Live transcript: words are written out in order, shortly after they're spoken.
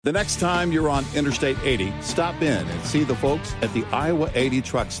The next time you're on Interstate 80, stop in and see the folks at the Iowa 80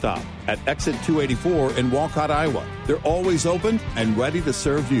 truck stop at exit 284 in Walcott, Iowa. They're always open and ready to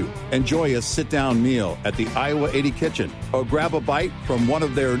serve you. Enjoy a sit-down meal at the Iowa 80 kitchen or grab a bite from one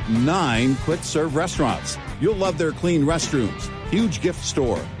of their 9 quick-serve restaurants. You'll love their clean restrooms, huge gift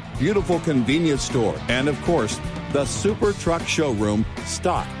store, beautiful convenience store, and of course, the Super Truck Showroom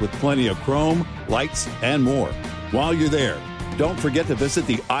stocked with plenty of chrome, lights, and more. While you're there, don't forget to visit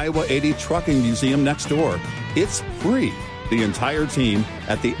the Iowa 80 Trucking Museum next door. It's free. The entire team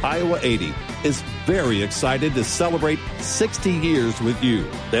at the Iowa 80 is very excited to celebrate 60 years with you.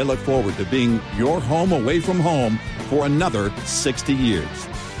 They look forward to being your home away from home for another 60 years.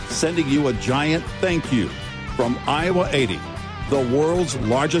 Sending you a giant thank you from Iowa 80, the world's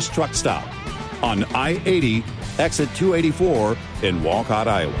largest truck stop on I-80, exit 284 in Walcott,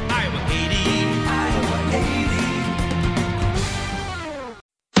 Iowa. Iowa 80.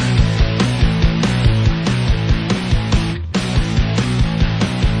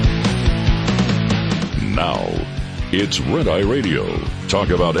 Now, it's Red Eye Radio. Talk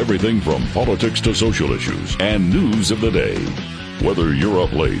about everything from politics to social issues and news of the day. Whether you're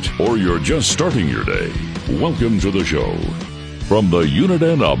up late or you're just starting your day, welcome to the show. From the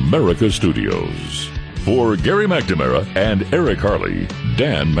Uniden America Studios. For Gary McNamara and Eric Harley,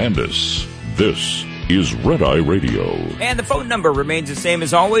 Dan Mandis, this is Red Eye Radio. And the phone number remains the same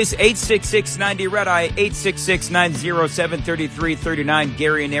as always, 866-90-RED-EYE, 866-907-3339.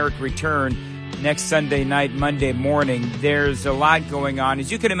 Gary and Eric return next Sunday night, Monday morning. There's a lot going on,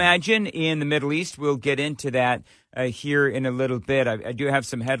 as you can imagine, in the Middle East. We'll get into that here in a little bit. I do have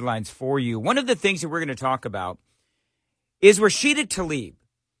some headlines for you. One of the things that we're going to talk about is Rashida Tlaib.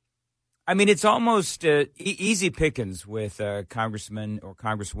 I mean, it's almost easy pickings with Congressman or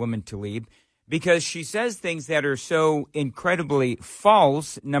Congresswoman Tlaib, because she says things that are so incredibly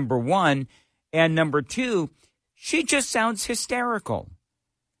false, number one, and number two, she just sounds hysterical.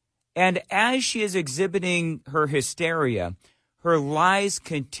 And as she is exhibiting her hysteria, her lies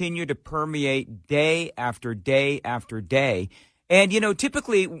continue to permeate day after day after day. And,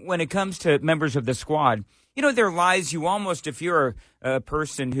 typically when it comes to members of the squad, there are lies you almost, if you're a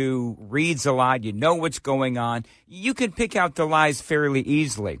person who reads a lot, you know what's going on, you can pick out the lies fairly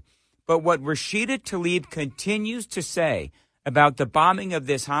easily. But what Rashida Tlaib continues to say about the bombing of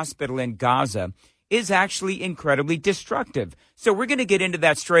this hospital in Gaza is actually incredibly destructive. So we're going to get into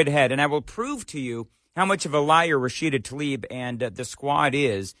that straight ahead, and I will prove to you how much of a liar Rashida Tlaib and the squad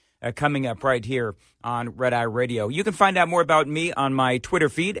is coming up right here on Red Eye Radio. You can find out more about me on my Twitter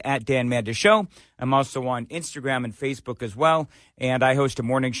feed at Dan Mandis Show. I'm also on Instagram and Facebook as well, and I host a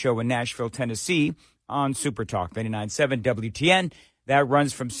morning show in Nashville, Tennessee on Super Talk 99.7 WTN. That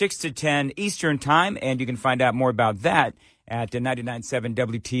runs from 6 to 10 Eastern Time, and you can find out more about that at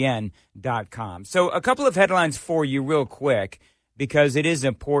 997WTN.com. So a couple of headlines for you real quick, because it is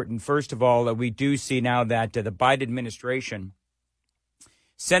important. First of all, we do see now that the Biden administration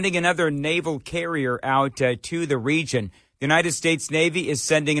sending another naval carrier out to the region. The United States Navy is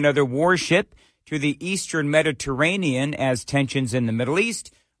sending another warship to the eastern Mediterranean as tensions in the Middle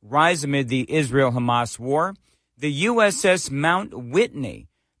East rise amid the Israel-Hamas war. The USS Mount Whitney,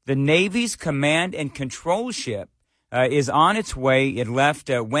 the Navy's command and control ship, is on its way. It left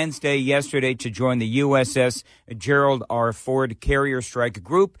yesterday to join the USS Gerald R. Ford Carrier Strike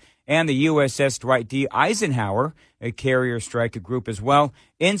Group and the USS Dwight D. Eisenhower Carrier Strike Group as well,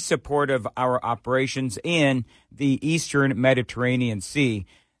 in support of our operations in the eastern Mediterranean Sea.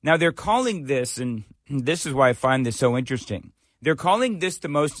 Now, they're calling this, and this is why I find this so interesting, they're calling this the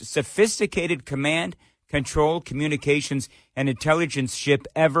most sophisticated command, control, communications, and intelligence ship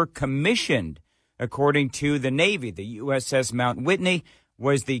ever commissioned. According to the Navy, the USS Mount Whitney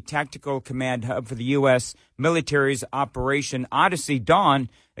was the tactical command hub for the U.S. military's Operation Odyssey Dawn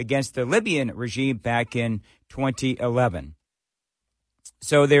against the Libyan regime back in 2011.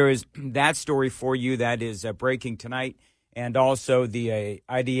 So there is that story for you that is breaking tonight. And also the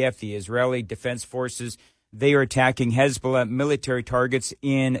IDF, the Israeli Defense Forces, they are attacking Hezbollah military targets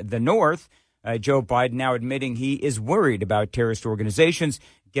in the north. Joe Biden now admitting he is worried about terrorist organizations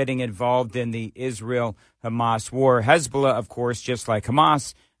getting involved in the Israel-Hamas war. Hezbollah, of course, just like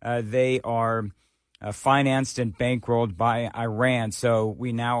Hamas, they are financed and bankrolled by Iran. So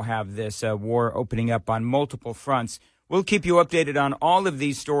we now have this war opening up on multiple fronts. We'll keep you updated on all of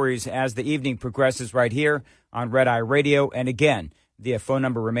these stories as the evening progresses right here on Red Eye Radio. And again, the phone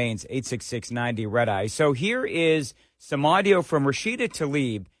number remains 866-90-RED-EYE. So here is some audio from Rashida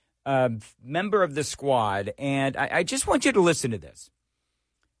Tlaib, member of the squad. And I just want you to listen to this.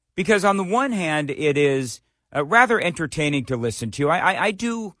 Because on the one hand, it is rather entertaining to listen to. I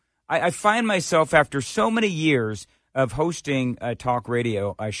find myself, after so many years of hosting talk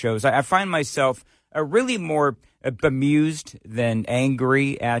radio shows, I find myself really more bemused than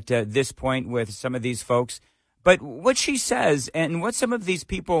angry at this point with some of these folks. But what she says and what some of these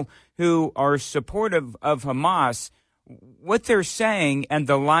people who are supportive of Hamas, what they're saying and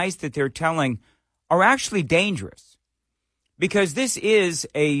the lies that they're telling are actually dangerous, because this is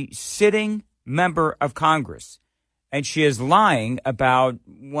a sitting member of Congress, and she is lying about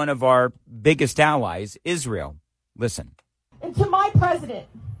one of our biggest allies, Israel. Listen. And to my president,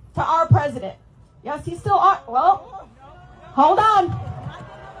 to our president, yes, he's still on. Well, hold on.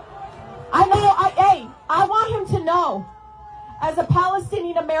 I want him to know, as a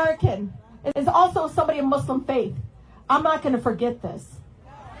Palestinian American, and as also somebody of Muslim faith, I'm not going to forget this.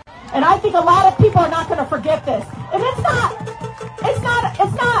 And I think a lot of people are not going to forget this. And it's not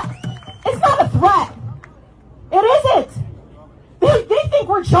a threat. It isn't. They think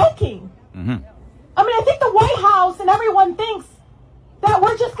we're joking. Mm-hmm. I mean, I think the White House and everyone thinks that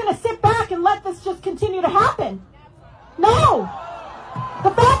we're just going to sit back and let this just continue to happen. No.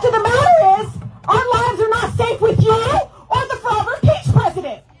 The fact of the matter is, our lives are not safe with you or the former impeached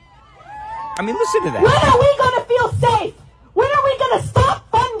president. I mean, listen to that. When are we going to feel safe? When are we going to stop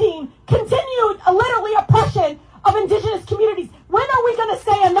funding continued, literally, oppression of indigenous communities? When are we going to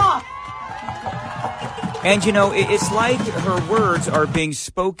say enough? And, you know, it's like her words are being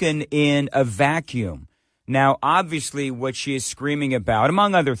spoken in a vacuum. Now, obviously, what she is screaming about,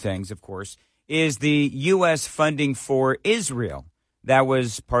 among other things, of course, is the U.S. funding for Israel. That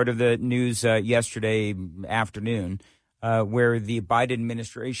was part of the news yesterday afternoon, where the Biden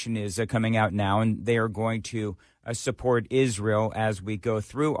administration is coming out now, and they are going to support Israel as we go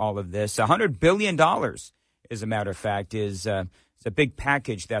through all of this. $100 billion, as a matter of fact, is a big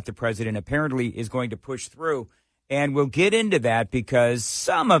package that the president apparently is going to push through. And we'll get into that because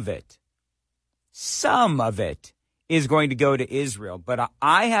some of it is going to go to Israel. But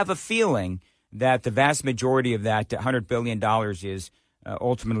I have a feeling that the vast majority of that $100 billion is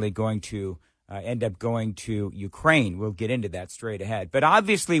ultimately going to end up going to Ukraine. We'll get into that straight ahead. But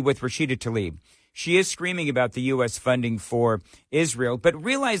obviously with Rashida Tlaib, she is screaming about the U.S. funding for Israel, but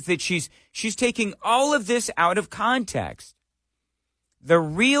realize that she's taking all of this out of context. The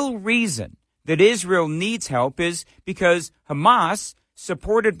real reason that Israel needs help is because Hamas,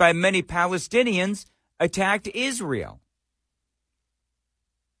 supported by many Palestinians, attacked Israel.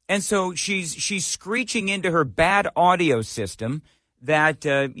 And so she's screeching into her bad audio system that,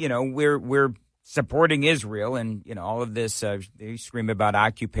 we're supporting Israel and, all of this. They scream about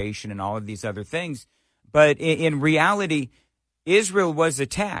occupation and all of these other things. But in reality, Israel was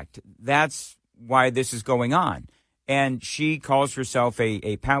attacked. That's why this is going on. And she calls herself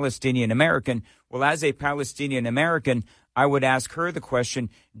a Palestinian American. Well, as a Palestinian American, I would ask her the question,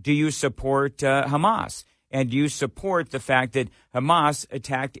 do you support Hamas? And do you support the fact that Hamas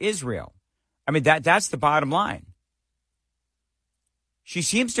attacked Israel? I mean, that's the bottom line. She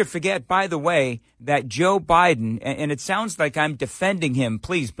seems to forget, by the way, that Joe Biden, and it sounds like I'm defending him,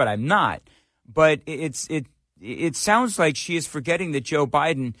 please, but I'm not. But it sounds like she is forgetting that Joe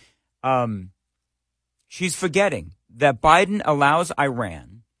Biden, she's forgetting that Biden allows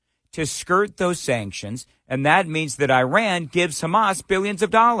Iran to skirt those sanctions, and that means that Iran gives Hamas billions of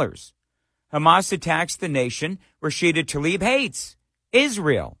dollars. Hamas attacks the nation Rashida Tlaib hates,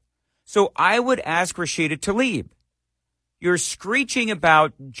 Israel. So I would ask Rashida Tlaib, you're screeching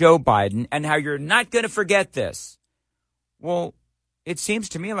about Joe Biden and how you're not going to forget this. Well, it seems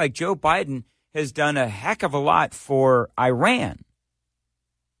to me like Joe Biden has done a heck of a lot for Iran.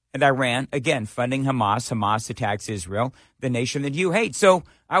 And Iran, again, funding Hamas. Hamas attacks Israel, the nation that you hate. So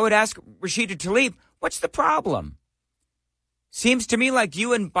I would ask Rashida Tlaib, what's the problem? Seems to me like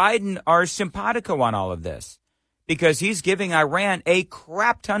you and Biden are simpatico on all of this because he's giving Iran a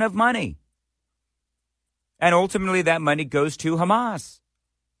crap ton of money. And ultimately that money goes to Hamas.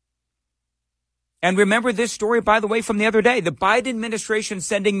 And remember this story, by the way, from the other day. The Biden administration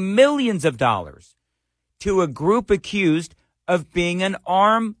sending millions of dollars to a group accused of being an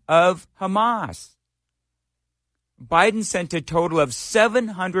arm of Hamas. Biden sent a total of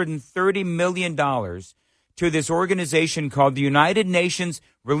 $730 million to this organization called the United Nations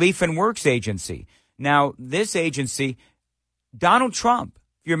Relief and Works Agency. Now, this agency, Donald Trump,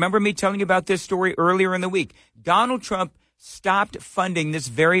 if you remember me telling you about this story earlier in the week, Donald Trump stopped funding this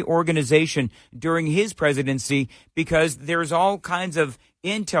very organization during his presidency because there's all kinds of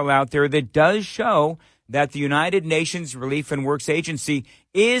intel out there that does show that the United Nations Relief and Works Agency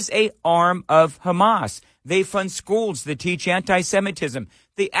is an arm of Hamas. They fund schools that teach anti-Semitism.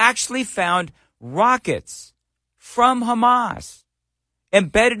 They actually found rockets from Hamas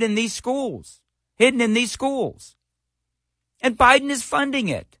embedded in these schools, hidden in these schools. And Biden is funding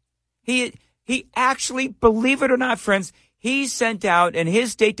it. He actually, believe it or not, friends, he sent out, and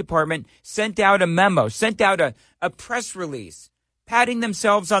his State Department sent out a memo, sent out a press release, patting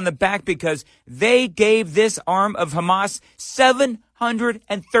themselves on the back because they gave this arm of Hamas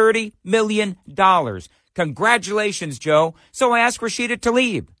 $730 million. Congratulations, Joe. So I asked Rashida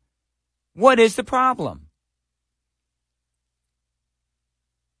Tlaib, what is the problem?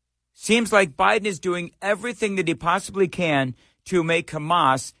 Seems like Biden is doing everything that he possibly can to make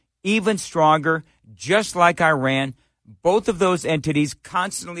Hamas even stronger, just like Iran. Both of those entities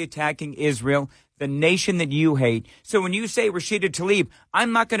constantly attacking Israel, the nation that you hate. So when you say, Rashida Tlaib,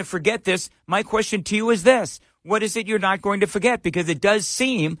 I'm not going to forget this, my question to you is this. What is it you're not going to forget? Because it does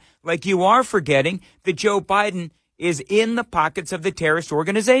seem like you are forgetting that Joe Biden is in the pockets of the terrorist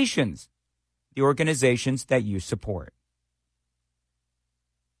organizations, the organizations that you support.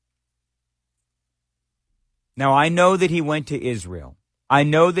 Now, I know that he went to Israel. I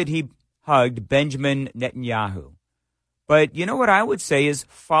know that he hugged Benjamin Netanyahu. But you know what I would say is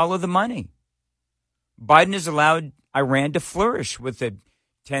follow the money. Biden has allowed Iran to flourish with the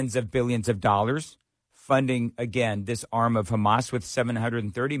tens of billions of dollars, funding, again, this arm of Hamas with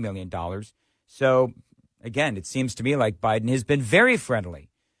 $730 million. So, again, it seems to me like Biden has been very friendly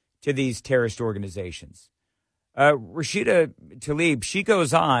to these terrorist organizations. Rashida Tlaib, she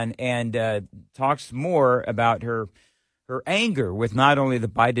goes on and talks more about her anger with not only the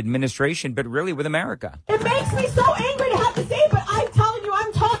Biden administration, but really with America. It makes me so angry to have to say, but I'm telling you,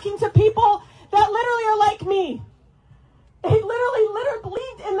 I'm talking to people that literally are like me. They literally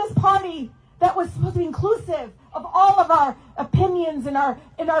believed in this party that was supposed to be inclusive of all of our opinions and our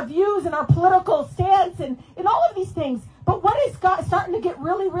views and our political stance and all of these things. But what is starting to get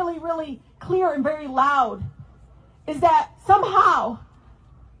really, really, really clear and very loud is that somehow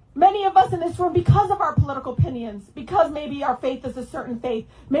many of us in this room, because of our political opinions, because maybe our faith is a certain faith,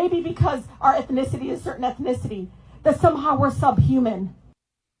 maybe because our ethnicity is a certain ethnicity, that somehow we're subhuman.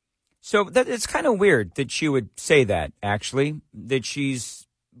 So it's kind of weird that she would say that, actually, that she's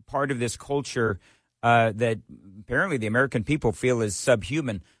part of this culture that apparently the American people feel is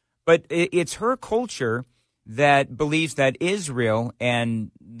subhuman. But it's her culture that believes that Israel and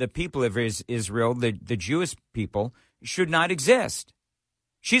the people of Israel, the Jewish people, should not exist.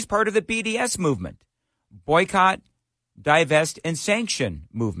 She's part of the BDS movement, boycott, divest, and sanction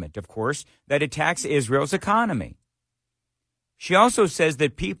movement, of course, that attacks Israel's economy. She also says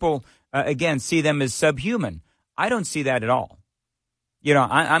that people, again, see them as subhuman. I don't see that at all. You know,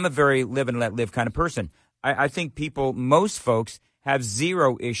 I'm a very live and let live kind of person. I think most folks have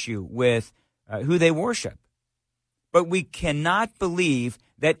zero issue with who they worship. But we cannot believe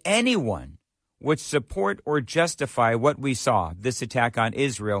that anyone would support or justify what we saw, this attack on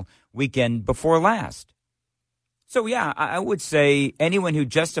Israel weekend before last. So, yeah, I would say anyone who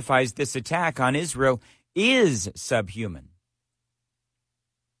justifies this attack on Israel is subhuman.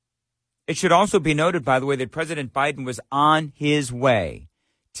 It should also be noted, by the way, that President Biden was on his way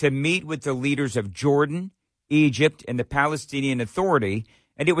to meet with the leaders of Jordan, Egypt, and the Palestinian Authority,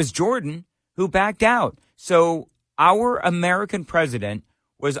 and it was Jordan who backed out. So our American president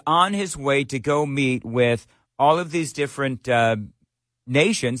was on his way to go meet with all of these different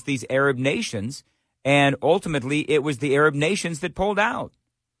nations, these Arab nations, and ultimately it was the Arab nations that pulled out.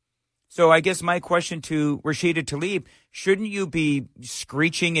 So I guess my question to Rashida Tlaib, shouldn't you be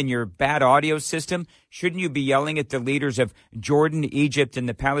screeching in your bad audio system? Shouldn't you be yelling at the leaders of Jordan, Egypt, and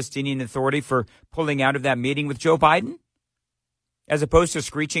the Palestinian Authority for pulling out of that meeting with Joe Biden, as opposed to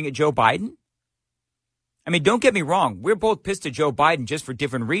screeching at Joe Biden? I mean, don't get me wrong. We're both pissed at Joe Biden just for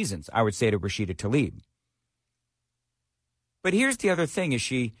different reasons, I would say to Rashida Tlaib. But here's the other thing as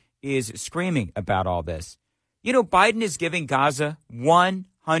she is screaming about all this. You know, Biden is giving Gaza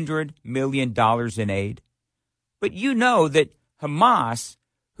 $100 million in aid. But you know that Hamas,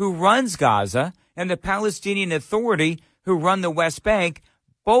 who runs Gaza, and the Palestinian Authority, who run the West Bank,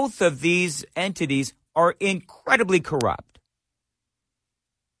 both of these entities are incredibly corrupt.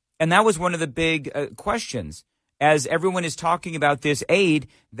 And that was one of the big questions as everyone is talking about this aid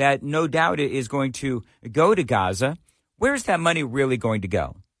that no doubt is going to go to Gaza. Where's that money really going to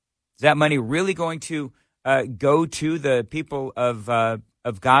go? Is that money really going to go to the people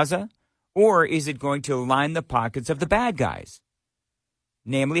of Gaza? Or is it going to line the pockets of the bad guys,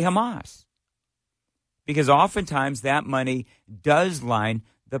 namely Hamas? Because oftentimes that money does line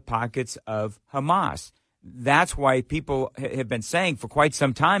the pockets of Hamas. That's why people have been saying for quite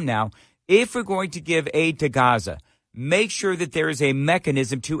some time now, if we're going to give aid to Gaza, make sure that there is a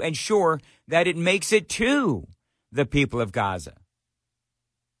mechanism to ensure that it makes it to the people of Gaza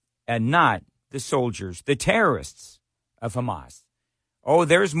and not the soldiers, the terrorists of Hamas. Oh,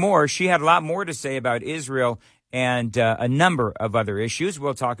 there's more. She had a lot more to say about Israel and a number of other issues.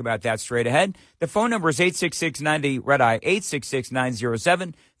 We'll talk about that straight ahead. The phone number is 866-90-RED-EYE,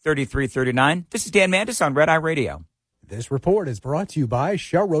 866-907-3339. This is Dan Mandis on Red Eye Radio. This report is brought to you by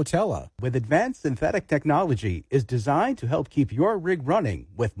Shell Rotella. With advanced synthetic technology, is designed to help keep your rig running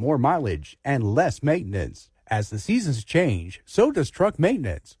with more mileage and less maintenance. As the seasons change, so does truck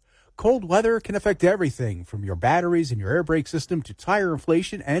maintenance. Cold weather can affect everything from your batteries and your air brake system to tire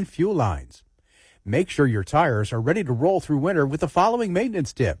inflation and fuel lines. Make sure your tires are ready to roll through winter with the following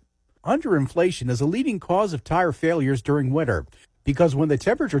maintenance tip. Underinflation is a leading cause of tire failures during winter because when the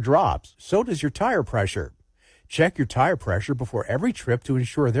temperature drops, so does your tire pressure. Check your tire pressure before every trip to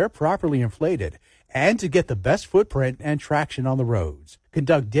ensure they're properly inflated and to get the best footprint and traction on the roads.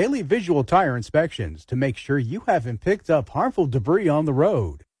 Conduct daily visual tire inspections to make sure you haven't picked up harmful debris on the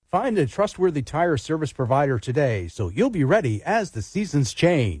road. Find a trustworthy tire service provider today so you'll be ready as the seasons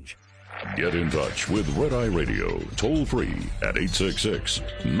change. Get in touch with Red Eye Radio, toll free at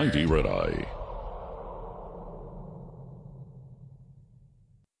 866-90-RED-EYE.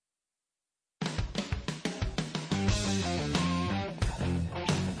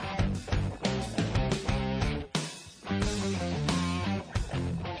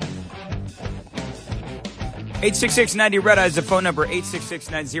 Eight 866-90-RED-EYE is the phone number,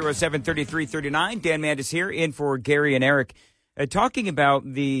 866-907-3339. Dan Mandis here, in for Gary and Eric, talking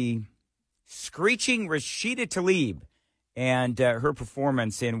about the screeching Rashida Tlaib and her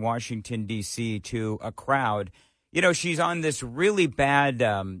performance in Washington, D.C. to a crowd. You know, she's on this really bad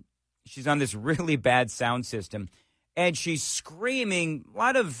sound system, and she's screaming a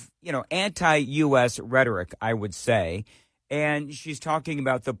lot of, anti-U.S. rhetoric, I would say. And she's talking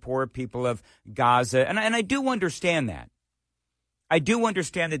about the poor people of Gaza. And I do understand that. I do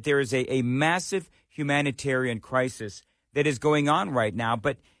understand that there is a massive humanitarian crisis that is going on right now.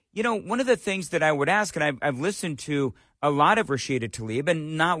 But, one of the things that I would ask, and I've listened to a lot of Rashida Tlaib,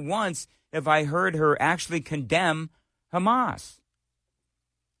 and not once have I heard her actually condemn Hamas.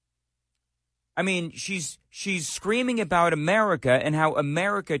 I mean, she's screaming about America and how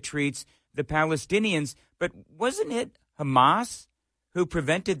America treats the Palestinians. But wasn't it Hamas who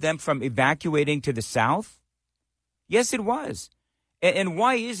prevented them from evacuating to the south? Yes, it was. And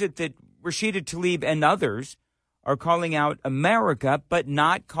why is it that Rashida Tlaib and others are calling out America, but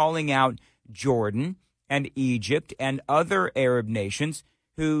not calling out Jordan and Egypt and other Arab nations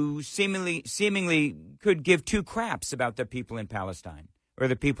who seemingly could give two craps about the people in Palestine or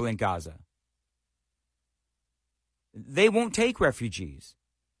the people in Gaza? They won't take refugees.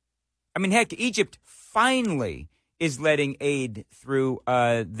 I mean, heck, Egypt finally is letting aid through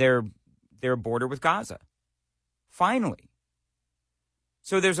their border with Gaza. Finally.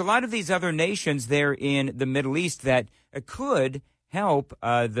 So there's a lot of these other nations there in the Middle East that could help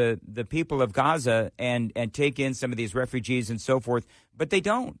the people of Gaza and take in some of these refugees and so forth, but they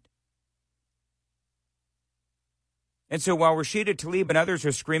don't. And so while Rashida Tlaib and others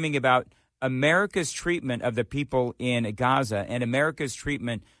are screaming about America's treatment of the people in Gaza and America's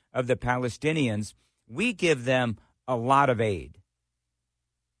treatment of the Palestinians, we give them a lot of aid.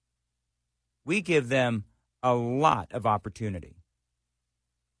 We give them a lot of opportunity.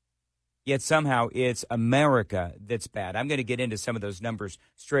 Yet somehow it's America that's bad. I'm going to get into some of those numbers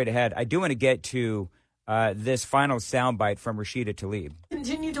straight ahead. I do want to get to this final soundbite from Rashida Tlaib.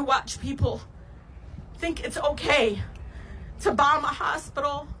 Continue to watch people think it's okay to bomb a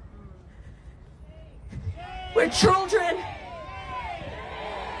hospital where children...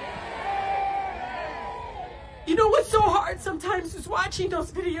 You know what's so hard sometimes is watching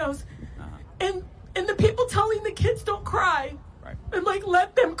those videos and the people telling the kids don't cry. Right. And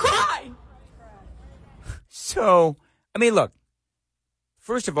let them cry. So, I mean, look,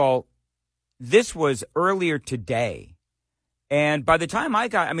 first of all, this was earlier today. And by the time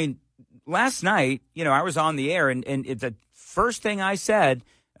last night, I was on the air and the first thing I said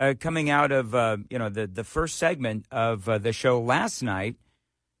coming out of, the first segment of the show last night,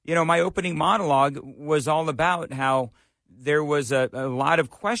 my opening monologue was all about how there was a lot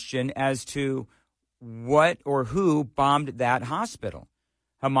of question as to what or who bombed that hospital.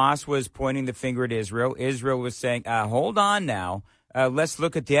 Hamas was pointing the finger at Israel. Israel was saying, hold on now, let's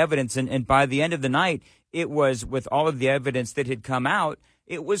look at the evidence. And by the end of the night, it was, with all of the evidence that had come out,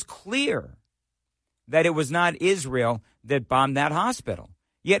 it was clear that it was not Israel that bombed that hospital.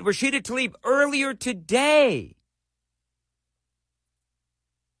 Yet Rashida Tlaib earlier today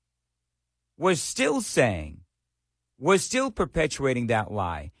was still perpetuating that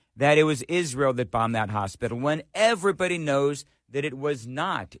lie that it was Israel that bombed that hospital when everybody knows that it was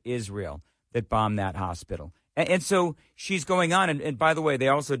not Israel that bombed that hospital. And so she's going on. And by the way, they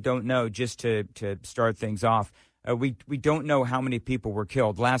also don't know, just to start things off, we don't know how many people were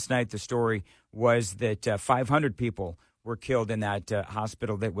killed. Last night, the story was that 500 people were killed in that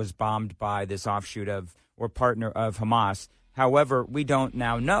hospital that was bombed by this offshoot of or partner of Hamas. However, we don't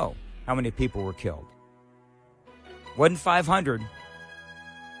now know how many people were killed. Wasn't 500,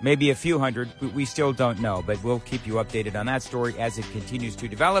 maybe a few hundred, but we still don't know. But we'll keep you updated on that story as it continues to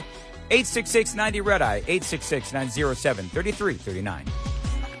develop. 866-90-RED-EYE, 866-907-3339.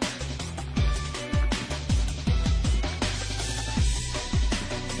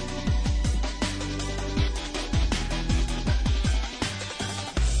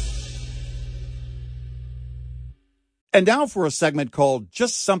 And now for a segment called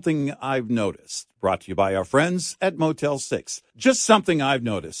Just Something I've Noticed, brought to you by our friends at Motel 6. Just something I've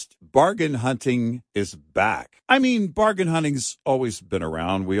noticed. Bargain hunting is back. I mean, bargain hunting's always been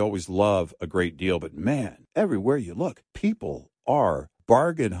around. We always love a great deal. But man, everywhere you look, people are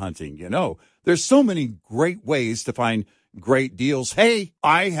bargain hunting. You know, there's so many great ways to find great deals. Hey,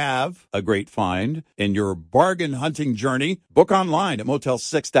 I have a great find in your bargain hunting journey. Book online at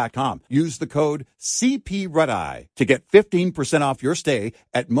Motel6.com. Use the code CPRedEye to get 15% off your stay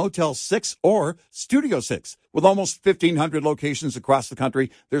at Motel 6 or Studio 6. With almost 1,500 locations across the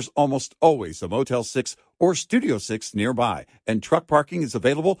country, there's almost always a Motel 6 or Studio 6 nearby, and truck parking is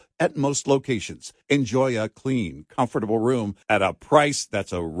available at most locations. Enjoy a clean, comfortable room at a price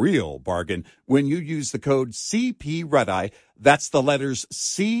that's a real bargain when you use the code CPRedEye. That's the letters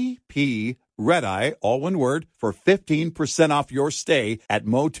CP Redeye, all one word, for 15% off your stay at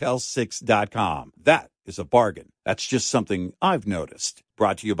Motel6.com. That is a bargain. That's just something I've noticed.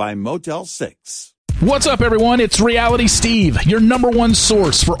 Brought to you by Motel 6. What's up, everyone? It's Reality Steve, your number one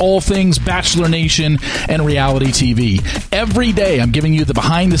source for all things Bachelor Nation and reality TV. Every day, I'm giving you the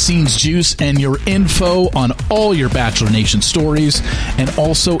behind-the-scenes juice and your info on all your Bachelor Nation stories, and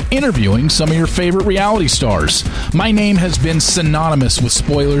also interviewing some of your favorite reality stars. My name has been synonymous with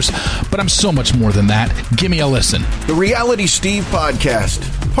spoilers, but I'm so much more than that. Give me a listen. The Reality Steve Podcast,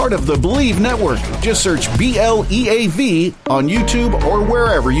 part of the Believe Network. Just search BLEAV on YouTube or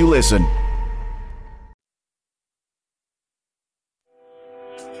wherever you listen.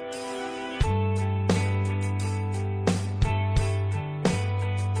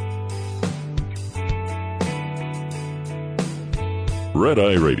 Red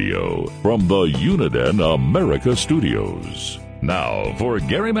Eye Radio from the Uniden America Studios. Now, for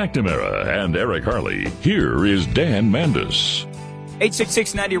Gary McNamara and Eric Harley, here is Dan Mandis.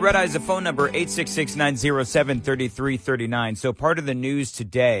 866-90-RED-EYE is the phone number, 866-907-3339. So part of the news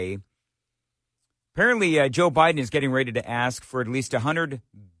today, apparently Joe Biden is getting ready to ask for at least $100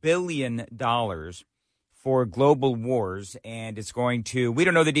 billion for global wars, and it's going to, we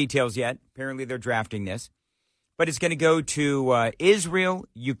don't know the details yet. Apparently they're drafting this. But it's going to go to Israel,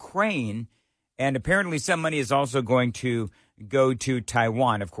 Ukraine, and apparently some money is also going to go to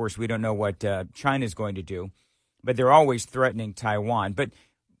Taiwan. Of course, we don't know what China is going to do, but they're always threatening Taiwan. But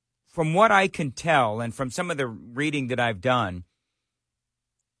from what I can tell, and from some of the reading that I've done,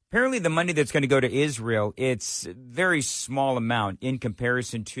 apparently the money that's going to go to Israel, it's a very small amount in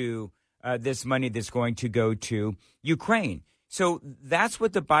comparison to this money that's going to go to Ukraine. So that's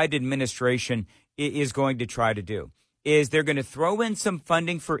what the Biden administration is going to try to do, is they're going to throw in some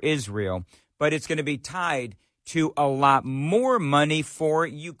funding for Israel, but it's going to be tied to a lot more money for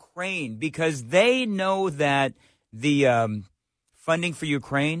Ukraine because they know that the funding for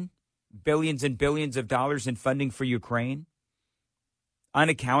Ukraine, billions and billions of dollars in funding for Ukraine,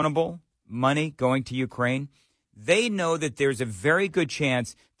 unaccountable money going to Ukraine, they know that there's a very good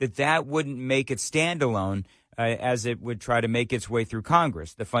chance that that wouldn't make it standalone as it would try to make its way through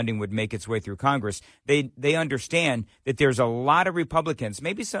Congress. The funding would make its way through Congress. They understand that there's a lot of Republicans,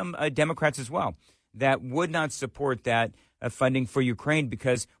 maybe some Democrats as well, that would not support that funding for Ukraine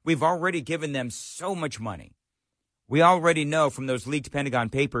because we've already given them so much money. We already know from those leaked Pentagon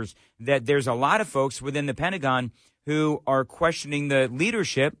papers that there's a lot of folks within the Pentagon who are questioning the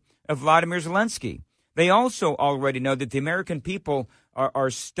leadership of Vladimir Zelensky. They also already know that the American people are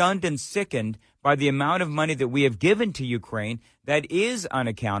stunned and sickened by the amount of money that we have given to Ukraine that is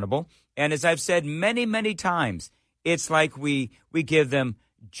unaccountable. And as I've said many, many times, it's like we give them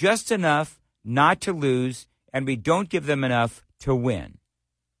just enough not to lose, and we don't give them enough to win.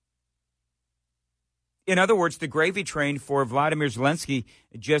 In other words, the gravy train for Vladimir Zelensky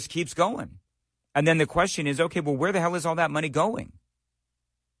just keeps going. And then the question is, okay, well, where the hell is all that money going?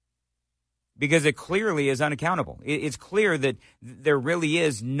 because it clearly is unaccountable. It's clear that there really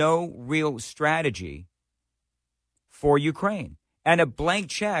is no real strategy for Ukraine. And a blank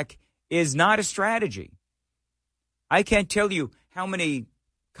check is not a strategy. I can't tell you how many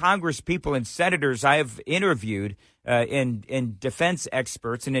Congress people and senators I have interviewed and defense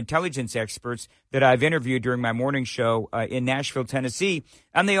experts and intelligence experts that I've interviewed during my morning show in Nashville, Tennessee,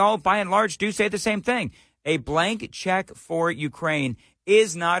 and they all, by and large, do say the same thing. A blank check for Ukraine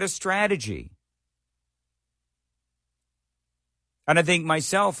is not a strategy. And I think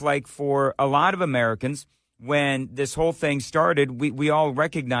myself, like for a lot of Americans, when this whole thing started, we all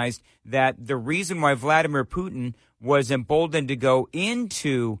recognized that the reason why Vladimir Putin was emboldened to go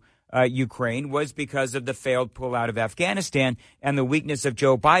into Ukraine was because of the failed pullout of Afghanistan and the weakness of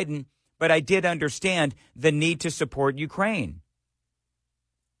Joe Biden. But I did understand the need to support Ukraine.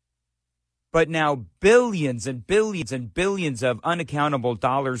 But now billions and billions and billions of unaccountable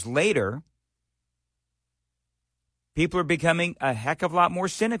dollars later, people are becoming a heck of a lot more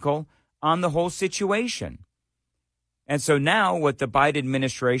cynical on the whole situation. And so now what the Biden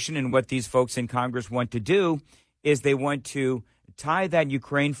administration and what these folks in Congress want to do is they want to tie that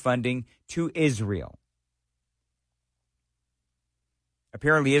Ukraine funding to Israel.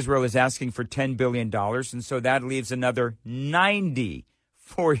 Apparently, Israel is asking for $10 billion, and so that leaves another 90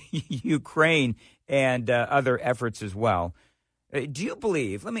 for Ukraine and other efforts as well. Do you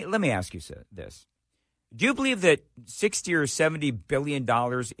believe, let me ask you this. Do you believe that $60 or $70 billion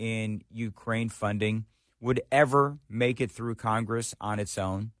in Ukraine funding would ever make it through Congress on its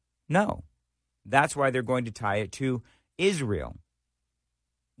own? No. That's why they're going to tie it to Israel.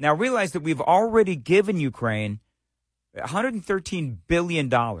 Now, realize that we've already given Ukraine $113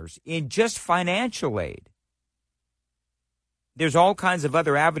 billion in just financial aid. There's all kinds of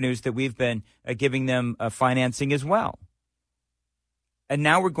other avenues that we've been giving them financing as well. And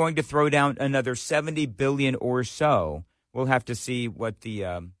now we're going to throw down another $70 billion or so. We'll have to see what the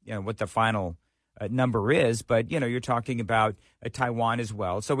what the final number is, but you're talking about Taiwan as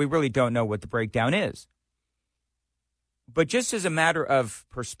well. So we really don't know what the breakdown is. But just as a matter of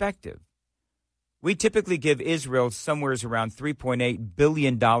perspective, we typically give Israel somewhere around $3.8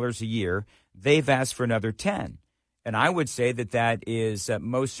 billion a year. They've asked for another 10. And I would say that that is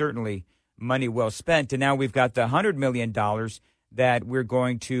most certainly money well spent. And now we've got the $100 million that we're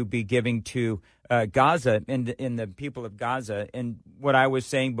going to be giving to Gaza and the people of Gaza. And what I was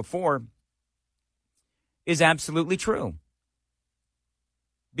saying before is absolutely true.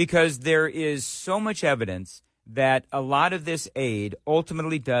 Because there is so much evidence that a lot of this aid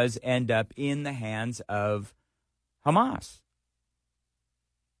ultimately does end up in the hands of Hamas.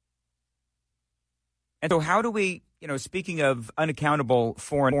 And so how do we, speaking of unaccountable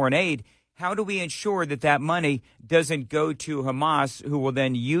foreign aid, how do we ensure that that money doesn't go to Hamas, who will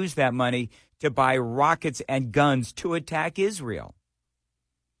then use that money to buy rockets and guns to attack Israel?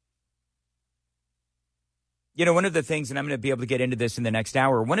 One of the things, and I'm going to be able to get into this in the next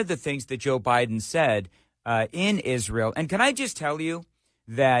hour, one of the things that Joe Biden said in Israel, and can I just tell you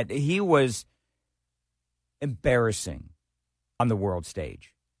that he was embarrassing on the world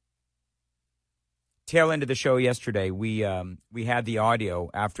stage. Tail end of the show yesterday, we had the audio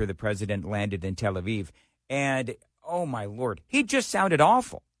after the president landed in Tel Aviv, and oh my Lord, he just sounded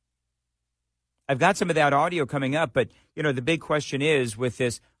awful. I've got some of that audio coming up, but the big question is with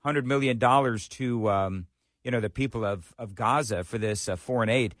this $100 million to the people of Gaza for this foreign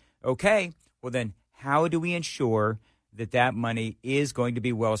aid. Okay, well then, how do we ensure that that money is going to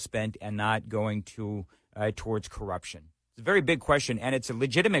be well spent and not going to towards corruption? It's a very big question, and it's a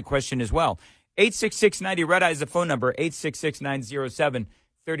legitimate question as well. 866-90 Red Eye is the phone number,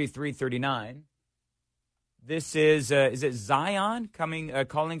 866-907-3339. This is it Zion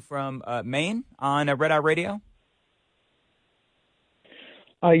calling from Maine on Red Eye Radio?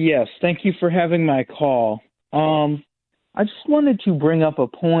 Yes, thank you for having my call. I just wanted to bring up a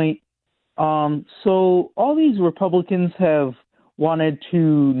point. So all these Republicans have wanted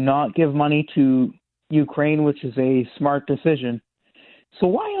to not give money to Ukraine, which is a smart decision. So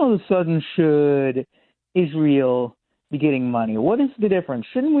why all of a sudden should Israel be getting money? What is the difference?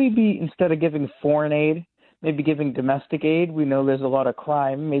 Shouldn't we be, instead of giving foreign aid, maybe giving domestic aid? We know there's a lot of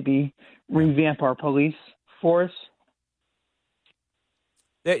crime. Maybe revamp our police force.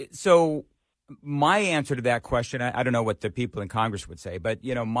 So my answer to that question, I don't know what the people in Congress would say, but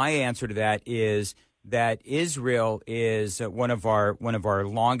my answer to that is that Israel is one of our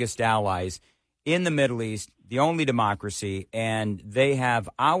longest allies in the Middle East, the only democracy, and they have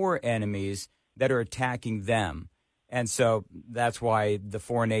our enemies that are attacking them. And so that's why the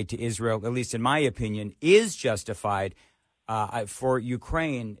foreign aid to Israel, at least in my opinion, is justified. For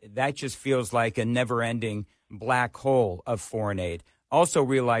Ukraine, that just feels like a never-ending black hole of foreign aid. Also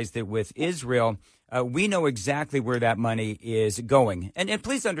realize that with Israel, we know exactly where that money is going. And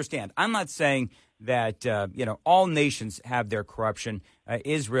please understand, I'm not saying that, all nations have their corruption.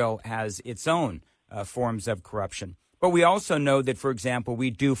 Israel has its own forms of corruption. But we also know that, for example, we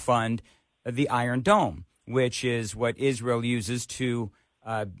do fund the Iron Dome, which is what Israel uses to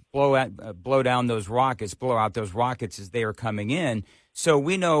blow out those rockets as they are coming in. So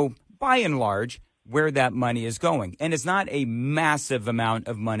we know, by and large, where that money is going. And it's not a massive amount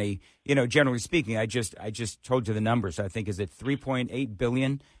of money, generally speaking. I just told you the numbers. I think, is it $3.8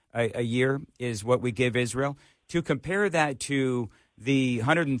 billion a year is what we give Israel? To compare that to the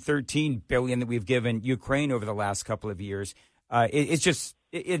 $113 billion that we've given Ukraine over the last couple of years,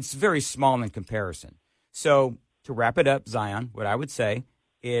 it's very small in comparison. So to wrap it up, Zion, what I would say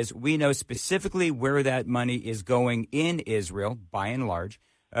is we know specifically where that money is going in Israel, by and large.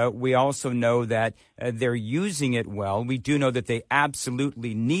 We also know that they're using it well. We do know that they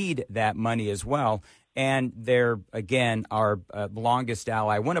absolutely need that money as well. And they're, again, our longest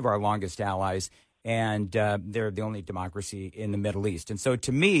ally, one of our longest allies, and they're the only democracy in the Middle East. And so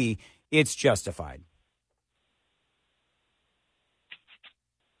to me, it's justified.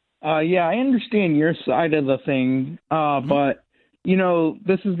 Yeah, I understand your side of the thing, but,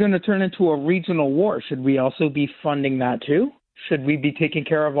 this is going to turn into a regional war. Should we also be funding that too? Should we be taking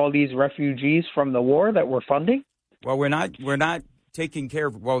care of all these refugees from the war that we're funding? Well, we're not taking care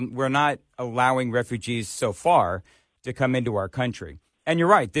of. Well, we're not allowing refugees so far to come into our country. And you're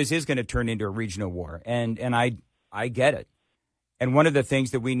right. This is going to turn into a regional war, and I get it. And one of the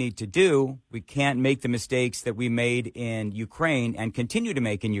things that we need to do, we can't make the mistakes that we made in Ukraine and continue to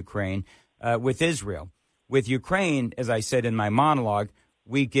make in Ukraine with Israel. With Ukraine, as I said in my monologue,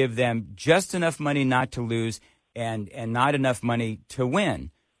 we give them just enough money not to lose and not enough money to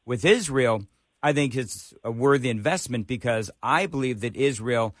win. With Israel, I think it's a worthy investment because I believe that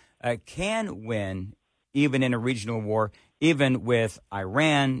Israel can win even in a regional war, even with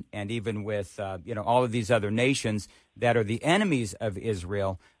Iran and even with, all of these other nations that are the enemies of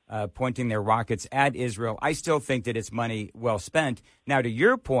Israel, pointing their rockets at Israel. I still think that it's money well spent. Now, to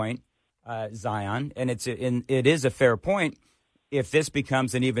your point, Zion, and it is a fair point, if this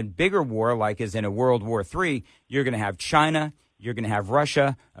becomes an even bigger war, like is in a World War III, you're going to have China, you're going to have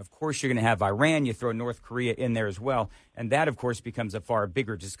Russia, of course, you're going to have Iran, you throw North Korea in there as well, and that, of course, becomes a far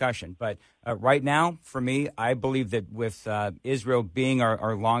bigger discussion. But right now, for me, I believe that with Israel being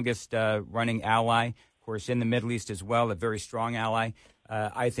our longest running ally, of course, in the Middle East as well, a very strong ally,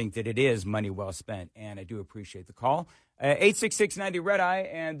 I think that it is money well spent, and I do appreciate the call. 866-90-RED-EYE,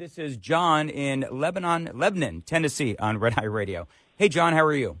 and this is John in Lebanon, Tennessee, on Red Eye Radio. Hey, John, how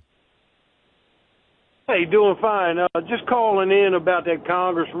are you? Hey, doing fine. Just calling in about that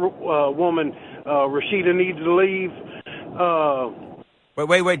Congresswoman, Rashida needs to leave.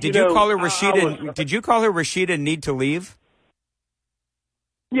 Wait. Did you call her Rashida? Did you call her Rashida need to leave?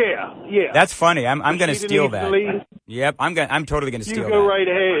 Yeah. That's funny. I'm going to steal that. Yep, I'm totally going to steal that. You go right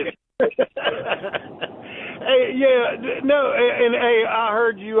ahead. Hey, hey, I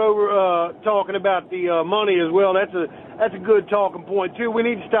heard you over talking about the money as well. That's a good talking point too. We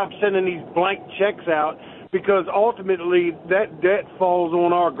need to stop sending these blank checks out because ultimately that debt falls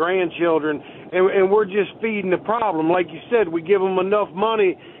on our grandchildren, and we're just feeding the problem. Like you said, we give them enough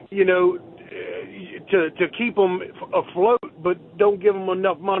money, to keep them afloat, but don't give them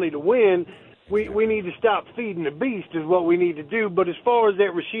enough money to win. We need to stop feeding the beast is what we need to do. But as far as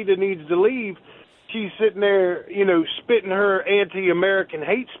that Rashida needs to leave, she's sitting there, spitting her anti-American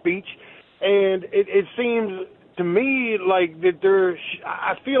hate speech, and it seems to me like that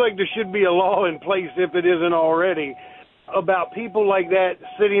I feel like there should be a law in place, if it isn't already, about people like that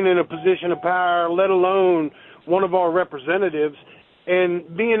sitting in a position of power, let alone one of our representatives,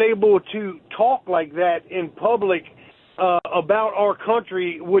 and being able to talk like that in public about our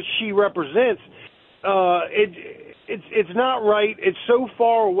country, which she represents. It's not right. It's so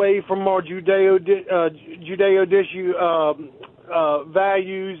far away from our Judeo-Judicial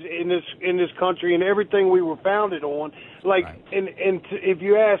values in this country and everything we were founded on. Like, right. And if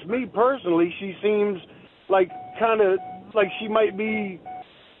you ask me personally, she seems like kind of like she might be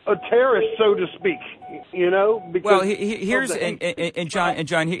a terrorist, so to speak. Because well, here's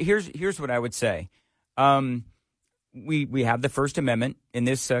John. Here's what I would say. We have the First Amendment in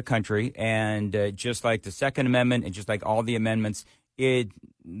this country, and just like the Second Amendment and just like all the amendments,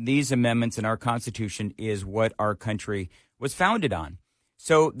 these amendments in our Constitution is what our country was founded on.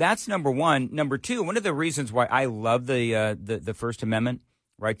 So that's number one. Number two, one of the reasons why I love the First Amendment,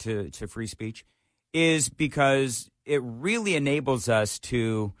 right to free speech, is because it really enables us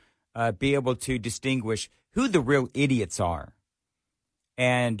to be able to distinguish who the real idiots are.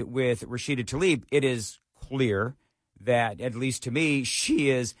 And with Rashida Tlaib, it is clear that, at least to me, she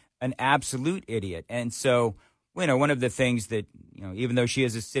is an absolute idiot. And so, one of the things that, even though she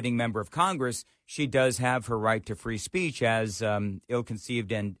is a sitting member of Congress, she does have her right to free speech, as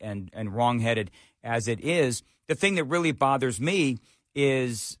ill-conceived and wrong-headed as it is. The thing that really bothers me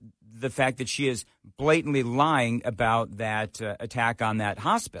is the fact that she is blatantly lying about that attack on that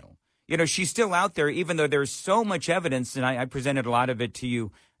hospital. She's still out there, even though there's so much evidence, and I presented a lot of it to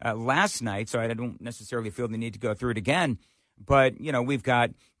you last night, so I don't necessarily feel the need to go through it again. But, we've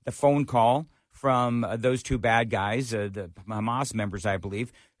got the phone call from those two bad guys, the Hamas members, I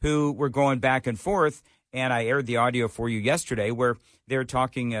believe, who were going back and forth. And I aired the audio for you yesterday where they're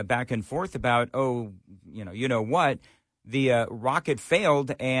talking back and forth about, what? The rocket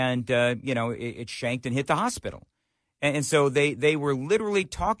failed and, it shanked and hit the hospital. And so they were literally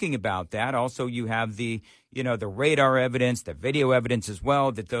talking about that. Also, you have the radar evidence, the video evidence as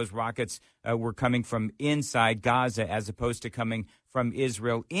well, that those rockets were coming from inside Gaza as opposed to coming from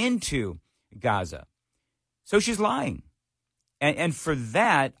Israel into Gaza. So she's lying. And for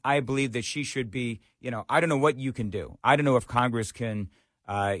that, I believe that she should be, I don't know what you can do. I don't know if Congress can,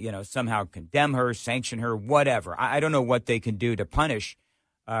 somehow condemn her, sanction her, whatever. I don't know what they can do to punish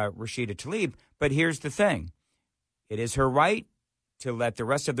Rashida Tlaib. But here's the thing. It is her right to let the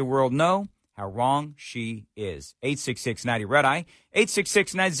rest of the world know how wrong she is. 866-90-RED-EYE,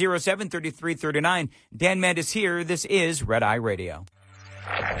 866-907-3339. Dan Mandis here. This is Red Eye Radio.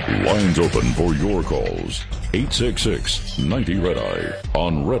 Lines open for your calls. 866-90-RED-EYE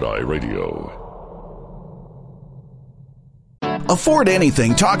on Red Eye Radio. Afford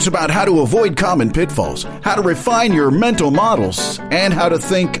Anything talks about how to avoid common pitfalls, how to refine your mental models, and how to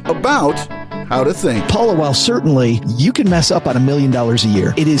think about how to think. Paula, while certainly you can mess up on $1 million a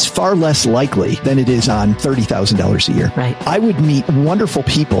year, it is far less likely than it is on $30,000 a year. Right. I would meet wonderful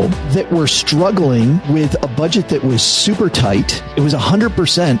people that were struggling with a budget that was super tight. It was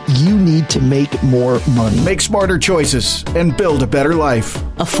 100%. You need to make more money. Make smarter choices and build a better life.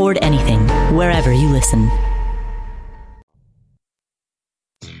 Afford Anything, wherever you listen.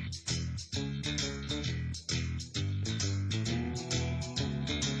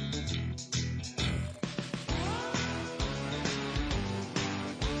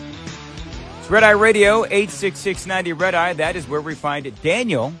 Red Eye Radio, 866-90-RED-EYE. That is where we find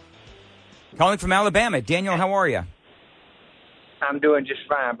Daniel, calling from Alabama. Daniel, how are you? I'm doing just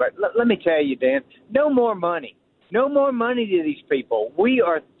fine. But let me tell you, Dan, no more money. No more money to these people. We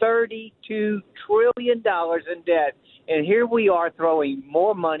are $32 trillion in debt, and here we are throwing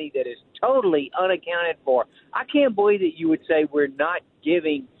more money that is totally unaccounted for. I can't believe that you would say we're not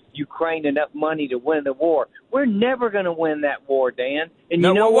giving Ukraine enough money to win the war. We're never going to win that war, Dan. And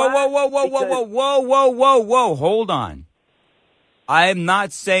you know whoa, hold on. I'm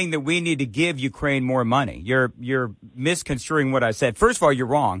not saying that we need to give Ukraine more money. You're misconstruing what I said. First of all, you're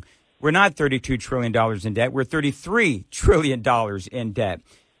wrong. We're not $32 trillion in debt. We're $33 trillion in debt.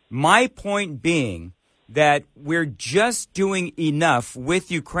 My point being that we're just doing enough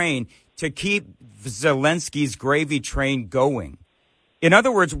with Ukraine to keep Zelensky's gravy train going. In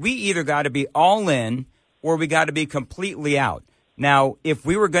other words, we either got to be all in or we got to be completely out. Now, if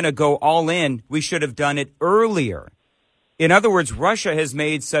we were going to go all in, we should have done it earlier. In other words, Russia has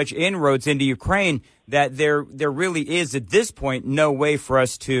made such inroads into Ukraine that there really is, at this point, no way for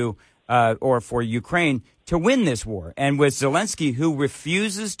us to, or for Ukraine to win this war. And with Zelensky, who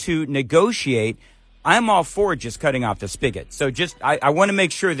refuses to negotiate, I'm all for just cutting off the spigot. So I want to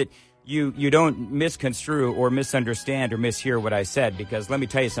make sure that you don't misconstrue or misunderstand or mishear what I said, because let me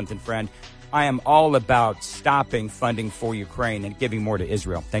tell you something, friend. I am all about stopping funding for Ukraine and giving more to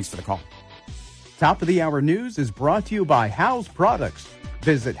Israel. Thanks for the call. Top of the Hour News is brought to you by House Products.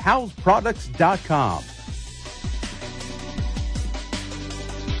 Visit houseproducts.com.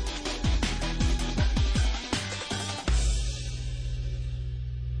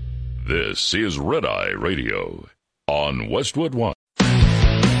 This is Red Eye Radio on Westwood One.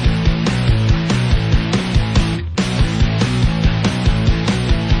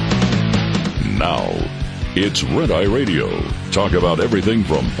 Now, it's Red Eye Radio. Talk about everything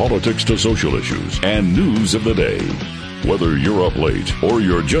from politics to social issues and news of the day. Whether you're up late or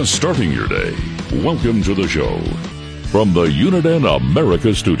you're just starting your day, welcome to the show. From the Uniden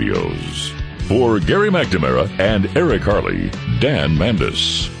America Studios. For Gary McNamara and Eric Harley, Dan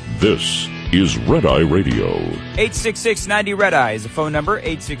Mandis. This is Red Eye Radio. 866-90-RED-EYE is the phone number,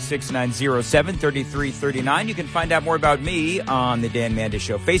 866-907-3339. You can find out more about me on the Dan Mandis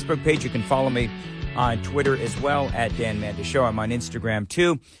Show Facebook page. You can follow me on Twitter as well at Dan Mandis Show. I'm on Instagram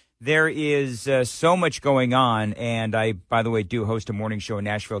too. There is so much going on, and I, by the way, do host a morning show in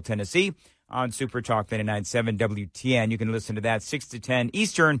Nashville, Tennessee on Super Talk 99.7 WTN. You can listen to that 6 to 10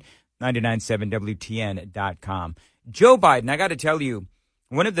 Eastern, 99.7WTN.com. Joe Biden, I got to tell you,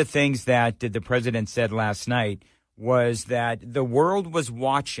 one of the things that the president said last night was that the world was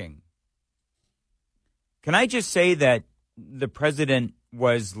watching. Can I just say that the president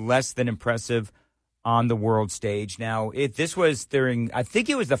was less than impressive on the world stage? Now, this was during, I think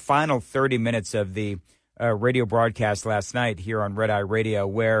it was the final 30 minutes of the radio broadcast last night here on Red Eye Radio,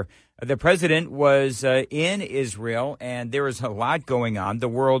 where the president was in Israel, and there was a lot going on. The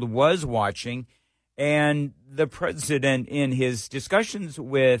world was watching, and the president, in his discussions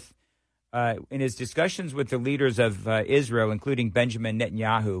with the leaders of Israel, including Benjamin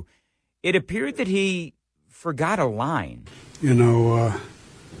Netanyahu, it appeared that he forgot a line. You know,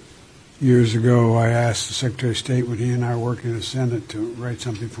 years ago, I asked the Secretary of State when he and I were working in the Senate to write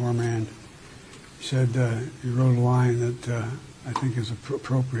something for him, and he said he wrote a line that I think is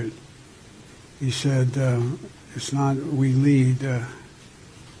appropriate. He said, it's not, we lead,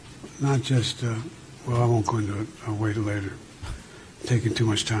 not just, well, I won't go into it. I'll wait later. Taking too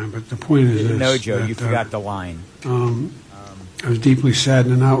much time. But the point is this. No, Joe, you forgot the line. I was deeply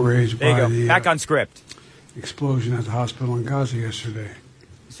saddened and outraged by the back on script explosion at the hospital in Gaza yesterday.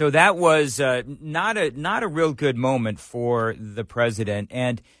 So that was not a real good moment for the president.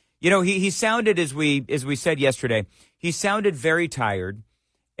 And, you know, he sounded, as we said yesterday, he sounded very tired,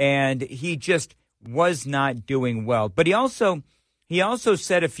 and he just was not doing well. But he also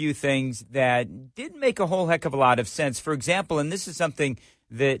said a few things that didn't make a whole heck of a lot of sense. For example, and this is something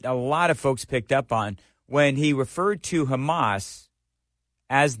that a lot of folks picked up on, when he referred to Hamas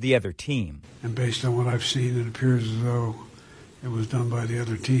as the other team. And based on what I've seen, it appears as though it was done by the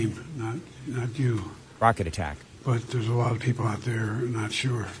other team, not you. Rocket attack. But there's a lot of people out there not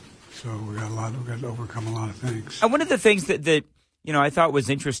sure. So we've got to overcome a lot of things. And one of the things that you know, I thought was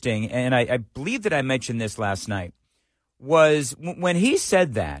interesting, and I believe that I mentioned this last night, was when he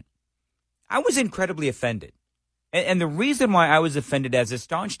said that, I was incredibly offended. And the reason why I was offended as a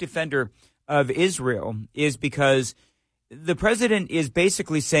staunch defender of Israel is because the president is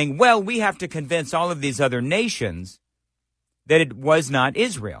basically saying, well, we have to convince all of these other nations that it was not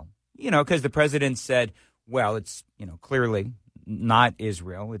Israel. You know, because the president said, well, it's, you know, clearly not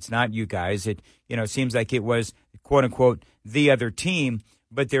Israel. It's not you guys. It, you know, seems like it was, quote unquote, the other team.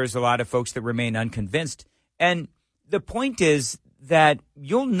 But there's a lot of folks that remain unconvinced. And the point is that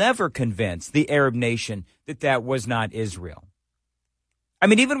you'll never convince the Arab nation that that was not Israel. I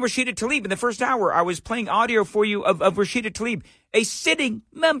mean, even Rashida Tlaib, in the first hour, I was playing audio for you of Rashida Tlaib, a sitting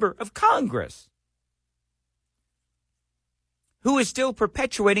member of Congress, who is still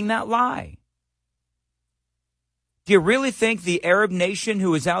perpetuating that lie. Do you really think the Arab nation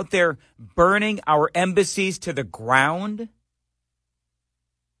who is out there burning our embassies to the ground,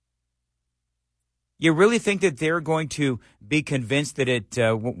 you really think that they're going to be convinced that it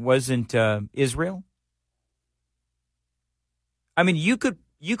wasn't Israel? I mean, you could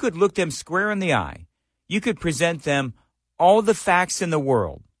look them square in the eye. You could present them all the facts in the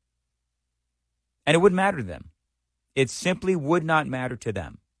world, and it wouldn't matter to them. It simply would not matter to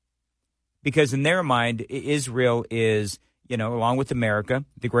them. Because in their mind, Israel is, you know, along with America,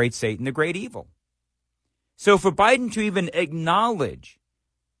 the great Satan, the great evil. So for Biden to even acknowledge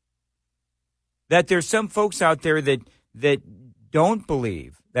that there's some folks out there that don't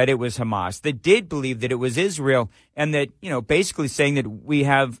believe that it was Hamas, that did believe that it was Israel, and that, you know, basically saying that we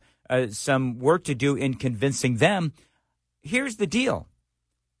have some work to do in convincing them. Here's the deal.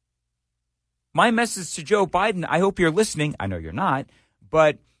 My message to Joe Biden, I hope you're listening. I know you're not,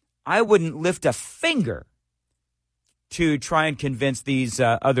 but I wouldn't lift a finger to try and convince these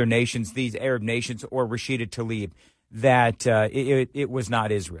other nations, these Arab nations, or Rashida Tlaib, that it was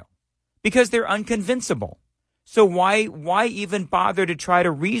not Israel, because they're unconvincible. So why even bother to try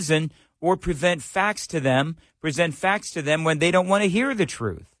to reason or present facts to them when they don't want to hear the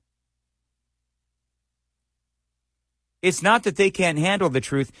truth? It's not that they can't handle the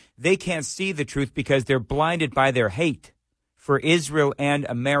truth. They can't see the truth because they're blinded by their hate for Israel and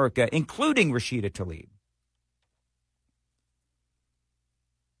America, including Rashida Tlaib.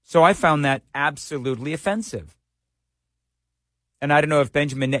 So I found that absolutely offensive. And I don't know if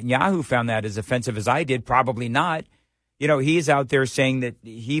Benjamin Netanyahu found that as offensive as I did. Probably not. You know, he's out there saying that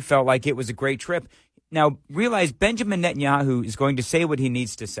he felt like it was a great trip. Now, realize Benjamin Netanyahu is going to say what he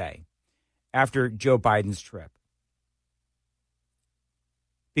needs to say. after Joe Biden's trip.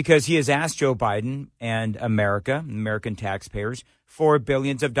 Because he has asked Joe Biden and American taxpayers, for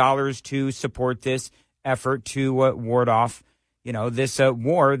billions of dollars to support this effort to ward off, this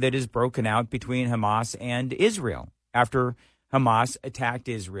war that is broken out between Hamas and Israel after Hamas attacked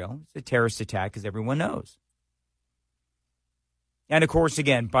Israel. It's a terrorist attack, as everyone knows. And, of course,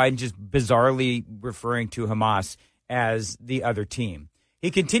 again, Biden just bizarrely referring to Hamas as the other team.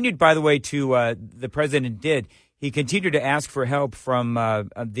 He continued, by the way, the president did. He continued to ask for help from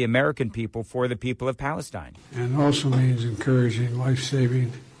the American people for the people of Palestine. And also means encouraging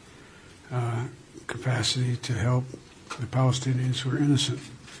life-saving capacity to help the Palestinians who are innocent,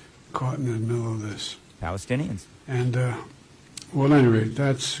 caught in the middle of this. Palestinians. And, well, at any rate,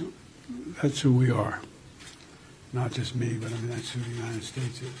 that's who we are. Not just me, but that's who the United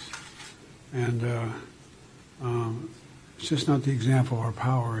States is. And it's just not the example of our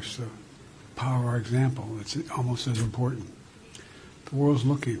power, it's the power of our example. It's almost as important. The world's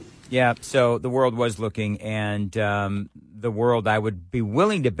looking. Yeah, so the world was looking, and the world, I would be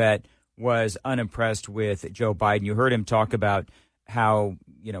willing to bet, was unimpressed with Joe Biden. You heard him talk about how,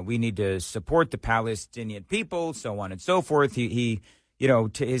 we need to support the Palestinian people, so on and so forth. He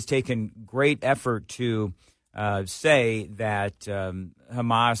has taken great effort to say that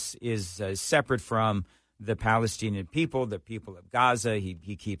Hamas is separate from the Palestinian people, the people of Gaza.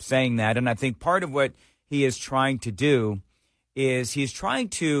 He keeps saying that. And I think part of what he is trying to do is he's trying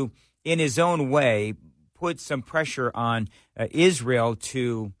to, in his own way, put some pressure on Israel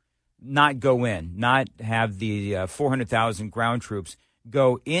to not go in, not have the 400,000 ground troops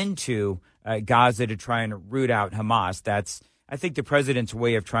go into Gaza to try and root out Hamas. That's, I think, the president's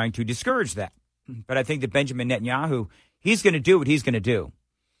way of trying to discourage that. But I think that Benjamin Netanyahu, he's going to do what he's going to do.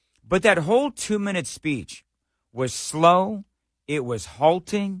 But that whole 2-minute speech was slow. It was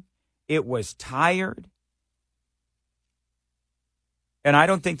halting. It was tired. And I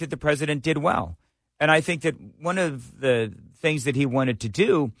don't think that the president did well. And I think that one of the things that he wanted to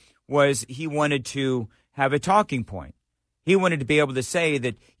do was he wanted to have a talking point. He wanted to be able to say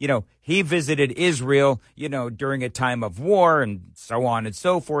that, he visited Israel, during a time of war and so on and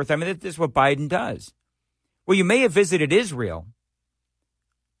so forth. I mean, this is what Biden does. Well, you may have visited Israel,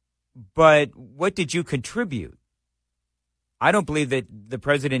 but what did you contribute? I don't believe that the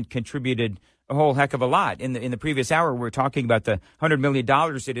president contributed a whole heck of a lot. In the previous hour, we were talking about the $100 million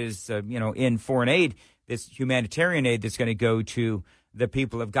that is, in foreign aid, this humanitarian aid that's going to go to the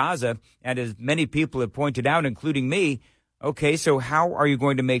people of Gaza. And as many people have pointed out, including me, okay, so how are you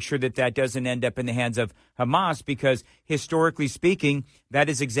going to make sure that that doesn't end up in the hands of Hamas? Because historically speaking, that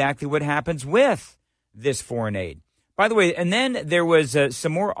is exactly what happens with this foreign aid. By the way, and then there was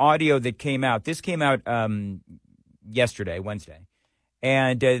some more audio that came out. This came out yesterday, Wednesday.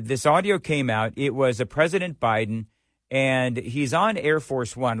 And this audio came out. It was President Biden, and he's on Air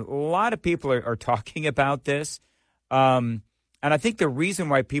Force One. A lot of people are talking about this. And I think the reason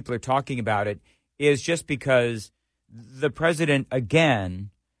why people are talking about it is just because the president, again,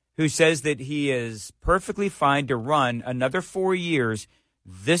 who says that he is perfectly fine to run another 4 years,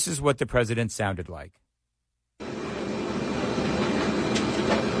 this is what the president sounded like.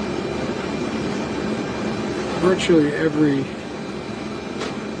 Virtually every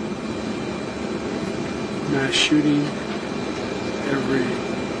mass shooting, every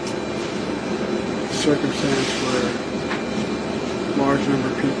circumstance where a large number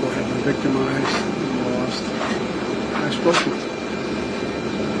of people have been victimized and lost, I've spoken with them.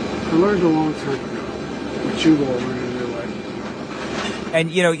 I learned a long time ago what you've all learned in your life.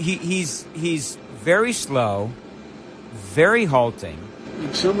 And, he's very slow, very halting.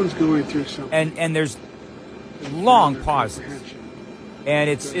 When someone's going through something. And there's long pauses. And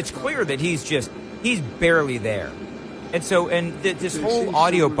it's clear that he's barely there. And so, this whole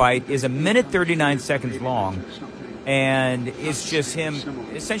audio bite is 1 39 seconds long, and it's just him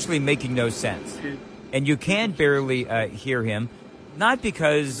essentially making no sense. And you can barely hear him, not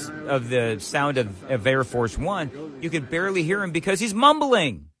because of the sound of Air Force One. You can barely hear him because he's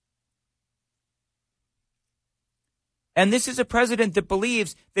mumbling. And this is a president that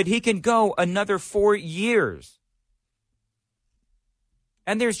believes that he can go another 4 years.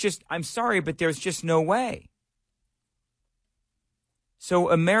 And I'm sorry, but there's just no way. So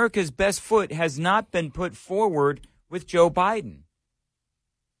America's best foot has not been put forward with Joe Biden.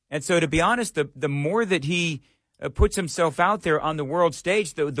 And so to be honest, the more that he puts himself out there on the world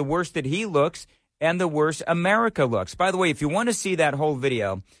stage, the worse that he looks and the worse America looks. By the way, if you want to see that whole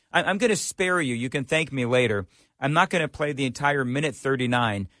video, I'm going to spare you. You can thank me later. I'm not going to play the entire 1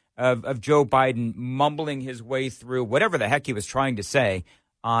 39 of Joe Biden mumbling his way through whatever the heck he was trying to say.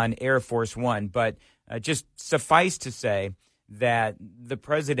 on Air Force One. But just suffice to say that the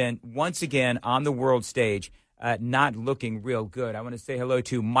president, once again, on the world stage, not looking real good. I want to say hello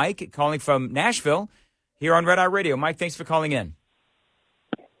to Mike calling from Nashville here on Red Eye Radio. Mike, thanks for calling in.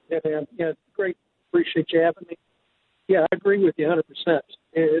 Yeah, man. Yeah, great. Appreciate you having me. Yeah, I agree with you 100%.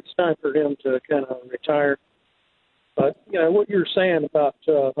 It's time for him to kind of retire. But, what you're saying about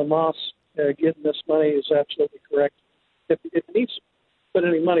Hamas getting this money is absolutely correct. If it needs to put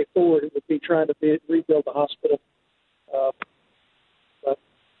any money forward, it would be trying to rebuild the hospital. But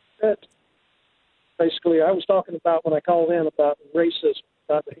that, basically, I was talking about when I called in about racism,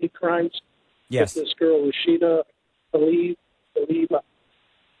 about the hate crimes. Yes. That this girl, Rashida Tlaib,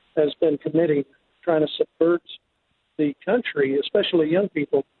 has been committing, trying to subvert the country, especially young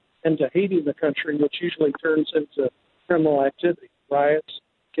people, into hating the country, which usually turns into criminal activity, riots,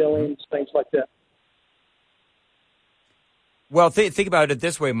 killings, things like that. Well, think about it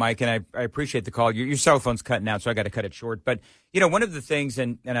this way, Mike, and I appreciate the call. Your cell phone's cutting out, so I got to cut it short. But, one of the things,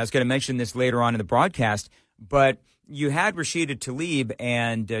 and I was going to mention this later on in the broadcast, but you had Rashida Tlaib,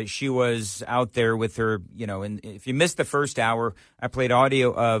 and she was out there with her, and if you missed the first hour, I played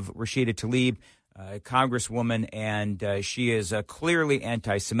audio of Rashida Tlaib, Congresswoman, and she is clearly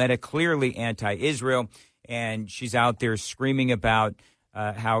anti-Semitic, clearly anti-Israel, and she's out there screaming about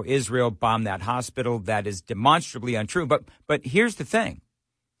how Israel bombed that hospital. That is demonstrably untrue. But here's the thing,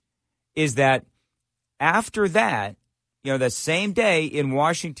 is that after that, the same day in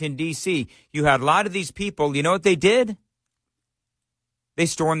Washington, D.C., you had a lot of these people, you know what they did? They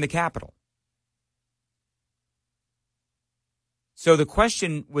stormed the Capitol. So the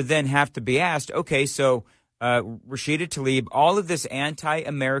question would then have to be asked, okay, so Rashida Tlaib, all of this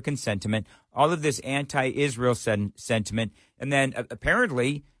anti-American sentiment, all of this anti-Israel sentiment, and then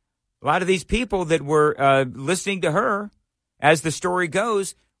apparently a lot of these people that were listening to her, as the story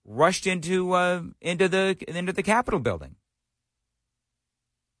goes, rushed into the Capitol building.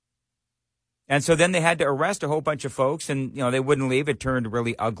 And so then they had to arrest a whole bunch of folks, and they wouldn't leave. It turned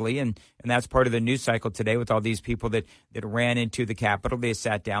really ugly, and that's part of the news cycle today with all these people that ran into the Capitol. They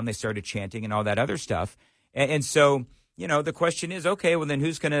sat down, they started chanting, and all that other stuff. And so, the question is, okay, well then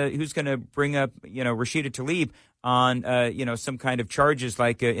who's gonna bring up, Rashida Tlaib on, some kind of charges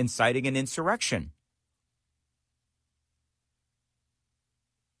like inciting an insurrection?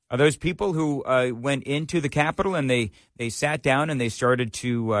 Are those people who went into the Capitol and they sat down and they started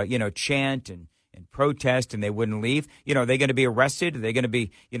to, chant and protest and they wouldn't leave? Are they going to be arrested? Are they going to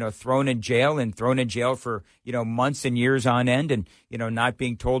be, thrown in jail for, months and years on end and, not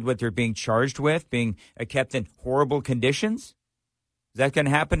being told what they're being charged with, being kept in horrible conditions? Is that going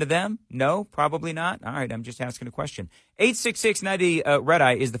to happen to them? No, probably not. All right, I'm just asking a question. 866-90 Red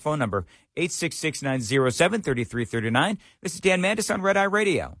Eye is the phone number. 866-907-3339. This is Dan Mandis on Red Eye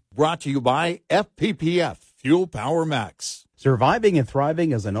Radio. Brought to you by FPPF, Fuel Power Max. Surviving and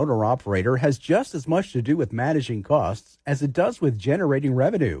thriving as an owner-operator has just as much to do with managing costs as it does with generating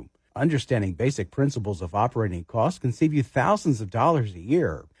revenue. Understanding basic principles of operating costs can save you thousands of dollars a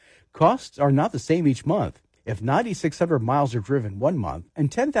year. Costs are not the same each month. If 9,600 miles are driven one month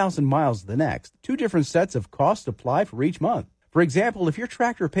and 10,000 miles the next, two different sets of costs apply for each month. For example, if your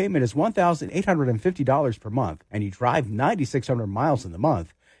tractor payment is $1,850 per month and you drive 9,600 miles in the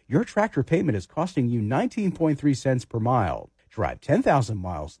month, your tractor payment is costing you 19.3 cents per mile. Drive 10,000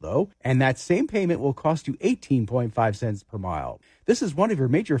 miles, though, and that same payment will cost you 18.5 cents per mile. This is one of your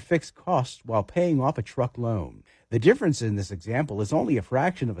major fixed costs while paying off a truck loan. The difference in this example is only a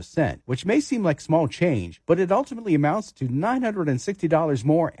fraction of a cent, which may seem like small change, but it ultimately amounts to $960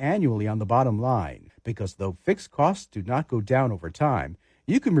 more annually on the bottom line. Because though fixed costs do not go down over time,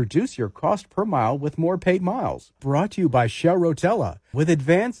 you can reduce your cost per mile with more paid miles. Brought to you by Shell Rotella, with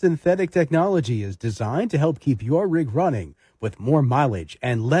advanced synthetic technology is designed to help keep your rig running with more mileage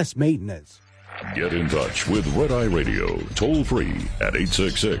and less maintenance. Get in touch with Red Eye Radio, toll free at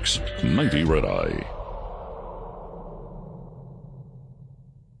 866-90 Red Eye.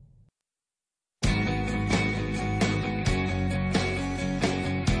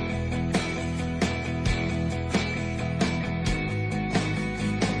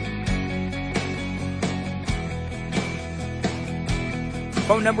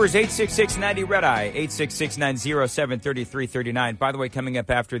 Phone number is 866-90 Red Eye, 866-907-3339. By the way, coming up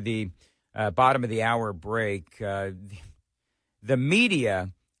after the bottom of the hour break, the media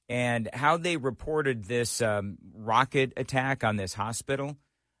and how they reported this rocket attack on this hospital,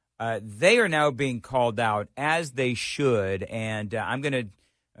 they are now being called out, as they should. And I'm going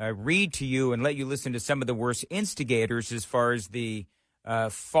to read to you and let you listen to some of the worst instigators as far as the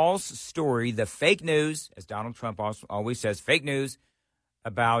false story, the fake news, as Donald Trump always says, fake news,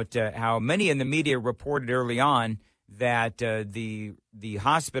 about how many in the media reported early on that the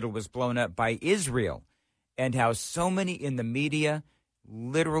hospital was blown up by Israel, and how so many in the media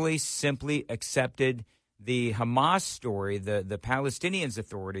literally simply accepted the Hamas story, the Palestinians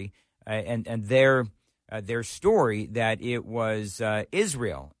Authority, and their story that it was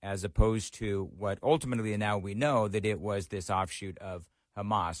Israel, as opposed to what ultimately now we know that it was this offshoot of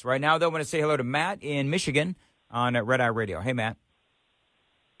Hamas. Right now, though, I want to say hello to Matt in Michigan on Red Eye Radio. Hey, Matt.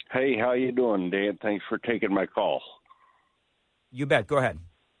 Hey, how you doing, Dan? Thanks for taking my call. You bet. Go ahead.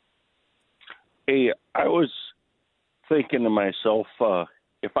 Hey, I was thinking to myself,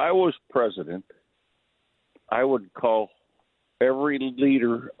 if I was president, I would call every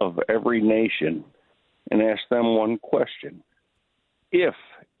leader of every nation and ask them one question. If,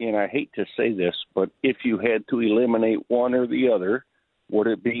 and I hate to say this, but if you had to eliminate one or the other, would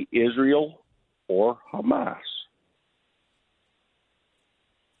it be Israel or Hamas?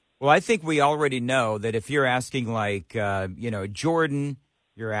 Well, I think we already know that if you're asking like, Jordan,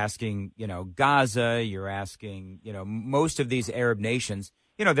 you're asking, Gaza, you're asking, most of these Arab nations,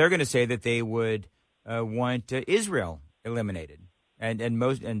 they're going to say that they would want Israel eliminated. And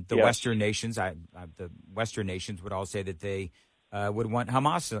the Yes. Western nations, the Western nations would all say that they would want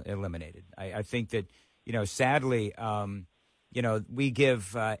Hamas eliminated. I think that, sadly, we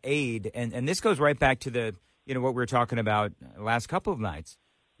give aid, and this goes right back to the, what we were talking about the last couple of nights,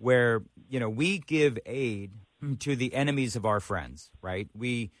 where, we give aid to the enemies of our friends, right?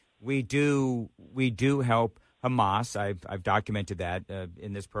 We do help Hamas. I've documented that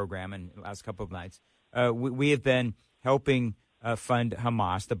in this program and the last couple of nights. We have been helping fund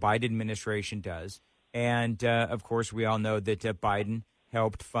Hamas. The Biden administration does. And, of course, we all know that Biden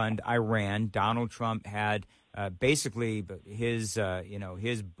helped fund Iran. Donald Trump had basically his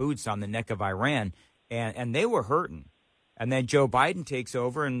boots on the neck of Iran, and they were hurting. And then Joe Biden takes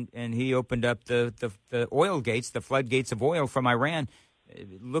over, and he opened up the oil gates, the floodgates of oil from Iran,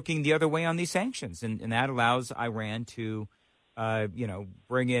 looking the other way on these sanctions. And that allows Iran to,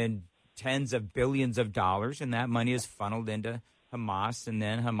 bring in tens of billions of dollars, and that money is funneled into Hamas, and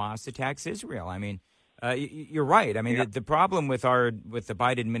then Hamas attacks Israel. I mean, you're right. I mean, the problem with the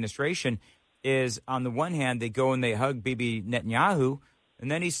Biden administration is, on the one hand, they go and they hug Bibi Netanyahu, and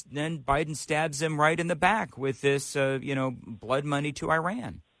then Biden stabs him right in the back with this, blood money to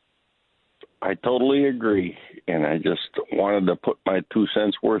Iran. I totally agree, and I just wanted to put my 2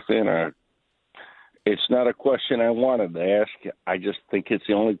 cents worth in. It's not a question I wanted to ask. I just think it's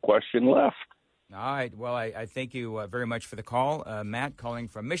the only question left. All right. Well, I thank you very much for the call. Matt calling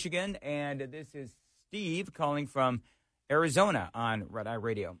from Michigan, and this is Steve calling from Arizona on Red Eye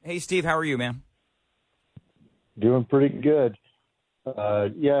Radio. Hey, Steve, how are you, man? Doing pretty good. I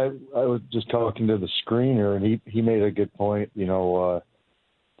was just talking to the screener, and he made a good point, that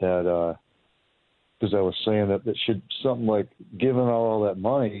because I was saying that should something like giving all that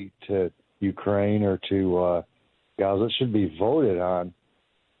money to Ukraine or to Gaza should be voted on.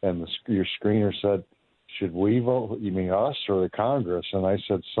 And your screener said, should we vote? You mean us or the Congress? And I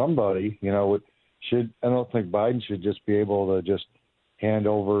said, somebody, I don't think Biden should just be able to just hand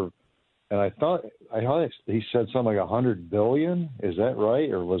over. And I thought he said something like $100 billion. Is that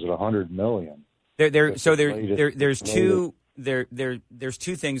right, or was it $100 million? There's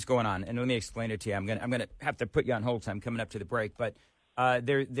two things going on, and let me explain it to you. I'm gonna have to put you on hold. So I'm coming up to the break, but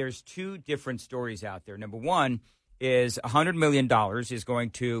there's two different stories out there. Number one is $100 million is going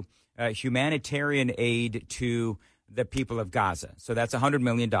to humanitarian aid to the people of Gaza. So that's $100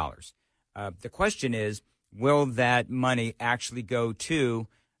 million. The question is, will that money actually go to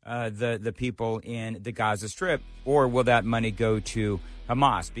the people in the Gaza Strip, or will that money go to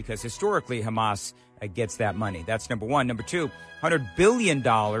Hamas? Because historically, Hamas gets that money. That's number one. Number two, $100 billion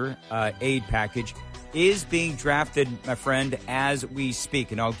aid package is being drafted, my friend, as we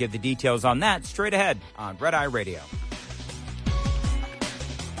speak. And I'll give the details on that straight ahead on Red Eye Radio.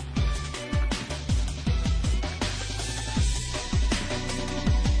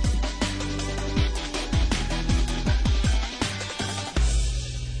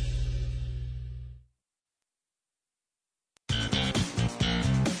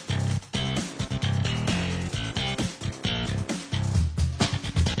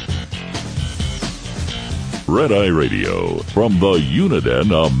 Red Eye Radio from the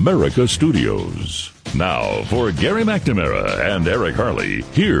Uniden America Studios. Now, for Gary McNamara and Eric Harley,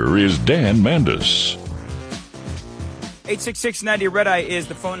 here is Dan Mandis. 866-90 Red Eye is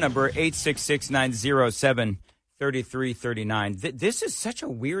the phone number, 866-907-3339. This is such a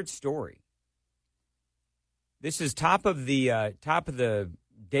weird story. This is top of the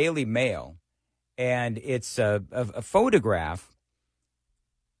Daily Mail, and it's a photograph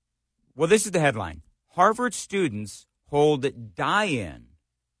Well, this is the headline. Harvard students hold die-in,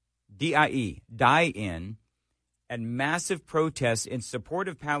 D-I-E, die-in, and massive protests in support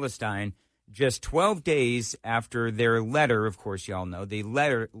of Palestine just 12 days after their letter, of course, y'all know, the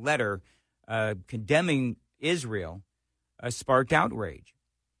letter condemning Israel sparked outrage.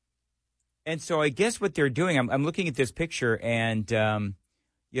 And so I guess what they're doing, I'm looking at this picture, and,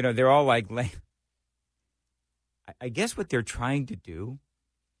 they're all like, I guess what they're trying to do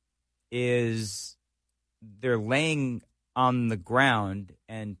is they're laying on the ground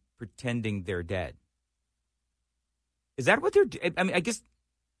and pretending they're dead. Is that what they're doing? I mean, I guess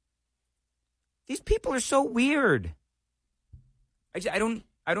these people are so weird. I don't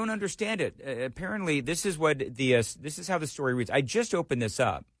understand it. Apparently, this is how the story reads. I just opened this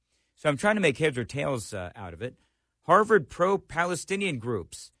up, so I'm trying to make heads or tails out of it. Harvard pro-Palestinian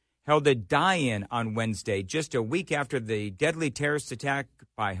groups held a die-in on Wednesday, just a week after the deadly terrorist attack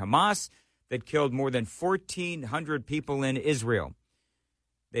by Hamas that killed more than 1,400 people in Israel.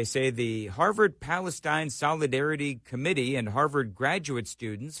 They say the Harvard Palestine Solidarity Committee and Harvard graduate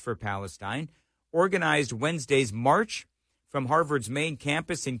students for Palestine organized Wednesday's march from Harvard's main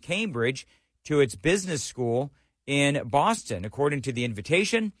campus in Cambridge to its business school in Boston. According to the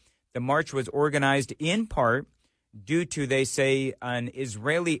invitation, the march was organized in part due to, they say, an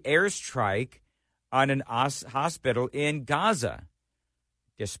Israeli airstrike on an hospital in Gaza,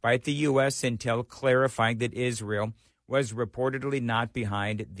 despite the U.S. intel clarifying that Israel was reportedly not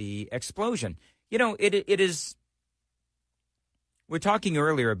behind the explosion. It is. We're talking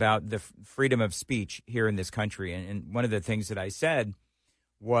earlier about the freedom of speech here in this country, and one of the things that I said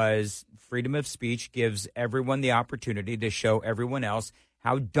was freedom of speech gives everyone the opportunity to show everyone else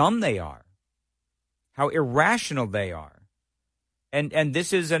how dumb they are, how irrational they are. And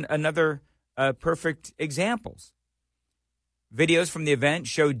this is another perfect examples. Videos from the event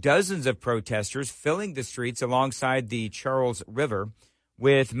show dozens of protesters filling the streets alongside the Charles River,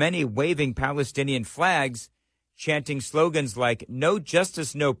 with many waving Palestinian flags, chanting slogans like "No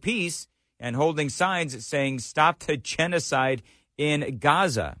justice, no peace," and holding signs saying "Stop the genocide in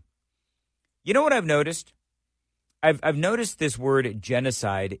Gaza." You know what I've noticed? I've noticed this word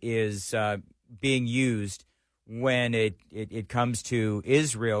genocide is being used when it comes to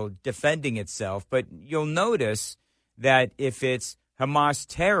Israel defending itself. But you'll notice that if it's Hamas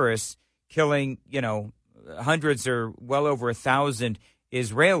terrorists killing, hundreds or well over 1,000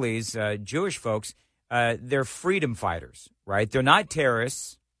 Israelis, Jewish folks, they're freedom fighters, right? They're not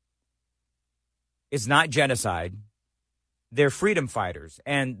terrorists. It's not genocide. They're freedom fighters,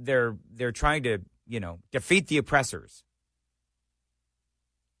 and they're trying to, defeat the oppressors.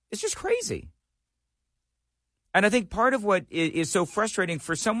 It's just crazy. And I think part of what is so frustrating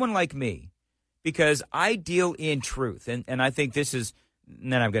for someone like me, because I deal in truth, and I think this is,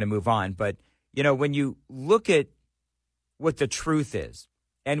 and then I'm going to move on, but, when you look at what the truth is,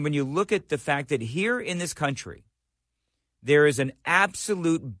 and when you look at the fact that here in this country, there is an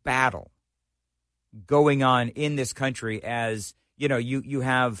absolute battle going on in this country as, you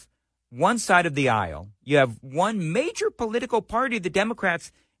have one side of the aisle, you have one major political party, the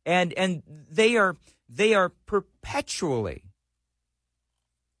Democrats, and they are perpetually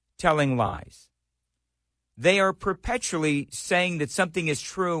telling lies. They are perpetually saying that something is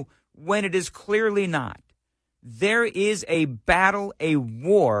true when it is clearly not. There is a battle, a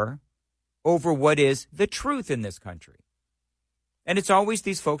war over what is the truth in this country. And it's always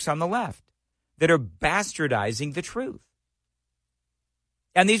these folks on the left that are bastardizing the truth.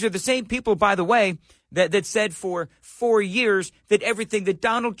 And these are the same people, by the way, that said for 4 years that everything that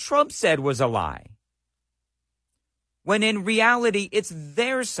Donald Trump said was a lie. When in reality, it's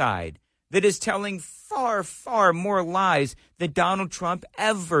their side that is telling far, far more lies than Donald Trump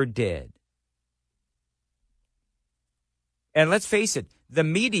ever did. And let's face it, the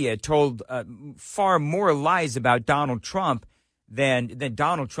media told far more lies about Donald Trump than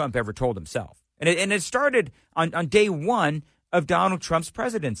Donald Trump ever told himself. And it started on day one of Donald Trump's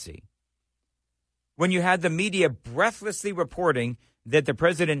presidency, when you had the media breathlessly reporting that the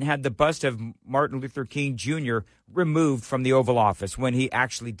president had the bust of Martin Luther King Jr. removed from the Oval Office when he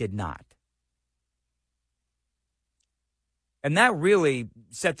actually did not. And that really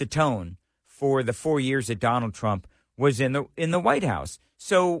set the tone for the 4 years that Donald Trump was in the White House.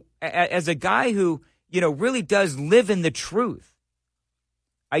 So as a guy who, really does live in the truth,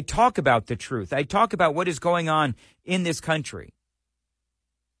 I talk about the truth. I talk about what is going on in this country.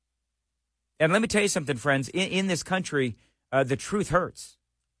 And let me tell you something, friends. In this country, the truth hurts.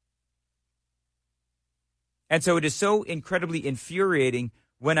 And so it is so incredibly infuriating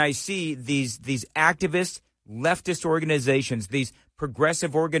when I see these activist, leftist organizations, these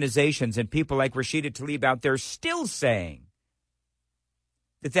progressive organizations and people like Rashida Tlaib out there still saying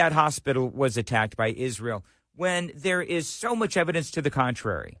that that hospital was attacked by Israel when there is so much evidence to the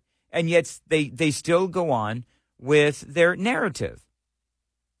contrary. And yet they still go on with their narrative.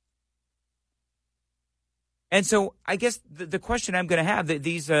 And so I guess the question I'm going to have, that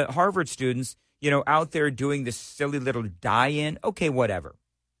these Harvard students, out there doing this silly little die-in, okay, whatever.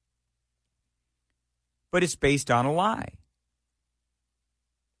 But it's based on a lie.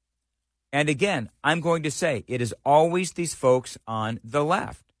 And again, I'm going to say it is always these folks on the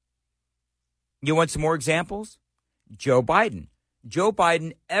left. You want some more examples? Joe Biden. Joe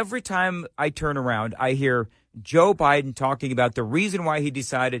Biden, every time I turn around, I hear Joe Biden talking about the reason why he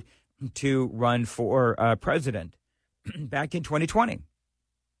decided to run for president back in 2020.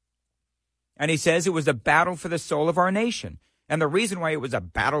 And he says it was a battle for the soul of our nation. And the reason why it was a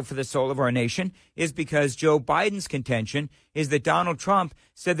battle for the soul of our nation is because Joe Biden's contention is that Donald Trump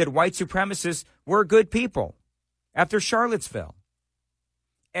said that white supremacists were good people after Charlottesville.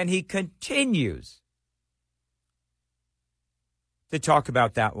 And he continues to talk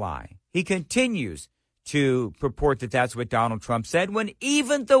about that lie. He continues to purport that that's what Donald Trump said, when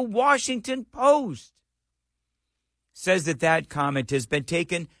even the Washington Post says that that comment has been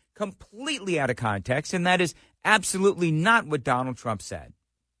taken completely out of context, and that is absolutely not what Donald Trump said.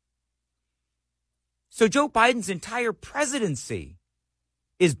 So Joe Biden's entire presidency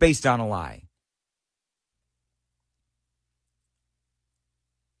is based on a lie.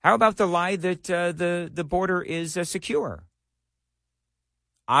 How about the lie that the border is secure?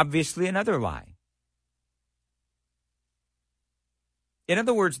 Obviously another lie. In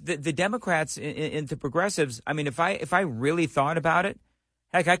other words, the Democrats and the progressives, I mean, if I really thought about it,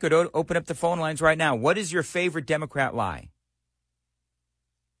 heck, I could open up the phone lines right now. What is your favorite Democrat lie?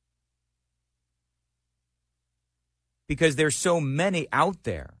 Because there's so many out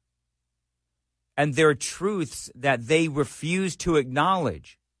there. And there are truths that they refuse to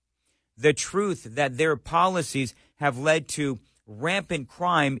acknowledge. The truth that their policies have led to rampant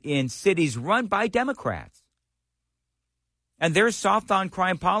crime in cities run by Democrats. And their soft on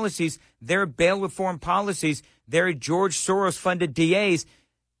crime policies, their bail reform policies, their George Soros-funded DAs,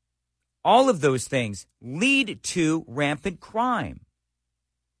 all of those things lead to rampant crime.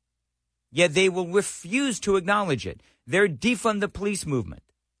 Yet they will refuse to acknowledge it. Their defund the police movement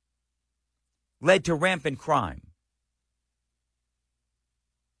led to rampant crime.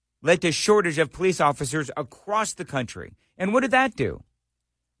 Led to shortage of police officers across the country. And what did that do?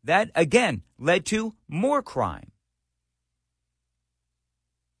 That, again, led to more crime.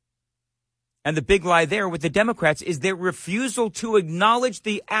 And the big lie there with the Democrats is their refusal to acknowledge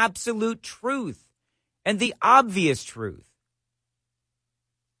the absolute truth and the obvious truth.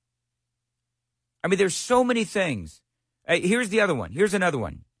 I mean, there's so many things. Here's the other one. Here's another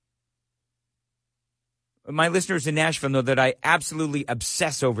one. My listeners in Nashville know that I absolutely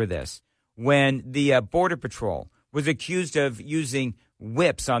obsess over this. When the Border Patrol was accused of using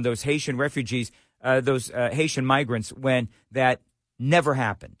whips on those Haitian refugees, those Haitian migrants, when that never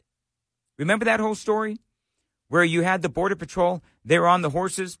happened. Remember that whole story where you had the Border Patrol, they were on the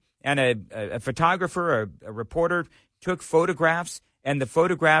horses, and a photographer, a reporter took photographs, and the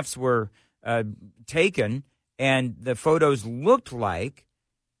photographs were taken, and the photos looked like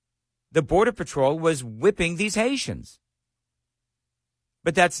the Border Patrol was whipping these Haitians.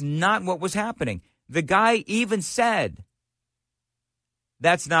 But that's not what was happening. The guy even said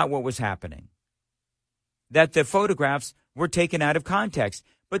that's not what was happening, that the photographs were taken out of context.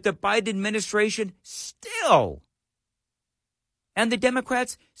 But the Biden administration still, and the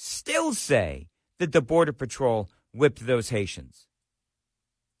Democrats still say that the Border Patrol whipped those Haitians.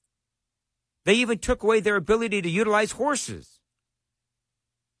 They even took away their ability to utilize horses.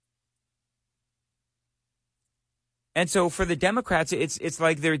 And so for the Democrats, it's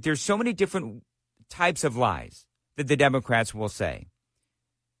like there's so many different types of lies that the Democrats will say.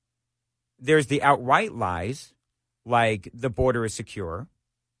 There's the outright lies, like the border is secure.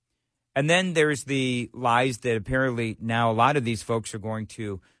 And then there's lies that apparently now a lot of these folks are going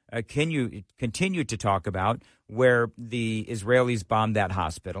to continue to talk about, where the Israelis bombed that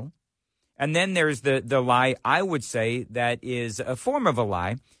hospital. And then there's the lie, I would say, that is a form of a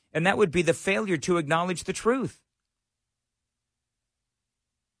lie, and that would be the failure to acknowledge the truth.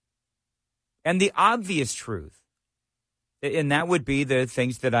 And the obvious truth. And that would be the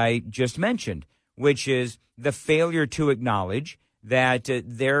things that I just mentioned, which is the failure to acknowledge that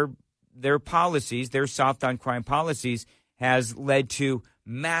their policies, their soft on crime policies, has led to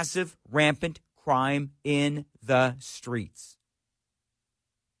massive, rampant crime in the streets.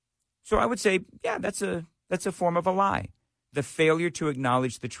 So I would say, yeah, that's a form of a lie. the failure to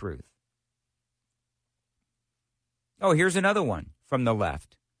acknowledge the truth. Oh, here's another one from the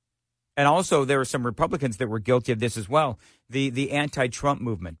left. And also there are some Republicans that were guilty of this as well. The anti-Trump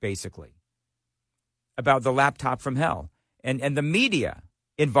movement, basically, about the laptop from hell. And the media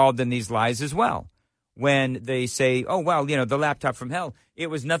involved in these lies as well. When they say, oh, well, the laptop from hell, it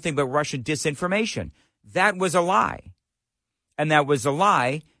was nothing but Russian disinformation. That was a lie. And that was a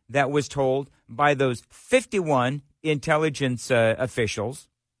lie that was told by those 51 intelligence officials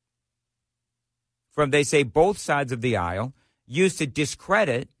from, they say, both sides of the aisle, used to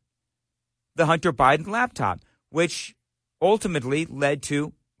discredit the Hunter Biden laptop, which ultimately led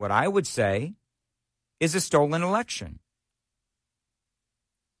to what I would say is a stolen election.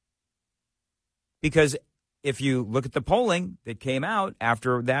 Because if you look at the polling that came out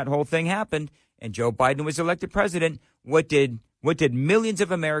after that whole thing happened and Joe Biden was elected president, what did millions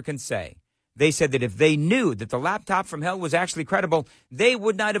of Americans say? They said that if they knew that the laptop from hell was actually credible, they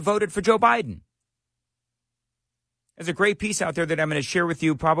would not have voted for Joe Biden. There's a great piece out there that I'm going to share with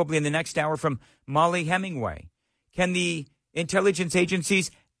you probably in the next hour from Molly Hemingway. Can the intelligence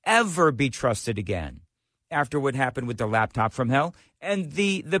agencies ever be trusted again after what happened with the laptop from hell? And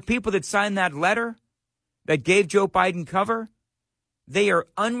the people that signed that letter that gave Joe Biden cover, they are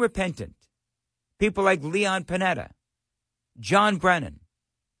unrepentant. People like Leon Panetta, John Brennan.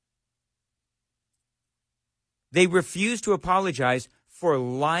 They refuse to apologize for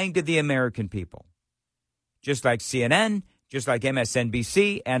lying to the American people. Just like CNN, just like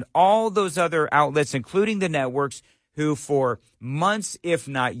MSNBC, and all those other outlets, including the networks, who for months, if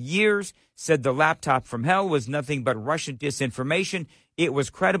not years, said the laptop from hell was nothing but Russian disinformation. It was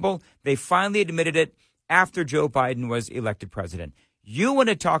credible. They finally admitted it after Joe Biden was elected president. You want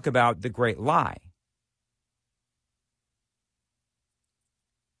to talk about the great lie.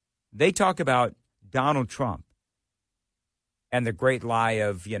 They talk about Donald Trump and the great lie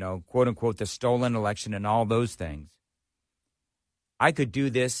of, quote unquote, the stolen election and all those things. I could do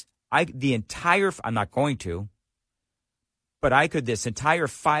this. I'm not going to, but I could, this entire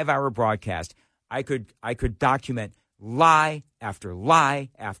 5-hour broadcast, I could document lie after lie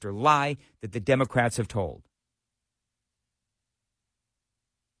after lie that the Democrats have told.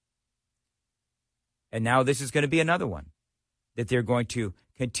 And now this is going to be another one that they're going to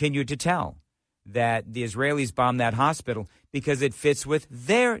continue to tell, that the Israelis bombed that hospital because it fits with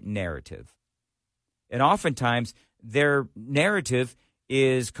their narrative. And oftentimes their narrative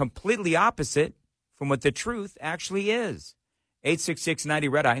is completely opposite from what the truth actually is.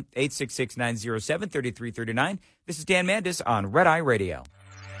 866-90-RED-EYE, 866-907-3339. This is Dan Mandis on Red Eye Radio.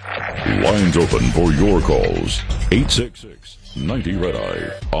 Lines open for your calls.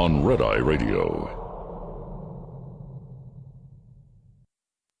 866-90-RED-EYE on Red Eye Radio.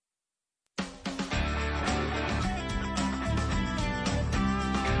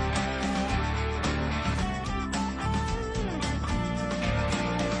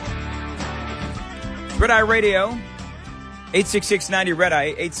 Red Eye Radio,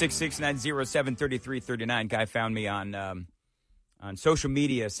 866-90-RED-EYE, 866-907-3339. Guy found me on social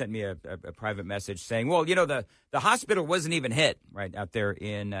media, sent me a private message saying, well, the hospital wasn't even hit right out there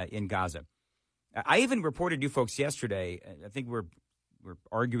in Gaza. I even reported you folks yesterday, I think we're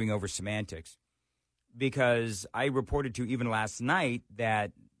arguing over semantics, because I reported to you even last night that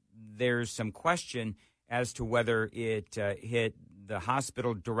there's some question as to whether it hit the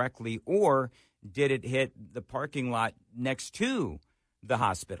hospital directly or did it hit the parking lot next to the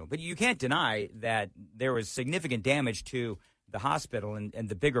hospital. But you can't deny that there was significant damage to the hospital. And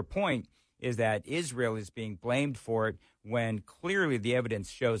the bigger point is that Israel is being blamed for it when clearly the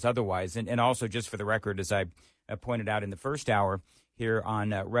evidence shows otherwise. And also, just for the record, as I pointed out in the first hour here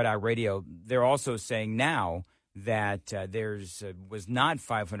on Red Eye Radio, they're also saying now that was not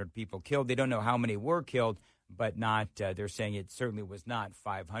 500 people killed. They don't know how many were killed, but they're saying it certainly was not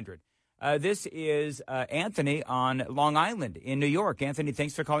 500. This is Anthony on Long Island in New York. Anthony,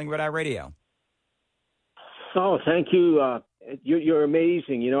 thanks for calling Red Eye Radio. Oh, thank you. You're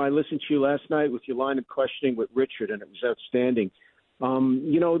amazing. I listened to you last night with your line of questioning with Richard, and it was outstanding.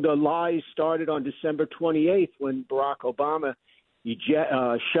 The lies started on December 28th when Barack Obama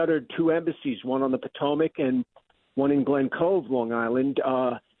shuttered 2 embassies, one on the Potomac and one in Glen Cove, Long Island.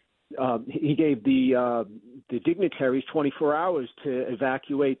 He gave the dignitaries 24 hours to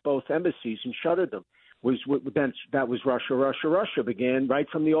evacuate both embassies and shuttered them. That was Russia began right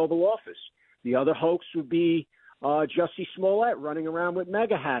from the Oval Office. The other hoax would be Jussie Smollett running around with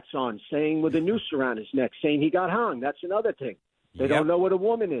mega hats on, saying with a noose around his neck, saying he got hung. That's another thing. They don't know what a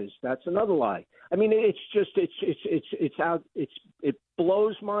woman is. That's another lie. I mean, it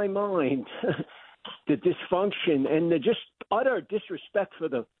blows my mind the dysfunction and the just utter disrespect for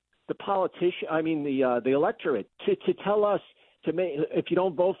the politician. I mean, the electorate to tell us if you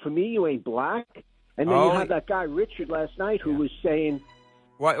don't vote for me, you ain't black. And then you have that guy Richard last night who was saying,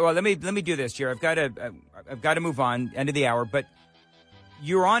 "Well, let me do this, Jerry. I've got to move on. End of the hour, but."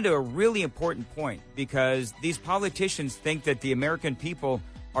 You're on to a really important point because these politicians think that the American people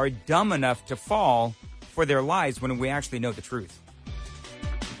are dumb enough to fall for their lies when we actually know the truth.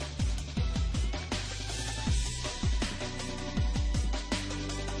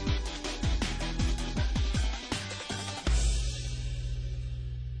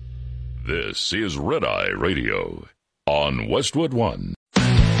 This is Red Eye Radio on Westwood One.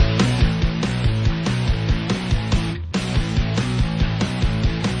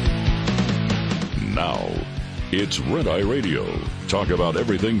 Now, it's Red Eye Radio. Talk about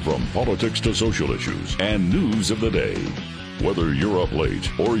everything from politics to social issues and news of the day. Whether you're up late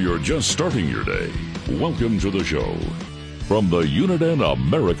or you're just starting your day, welcome to the show. From the Uniden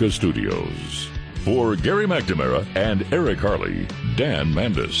America Studios. For Gary McNamara and Eric Harley, Dan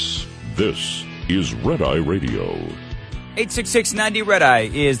Mandis, this is Red Eye Radio.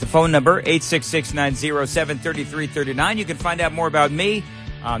 866-90-RED-EYE is the phone number, 866-907-3339. You can find out more about me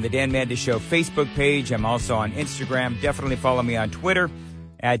on the Dan Mandis Show Facebook page. I'm also on Instagram. Definitely follow me on Twitter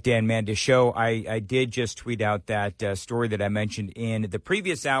at Dan Mandis Show. I did just tweet out that story that I mentioned in the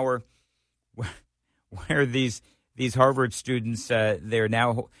previous hour where these Harvard students, they're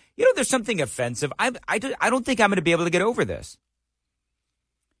now, there's something offensive. I don't think I'm going to be able to get over this.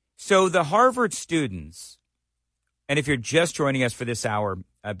 So the Harvard students, and if you're just joining us for this hour,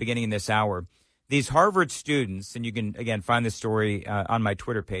 beginning in this hour, these Harvard students, and you can, again, find the story on my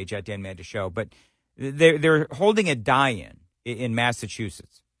Twitter page at Dan Mandis Show, but they're holding a die-in in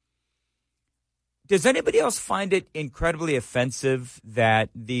Massachusetts. Does anybody else find it incredibly offensive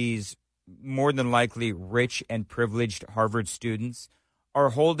that these more than likely rich and privileged Harvard students are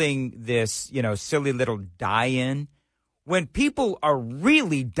holding this, silly little die-in when people are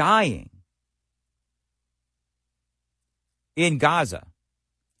really dying in Gaza?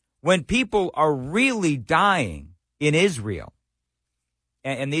 When people are really dying in Israel,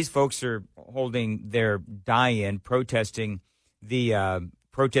 and these folks are holding their die-in, protesting the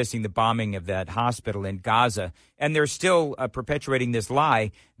bombing of that hospital in Gaza, and they're still perpetuating this lie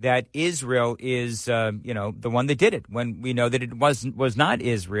that Israel is, the one that did it, when we know that it was not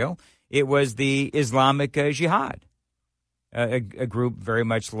Israel. It was the Islamic Jihad, a group very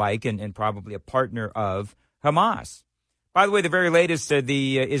much like and probably a partner of Hamas. By the way, the very latest,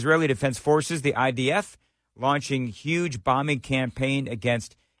 the Israeli Defense Forces, the IDF, launching huge bombing campaign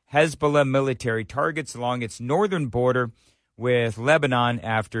against Hezbollah military targets along its northern border with Lebanon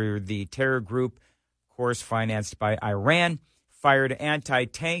after the terror group, of course financed by Iran, fired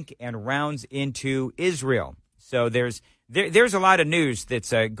anti-tank and rounds into Israel. So there's a lot of news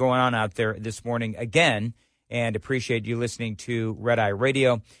that's going on out there this morning again, and appreciate you listening to Red Eye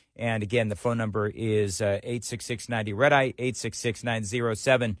Radio. And again, the phone number is 866-90-RED-EYE,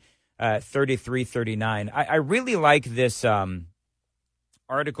 866-907-3339. I really like this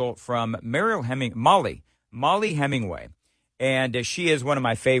article from Molly Hemingway, and she is one of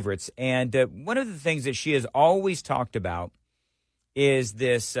my favorites. And one of the things that she has always talked about is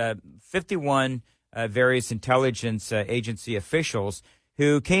this 51 various intelligence agency officials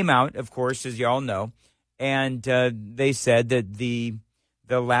who came out, of course, as you all know, and they said that the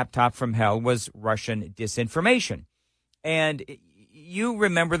laptop from hell was Russian disinformation. And you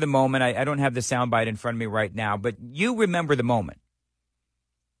remember the moment. I don't have the soundbite in front of me right now, but you remember the moment.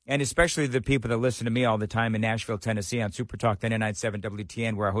 And especially the people that listen to me all the time in Nashville, Tennessee on Super Talk 99.7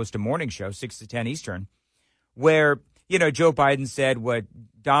 WTN, where I host a morning show, 6 to 10 Eastern, where, Joe Biden said what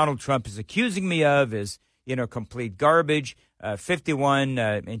Donald Trump is accusing me of is, complete garbage. 51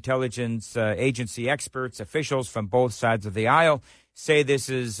 intelligence agency experts, officials from both sides of the aisle say this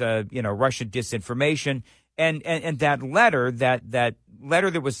is, Russian disinformation. And that letter that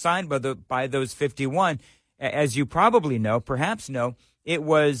was signed by those 51, as you probably know, perhaps know, it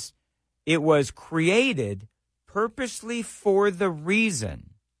was created purposely for the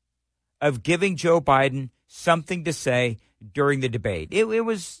reason of giving Joe Biden something to say during the debate. It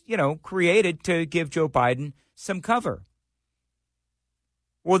was, created to give Joe Biden some cover.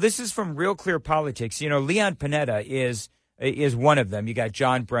 Well, this is from Real Clear Politics. Leon Panetta is one of them. You got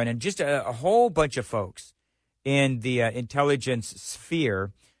John Brennan, just a whole bunch of folks in the intelligence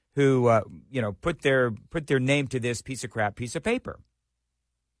sphere who, put their name to this piece of paper.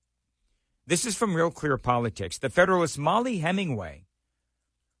 This is from Real Clear Politics. The Federalist Molly Hemingway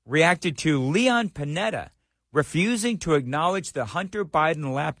reacted to Leon Panetta refusing to acknowledge the Hunter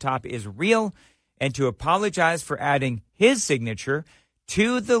Biden laptop is real and to apologize for adding his signature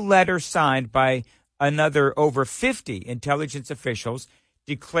to the letter signed by another over 50 intelligence officials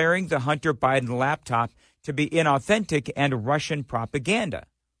declaring the Hunter Biden laptop to be inauthentic and Russian propaganda.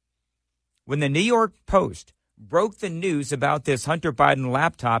 When the New York Post broke the news about this Hunter Biden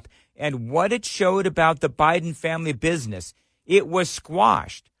laptop and what it showed about the Biden family business, it was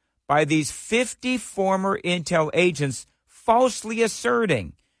squashed by these 50 former intel agents falsely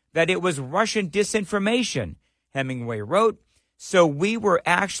asserting that it was Russian disinformation. Hemingway wrote, so we were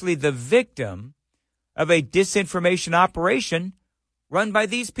actually the victim of a disinformation operation run by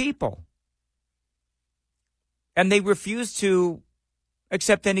these people. And they refused to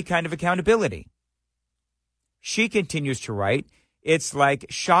accept any kind of accountability. She continues to write, it's like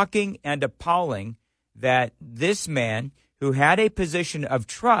shocking and appalling that this man who had a position of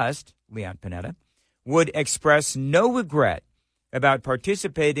trust, Leon Panetta, would express no regret about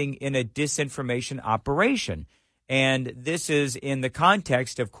participating in a disinformation operation. And this is in the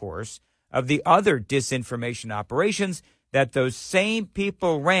context, of course, of the other disinformation operations that those same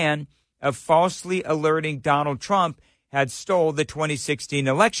people ran of falsely alerting Donald Trump had stole the 2016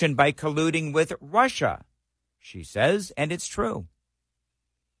 election by colluding with Russia, she says, and it's true.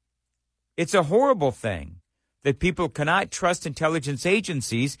 It's a horrible thing that people cannot trust intelligence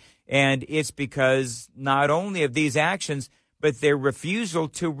agencies, and it's because not only of these actions, but their refusal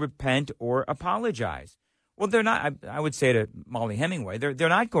to repent or apologize. Well, they're not, I would say to Molly Hemingway, they're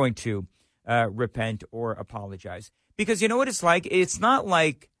not going to repent or apologize. Because you know what it's like? It's not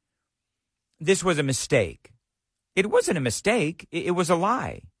like this was a mistake. It wasn't a mistake. It was a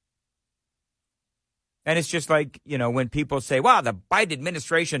lie. And it's just like, you know, when people say, wow, the Biden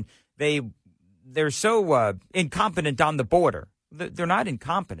administration, they're so incompetent on the border. They're not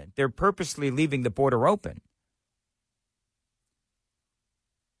incompetent. They're purposely leaving the border open.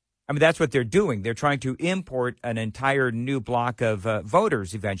 I mean, that's what they're doing. They're trying to import an entire new block of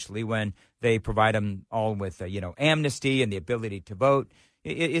voters eventually when they provide them all with, amnesty and the ability to vote.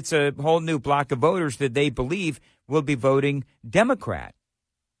 It's a whole new block of voters that they believe will be voting Democrat.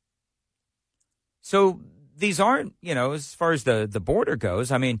 So these aren't, as far as the border goes,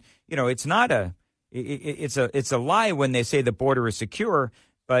 I mean, it's not it's a lie when they say the border is secure,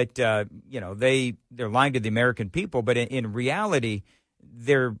 but, they're lying to the American people. But in reality,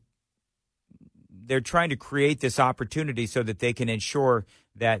 they're trying to create this opportunity so that they can ensure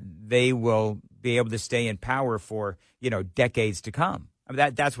that they will be able to stay in power for, decades to come. I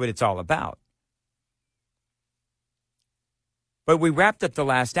mean, that's what it's all about. But we wrapped up the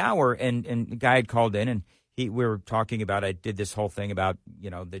last hour, and the guy had called in, and we were talking about, I did this whole thing about,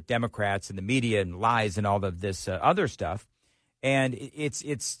 the Democrats and the media and lies and all of this other stuff. And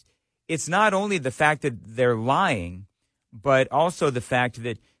it's not only the fact that they're lying, but also the fact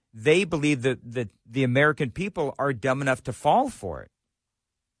that they believe that the American people are dumb enough to fall for it.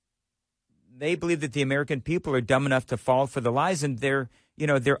 They believe that the American people are dumb enough to fall for the lies, and they're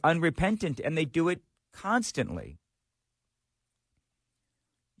unrepentant, and they do it constantly.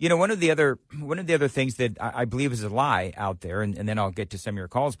 One of the other things that I believe is a lie out there, and then I'll get to some of your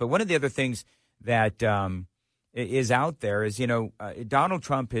calls, but one of the other things that is out there is, Donald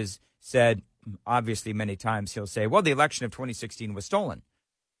Trump has said, obviously many times, he'll say, well, the election of 2016 was stolen.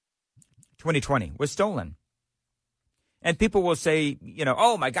 2020 was stolen. And people will say,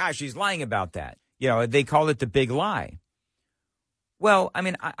 oh, my gosh, he's lying about that. They call it the big lie. Well, I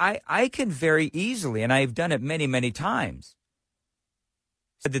mean, I can very easily, and I've done it many, many times,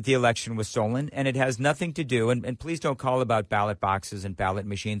 said that the election was stolen, and it has nothing to do, and please don't call about ballot boxes and ballot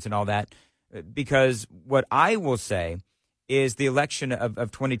machines and all that, because what I will say is the election of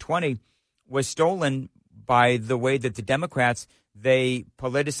 2020 was stolen by the way that the Democrats, they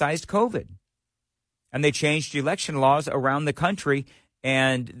politicized COVID. And they changed election laws around the country,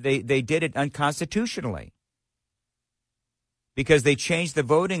 and they did it unconstitutionally. Because they changed the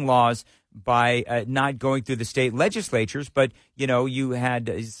voting laws by not going through the state legislatures, but, you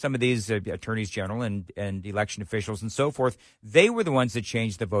had some of these attorneys general and election officials and so forth. They were the ones that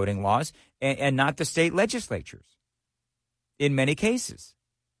changed the voting laws and not the state legislatures in many cases.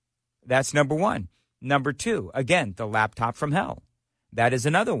 That's number one. Number two, again, the laptop from hell. That is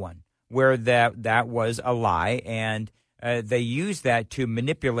another one where that was a lie, and they used that to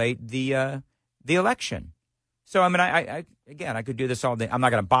manipulate the election. So, I mean, I could do this all day. I'm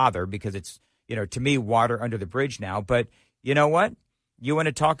not going to bother because it's, to me, water under the bridge now. But you know what? You want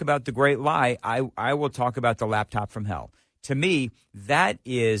to talk about the great lie, I will talk about the laptop from hell. To me, that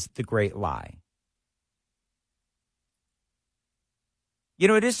is the great lie.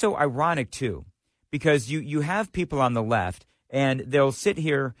 It is so ironic, too, because you have people on the left, And they'll sit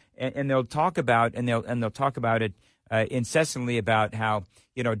here and they'll talk about they'll talk about it incessantly about how,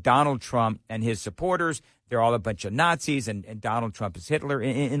 you know, Donald Trump and his supporters, they're all a bunch of Nazis and Donald Trump is Hitler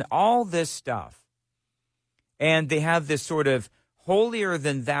and all this stuff. And they have this sort of holier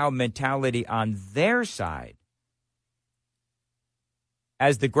than thou mentality on their side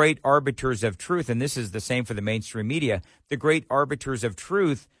as the great arbiters of truth. And this is the same for the mainstream media, the great arbiters of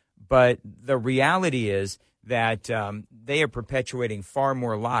truth. But the reality is that they are perpetuating far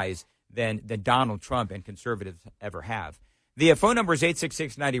more lies than Donald Trump and conservatives ever have. The phone number is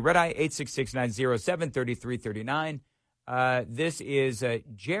 866-90-RED-EYE, 866-907-3339. This is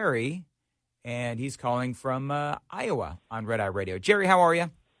Jerry, and he's calling from Iowa on Red Eye Radio. Jerry, how are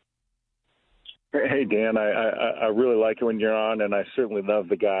you? Hey, Dan, I really like it when you're on, and I certainly love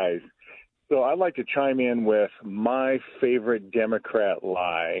the guys. So I'd like to chime in with my favorite Democrat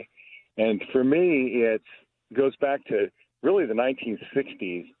lie. And for me, it goes back to really the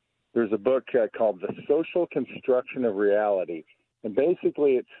 1960s. There's a book called The Social Construction of Reality. And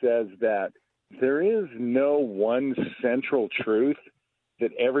basically it says that there is no one central truth,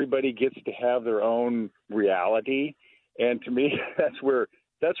 that everybody gets to have their own reality. And to me, that's where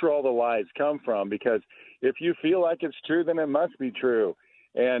all the lies come from, because if you feel like it's true, then it must be true.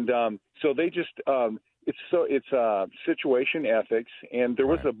 And so they just it's situation ethics. And there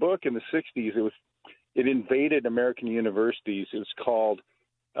was a book in the 60s. It invaded American universities. It was called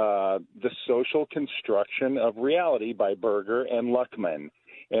The Social Construction of Reality by Berger and Luckman.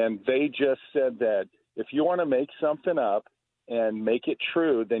 And they just said that if you want to make something up and make it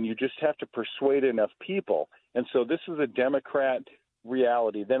true, then you just have to persuade enough people. And so this is a Democrat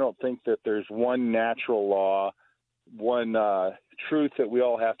reality. They don't think that there's one natural law, one truth that we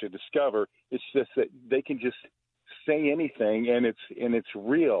all have to discover. It's just that they can just say anything, and it's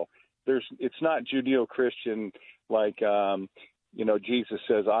real. It's not Judeo-Christian like Jesus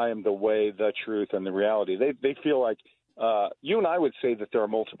says, I am the way, the truth, and the reality. They feel like you and I would say that there are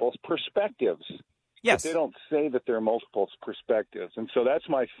multiple perspectives. Yes. But they don't say that there are multiple perspectives. And so that's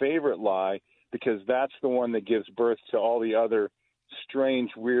my favorite lie, because that's the one that gives birth to all the other strange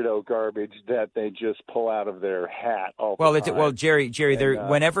weirdo garbage that they just pull out of their hat all the time. Well, Jerry,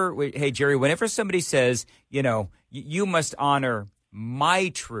 whenever somebody says, you know, you must honor my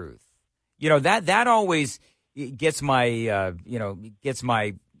truth, you know, that always gets my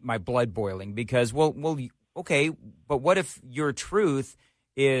my blood boiling, because okay, but what if your truth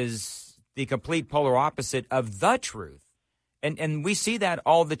is the complete polar opposite of the truth? And we see that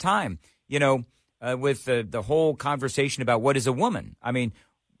all the time, you know, with the whole conversation about what is a woman. I mean,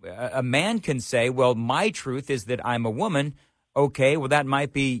 a man can say, well, my truth is that I'm a woman. Okay, well, that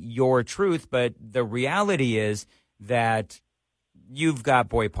might be your truth, but the reality is that you've got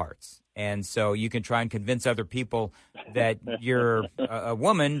boy parts. And so you can try and convince other people that you're a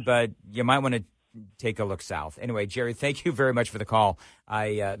woman, but you might want to take a look south. Anyway, Jerry, thank you very much for the call.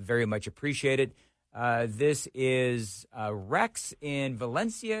 I very much appreciate it. This is Rex in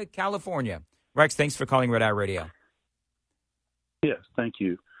Valencia, California. Rex, thanks for calling Red Eye Radio. Yes, thank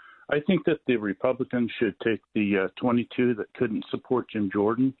you. I think that the Republicans should take the 22 that couldn't support Jim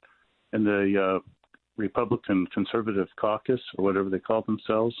Jordan and the Republican Conservative Caucus, or whatever they call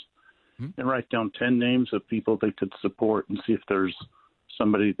themselves, and write down 10 names of people they could support and see if there's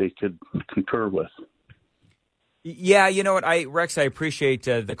somebody they could concur with. Yeah, you know what, Rex, I appreciate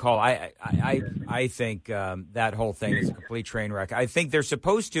the call. I think that whole thing is a complete train wreck. I think they're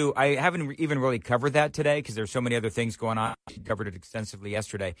supposed to. I haven't even really covered that today because there's so many other things going on. I covered it extensively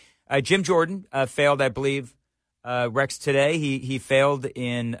yesterday. Jim Jordan failed, I believe, Rex, today. He failed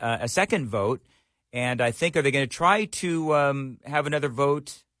in a second vote, and I think, are they going to try to have another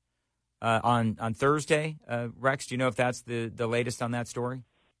vote on Thursday? Rex, do you know if that's the latest on that story?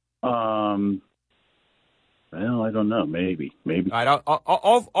 Well, I don't know. Maybe. All right,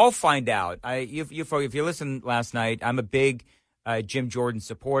 I'll find out. If you listened last night, I'm a big Jim Jordan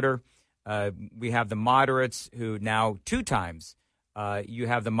supporter. We have the moderates who now 2 times. You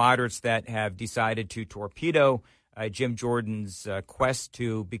have the moderates that have decided to torpedo Jim Jordan's quest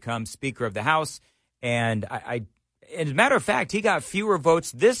to become Speaker of the House, and as a matter of fact, he got fewer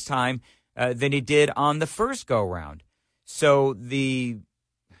votes this time than he did on the first go-round. So the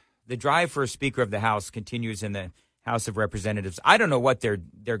drive for a Speaker of the House continues in the House of Representatives. I don't know what they're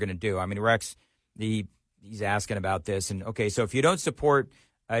going to do. I mean, Rex, he's asking about this. And, okay, so if you don't support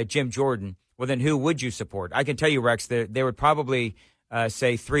Jim Jordan, well, then who would you support? I can tell you, Rex, they would probably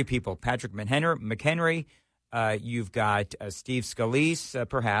say 3 people. Patrick McHenry, you've got Steve Scalise,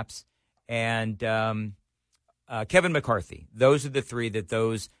 perhaps, and Kevin McCarthy. Those are the 3 that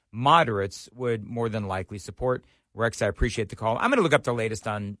those moderates would more than likely support. Rex, I appreciate the call. I'm going to look up the latest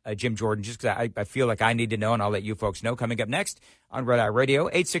on Jim Jordan just because I feel like I need to know, and I'll let you folks know. Coming up next on Red Eye Radio,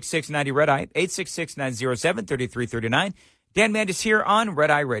 866-90-RED-EYE, 866-907-3339. Dan Mandis here on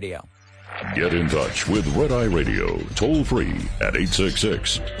Red Eye Radio. Get in touch with Red Eye Radio, toll free at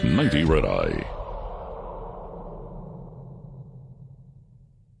 866-90-RED-EYE.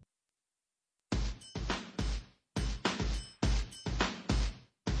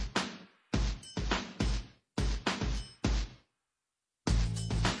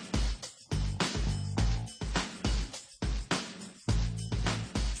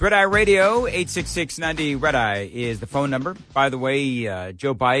 Red Eye Radio, 866-90-RED-EYE is the phone number. By the way,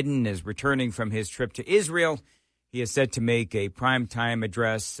 Joe Biden is returning from his trip to Israel. He is set to make a primetime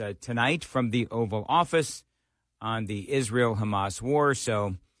address tonight from the Oval Office on the Israel-Hamas war,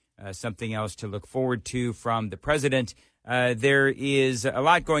 so something else to look forward to from the president. There is a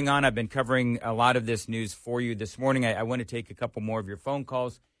lot going on. I've been covering a lot of this news for you this morning. I want to take a couple more of your phone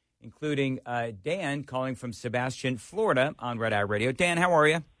calls, including Dan calling from Sebastian, Florida on Red Eye Radio. Dan, how are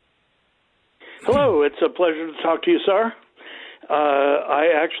you? Hello, it's a pleasure to talk to you, sir.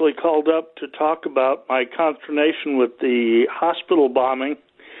 I actually called up to talk about my consternation with the hospital bombing,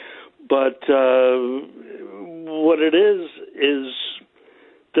 but what it is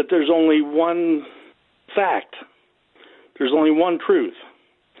that there's only one fact. There's only one truth.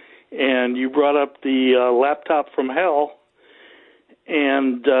 And you brought up the laptop from hell,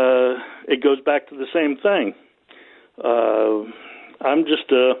 and it goes back to the same thing. I'm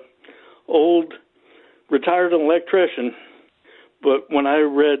just a old retired electrician, but when I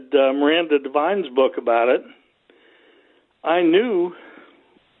read Miranda Devine's book about it, I knew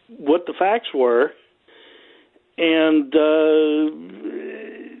what the facts were, and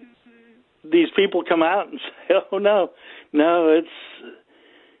these people come out and say, "Oh no,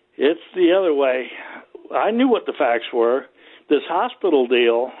 it's the other way." I knew what the facts were. This hospital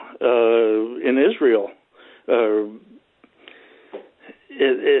deal in Israel,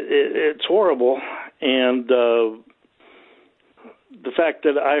 it's horrible, and the fact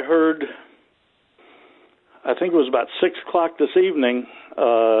that I heard, I think it was about 6 o'clock this evening,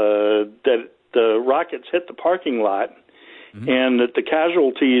 that the rockets hit the parking lot, and that the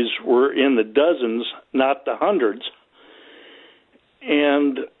casualties were in the dozens, not the hundreds.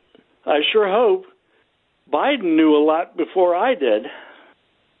 And I sure hope Biden knew a lot before I did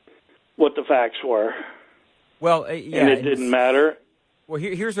what the facts were. Well, and it didn't matter. Well,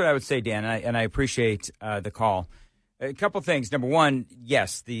 here's what I would say, Dan, and I appreciate the call. A couple things. Number one,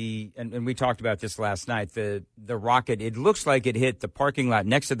 yes, and we talked about this last night, the rocket, it looks like it hit the parking lot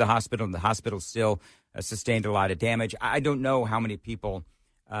next to the hospital, and the hospital still sustained a lot of damage. I don't know how many people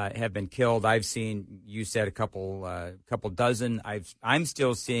have been killed. I've seen, you said a couple dozen. I'm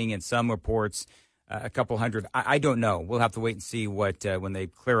still seeing in some reports a couple hundred. I don't know. We'll have to wait and see what when they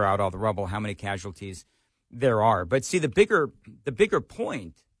clear out all the rubble, how many casualties there are. But see, the bigger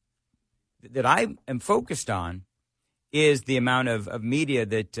point that I am focused on is the amount of media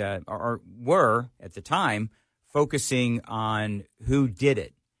that were at the time focusing on who did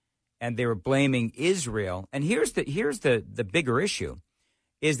it, and they were blaming Israel. And here's the bigger issue,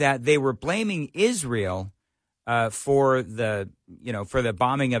 is that they were blaming Israel for the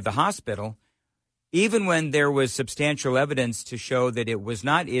bombing of the hospital, even when there was substantial evidence to show that it was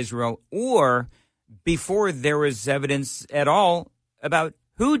not Israel, or before there was evidence at all about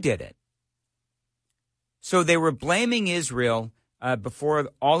who did it. So they were blaming Israel before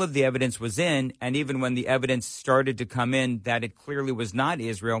all of the evidence was in, and even when the evidence started to come in that it clearly was not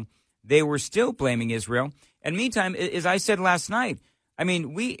Israel, they were still blaming Israel. And meantime, as I said last night, I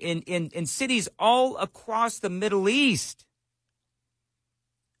mean, we in cities all across the Middle East,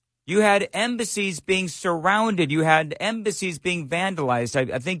 you had embassies being surrounded. You had embassies being vandalized.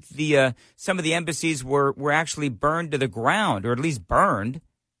 I think some of the embassies were actually burned to the ground, or at least burned,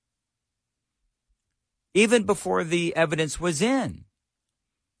 even before the evidence was in.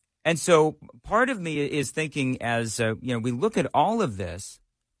 And so part of me is thinking, as we look at all of this,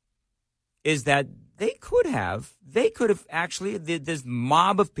 is that they could have actually, this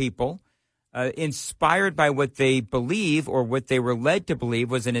mob of people inspired by what they believe, or what they were led to believe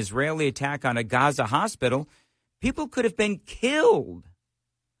was an Israeli attack on a Gaza hospital, people could have been killed.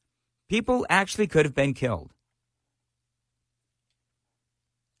 People actually could have been killed.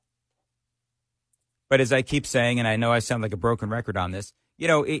 But as I keep saying, and I know I sound like a broken record on this,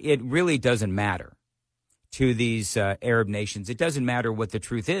 it really doesn't matter to these Arab nations. It doesn't matter what the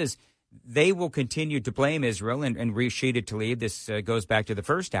truth is. They will continue to blame Israel. And Rashida Tlaib, this goes back to the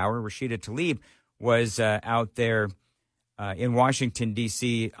first hour, Rashida Tlaib was out there in Washington,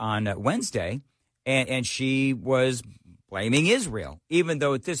 D.C. on Wednesday, and she was blaming Israel, even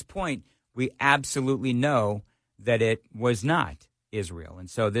though at this point we absolutely know that it was not Israel. And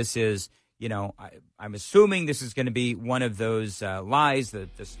so this is, I'm assuming this is going to be one of those lies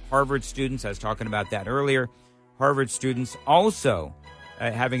that the Harvard students, I was talking about that earlier, Harvard students also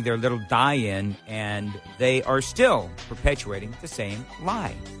having their little die-in, and they are still perpetuating the same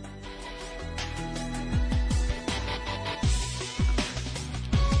lie.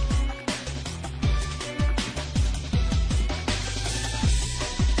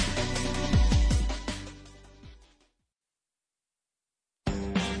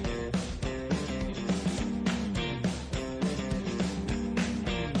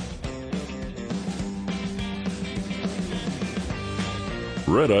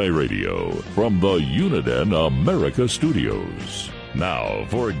 Red Eye Radio from the Uniden America Studios. Now,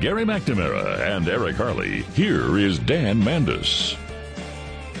 for Gary McNamara and Eric Harley, here is Dan Mandis.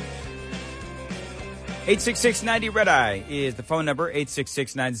 866-90-RED-EYE is the phone number,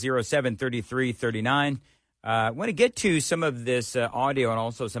 866-907-3339. I want to get to some of this audio and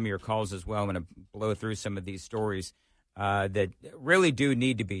also some of your calls as well. I'm going to blow through some of these stories that really do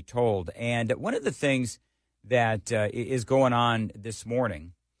need to be told. And one of the things that is going on this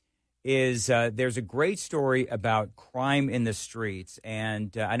morning is there's a great story about crime in the streets.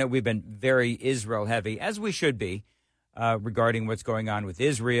 And I know we've been very Israel heavy, as we should be, regarding what's going on with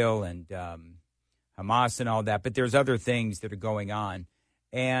Israel and Hamas and all that. But there's other things that are going on.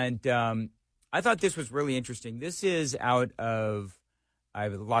 And I thought this was really interesting. This is out of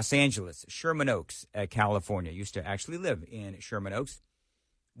Los Angeles, Sherman Oaks, California. I used to actually live in Sherman Oaks.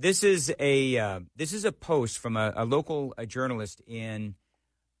 This is a post from a local journalist in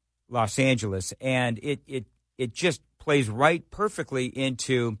Los Angeles, and it just plays right perfectly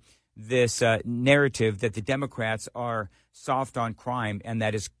into this narrative that the Democrats are soft on crime, and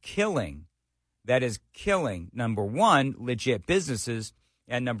that is killing, number one, legit businesses,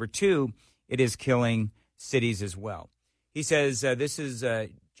 and number two, it is killing cities as well. He says this is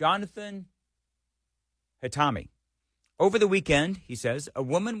Jonathan Hatami. Over the weekend, he says, a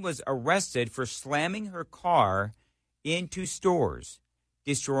woman was arrested for slamming her car into stores,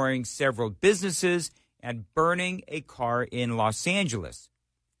 destroying several businesses, and burning a car in Los Angeles.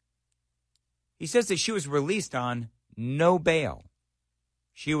 He says that she was released on no bail.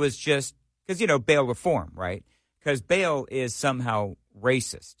 She was just, because, bail reform, right? Because bail is somehow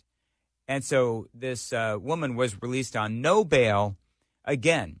racist. And so this woman was released on no bail,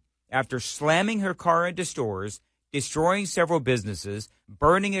 again, after slamming her car into stores, destroying several businesses,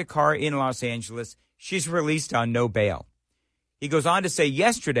 burning a car in Los Angeles. She's released on no bail. He goes on to say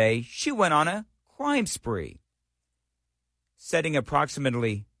yesterday she went on a crime spree, setting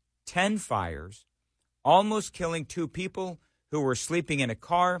approximately 10 fires, almost killing 2 people who were sleeping in a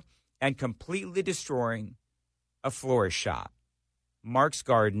car, and completely destroying a florist shop, Mark's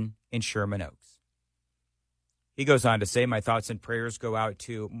Garden in Sherman Oaks. He goes on to say, my thoughts and prayers go out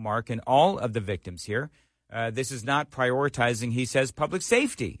to Mark and all of the victims here. This is not prioritizing, he says, public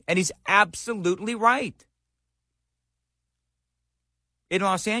safety. And he's absolutely right. In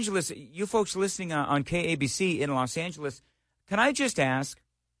Los Angeles, you folks listening on KABC in Los Angeles, can I just ask,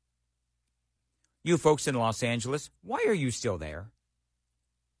 you folks in Los Angeles, why are you still there?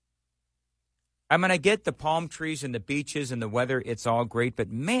 I mean, I get the palm trees and the beaches and the weather, it's all great, but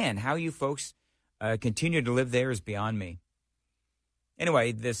man, how you folks continue to live there is beyond me.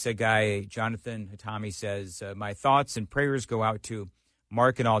 Anyway, this guy, Jonathan Hatami, says, my thoughts and prayers go out to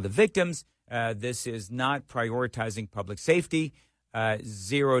Mark and all the victims. This is not prioritizing public safety.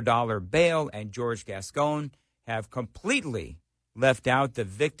 $0 bail and George Gascon have completely left out the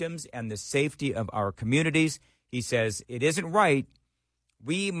victims and the safety of our communities. He says, it isn't right.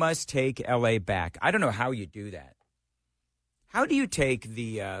 We must take L.A. back. I don't know how you do that. How do you take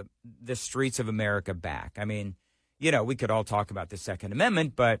the streets of America back? I mean, we could all talk about the Second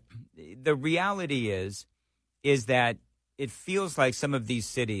Amendment, but the reality is that it feels like some of these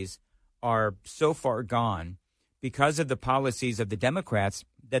cities are so far gone because of the policies of the Democrats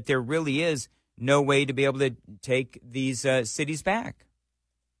that there really is no way to be able to take these cities back.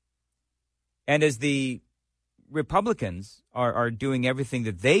 And as the Republicans are doing everything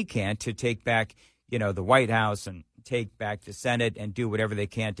that they can to take back, the White House and take back the Senate and do whatever they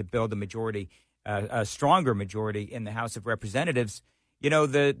can to build a majority, a stronger majority in the House of Representatives,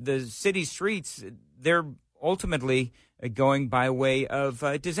 the city streets, they're ultimately going by way of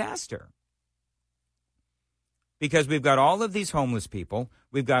disaster. Because we've got all of these homeless people.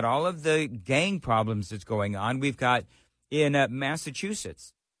 We've got all of the gang problems that's going on. We've got in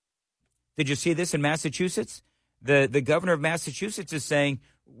Massachusetts. Did you see this in Massachusetts? The governor of Massachusetts is saying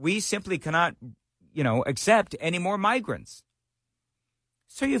we simply cannot accept any more migrants.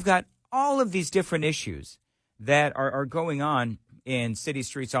 So you've got all of these different issues that are going on in city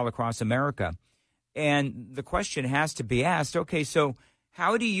streets all across America. And the question has to be asked, okay, so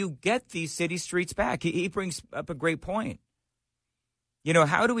how do you get these city streets back? He brings up a great point.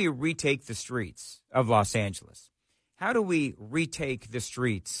 How do we retake the streets of Los Angeles? How do we retake the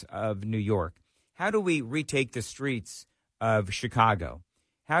streets of New York? How do we retake the streets of Chicago?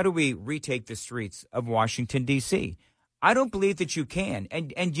 How do we retake the streets of Washington, D.C.? I don't believe that you can.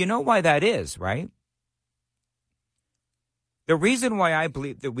 And you know why that is, right? The reason why I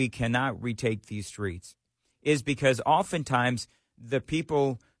believe that we cannot retake these streets is because oftentimes the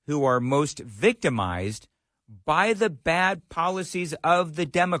people who are most victimized by the bad policies of the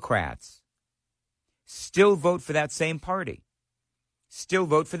Democrats still vote for that same party, still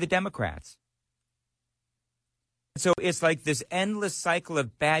vote for the Democrats. So it's like this endless cycle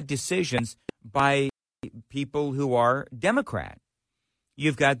of bad decisions by people who are Democrat.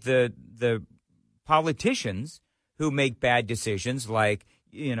 You've got the politicians who make bad decisions like,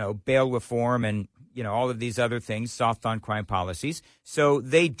 bail reform and, all of these other things, soft on crime policies. So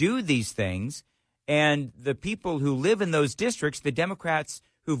they do these things, and the people who live in those districts, the Democrats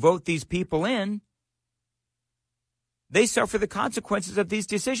who vote these people in, they suffer the consequences of these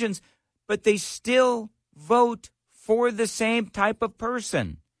decisions, but they still vote for the same type of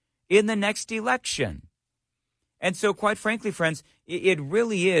person in the next election. And so, quite frankly, friends, it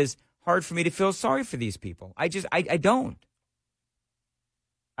really is hard for me to feel sorry for these people. I don't.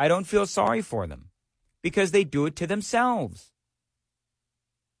 I don't feel sorry for them because they do it to themselves.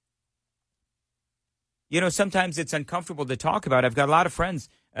 Sometimes it's uncomfortable to talk about. I've got a lot of friends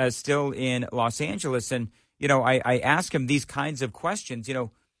still in Los Angeles, and, I ask them these kinds of questions.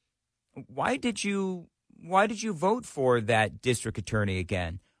 Why did you vote for that district attorney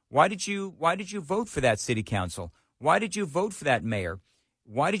again? Why did you vote for that city council? Why did you vote for that mayor?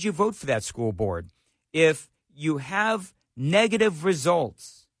 Why did you vote for that school board? If you have negative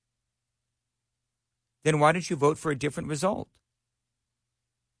results, then why didn't you vote for a different result?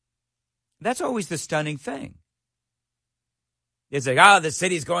 That's always the stunning thing. It's like, the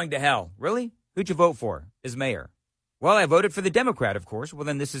city's going to hell. Really? Who'd you vote for as mayor? Well, I voted for the Democrat, of course. Well,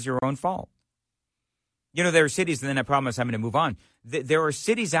 then this is your own fault. There are cities, and then I promise I'm going to move on. There are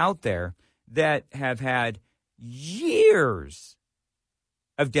cities out there that have had years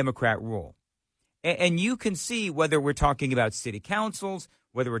of Democrat rule. And you can see whether we're talking about city councils,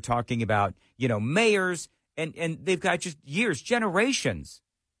 whether we're talking about, mayors, and they've got just years, generations.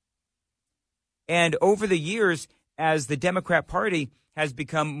 And over the years, as the Democrat Party has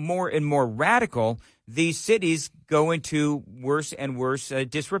become more and more radical, these cities go into worse and worse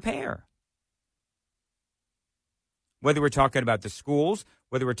disrepair. Whether we're talking about the schools,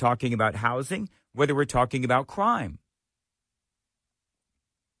 whether we're talking about housing, whether we're talking about crime.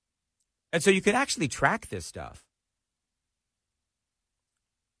 And so you can actually track this stuff.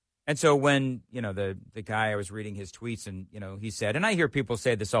 And so when, the guy, I was reading his tweets and, he said, and I hear people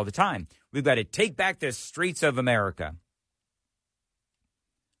say this all the time, we've got to take back the streets of America.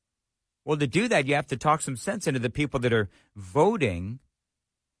 Well, to do that, you have to talk some sense into the people that are voting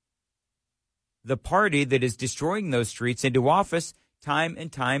the party that is destroying those streets into office time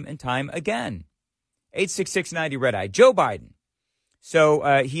and time and time again. 866-90-RED-EYE. Joe Biden.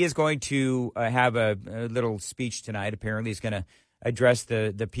 So he is going to have a little speech tonight. Apparently he's going to address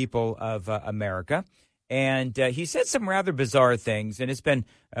the people of America. And he said some rather bizarre things, and it's been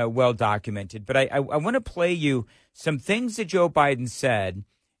well documented. But I want to play you some things that Joe Biden said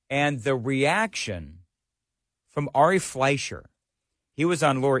and the reaction from Ari Fleischer. He was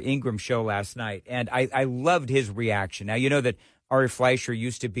on Laura Ingram's show last night, and I loved his reaction. Now, you know that Ari Fleischer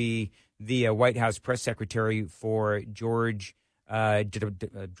used to be the White House press secretary for George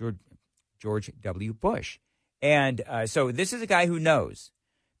W. Bush. And so this is a guy who knows,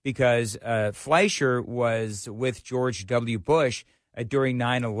 because Fleischer was with George W. Bush during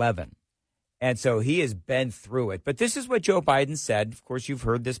 9/11. And so he has been through it. But this is what Joe Biden said. Of course, you've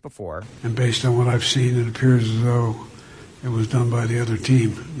heard this before. And based on what I've seen, it appears as though it was done by the other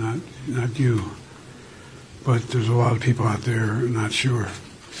team, not you. But there's a lot of people out there not sure.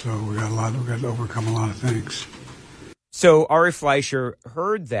 So we've got to overcome a lot of things. So Ari Fleischer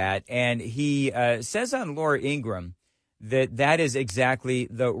heard that, and he says on Laura Ingraham that is exactly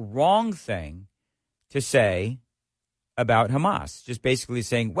the wrong thing to say about Hamas. Just basically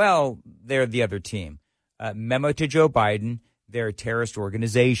saying, well, they're the other team. Memo to Joe Biden, they're a terrorist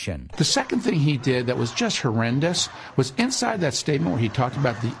organization. The second thing he did that was just horrendous was inside that statement where he talked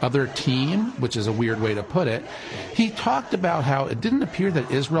about the other team, which is a weird way to put it. He talked about how it didn't appear that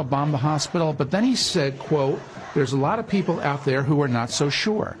Israel bombed the hospital, but then he said, quote, there's a lot of people out there who are not so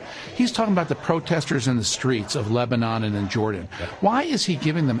sure. He's talking about the protesters in the streets of Lebanon and in Jordan. Why is he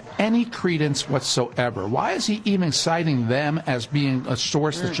giving them any credence whatsoever? Why is he even citing them as being a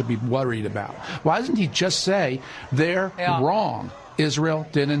source that should be worried about? Why doesn't he just say they're wrong? Israel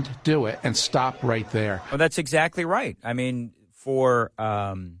didn't do it and stop right there. Well, that's exactly right. I mean, for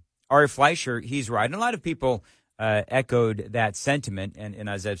Ari Fleischer, he's right. And a lot of people echoed that sentiment. And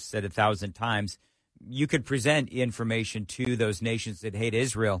as I've said 1,000 times, you could present information to those nations that hate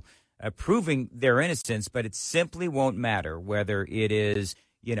Israel, proving their innocence, but it simply won't matter whether it is,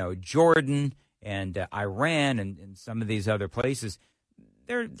 Jordan and Iran and some of these other places.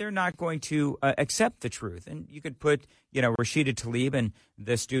 They're not going to accept the truth. And you could put, Rashida Tlaib and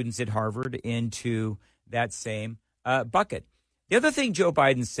the students at Harvard into that same bucket. The other thing Joe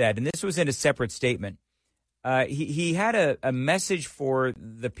Biden said, and this was in a separate statement, he had a message for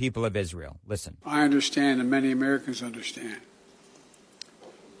the people of Israel. Listen. I understand, and many Americans understand.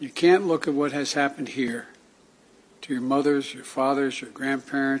 You can't look at what has happened here to your mothers, your fathers, your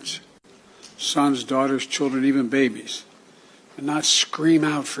grandparents, sons, daughters, children, even babies, and not scream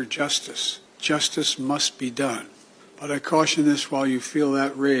out for justice. Justice must be done. But I caution this: while you feel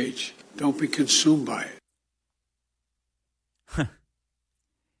that rage, don't be consumed by it.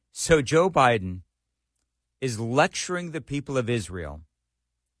 So Joe Biden is lecturing the people of Israel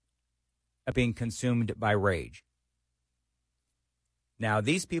at being consumed by rage. Now,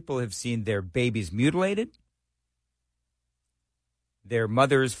 these people have seen their babies mutilated, their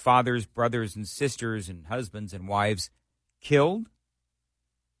mothers, fathers, brothers, and sisters, and husbands and wives killed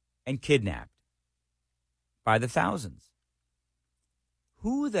and kidnapped by the thousands.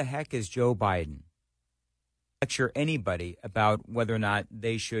 Who the heck is Joe Biden? Lecture anybody about whether or not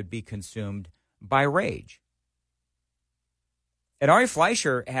they should be consumed by rage. And Ari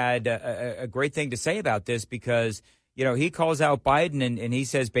Fleischer had a great thing to say about this because, he calls out Biden and he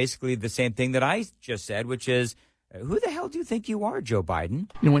says basically the same thing that I just said, which is, who the hell do you think you are, Joe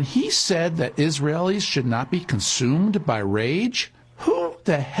Biden? When he said that Israelis should not be consumed by rage, who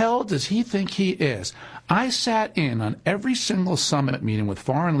the hell does he think he is? I sat in on every single summit meeting with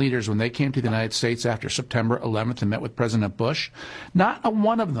foreign leaders when they came to the United States after September 11th and met with President Bush. Not a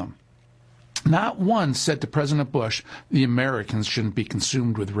one of them. Not one said to President Bush, the Americans shouldn't be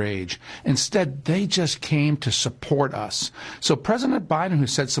consumed with rage. Instead, they just came to support us. So President Biden, who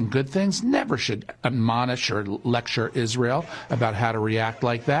said some good things, never should admonish or lecture Israel about how to react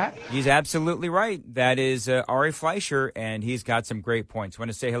like that. He's absolutely right. That is Ari Fleischer, and he's got some great points. I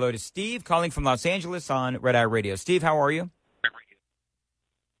want to say hello to Steve, calling from Los Angeles on Red Eye Radio. Steve, how are you?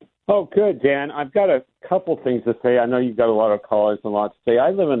 Oh, good, Dan. I've got a couple things to say. I know you've got a lot of callers and a lot to say. I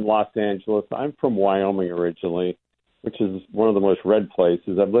live in Los Angeles. I'm from Wyoming originally, which is one of the most red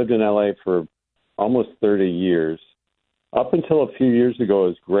places. I've lived in L.A. for almost 30 years. Up until a few years ago, it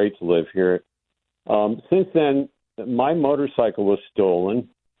was great to live here. Since then, my motorcycle was stolen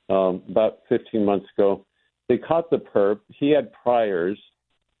about 15 months ago. They caught the perp. He had priors.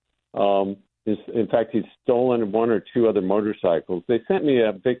 In fact, he'd stolen one or two other motorcycles. They sent me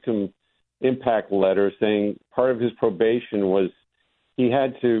a victim impact letter saying part of his probation was he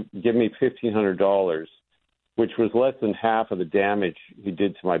had to give me $1,500, which was less than half of the damage he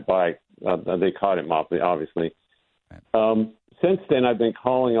did to my bike. They caught him, obviously. Since then, I've been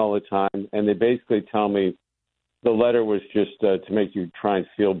calling all the time, and they basically tell me the letter was just to make you try and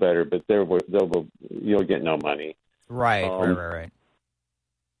feel better, but you'll get no money. Right.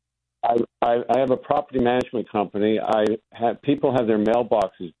 I have a property management company. People have their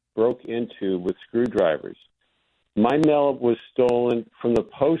mailboxes broke into with screwdrivers. My mail was stolen from the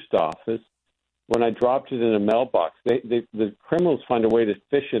post office when I dropped it in a mailbox. The criminals find a way to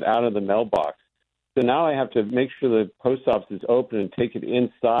fish it out of the mailbox. So now I have to make sure the post office is open and take it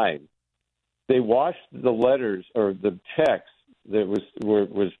inside. They washed the letters or the checks that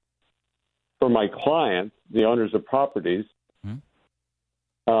was for my clients, the owners of properties.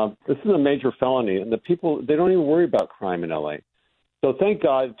 This is a major felony, and the people, they don't even worry about crime in L.A. So thank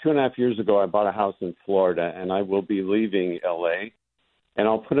God, 2.5 years ago, I bought a house in Florida, and I will be leaving L.A., and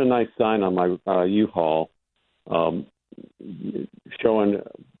I'll put a nice sign on my U-Haul showing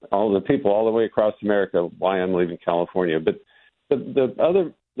all the people all the way across America why I'm leaving California. But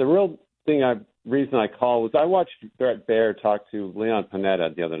the real reason I called was I watched Bret Baier talk to Leon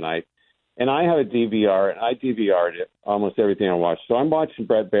Panetta the other night. And I have a DVR, and I DVR'd it, almost everything I watched. So I'm watching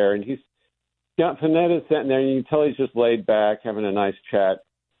Bret Baier, and John Panetta's sitting there, and you can tell he's just laid back, having a nice chat,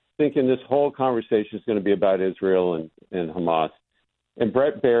 thinking this whole conversation is going to be about Israel and Hamas. And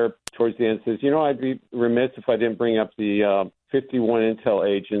Brett Baer, towards the end, says, I'd be remiss if I didn't bring up the 51 intel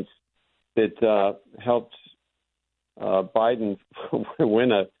agents that helped Biden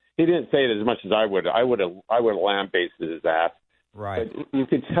win a. He didn't say it as much as I would. I would have lambasted his ass. Right. But you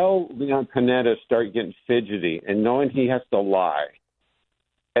could tell Leon Panetta start getting fidgety and knowing he has to lie.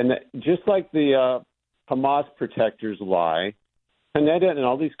 And just like the Hamas protectors lie, Panetta and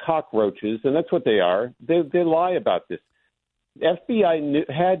all these cockroaches, and that's what they are, they lie about this. The FBI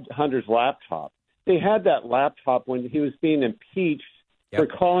had Hunter's laptop. They had that laptop when he was being impeached for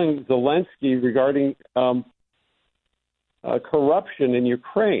calling Zelensky regarding corruption in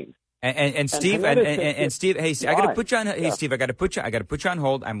Ukraine. And Steve, and Steve, hey, I got to put you on. Hey, Steve, I got to put you on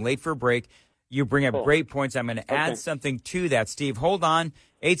hold. I'm late for a break. You bring up great points. I'm going to add something to that. Steve, hold on.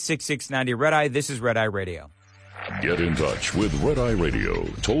 866-90 Red Eye. This is Red Eye Radio. Get in touch with Red Eye Radio,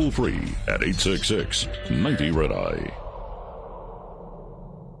 toll free at 866-90 Red Eye.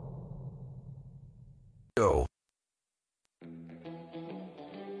 Go.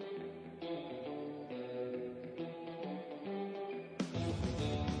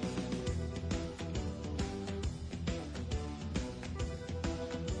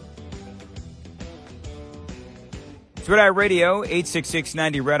 It's Red Eye Radio,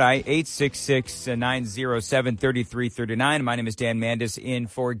 866-90 Red Eye, 866-907-3339. My name is Dan Mandis in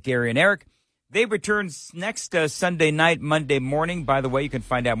for Gary and Eric. They return next Sunday night, Monday morning. By the way, you can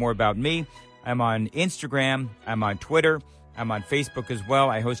find out more about me. I'm on Instagram. I'm on Twitter. I'm on Facebook as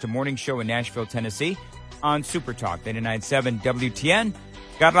well. I host a morning show in Nashville, Tennessee on Super Talk 99.7 WTN.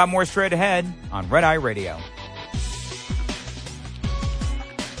 Got a lot more straight ahead on Red Eye Radio.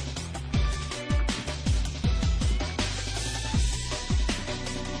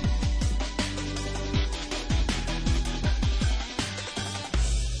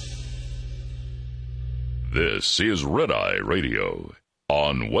 This is Red Eye Radio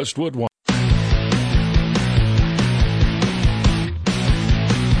on Westwood One.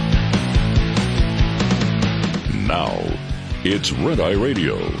 Now, it's Red Eye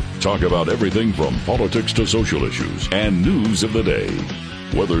Radio. Talk about everything from politics to social issues and news of the day.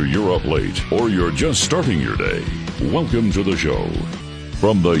 Whether you're up late or you're just starting your day, welcome to the show.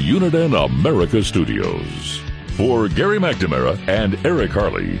 From the Uniden America Studios. For Gary McNamara and Eric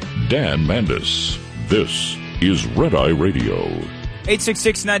Harley, Dan Mandis. This is Red Eye Radio.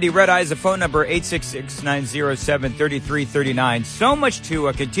 866-90 Red Eye is the phone number, 866-907-3339. So much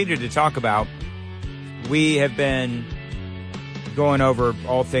to continue to talk about. We have been going over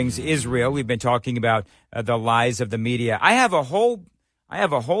all things Israel. We've been talking about the lies of the media. I have a whole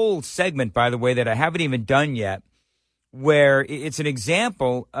segment, by the way, that I haven't even done yet, where it's an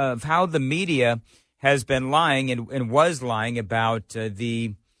example of how the media has been lying and was lying about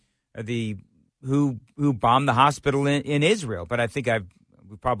the who bombed the hospital in Israel. But I think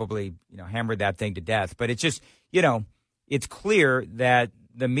we probably hammered that thing to death. But it's just, it's clear that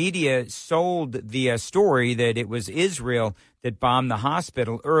the media sold the story that it was Israel that bombed the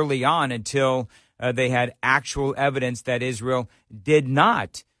hospital early on until they had actual evidence that Israel did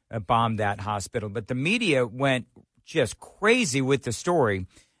not bomb that hospital. But the media went just crazy with the story.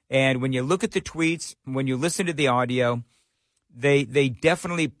 And when you look at the tweets, when you listen to the audio, they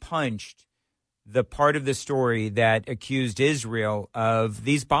definitely punched the part of the story that accused Israel of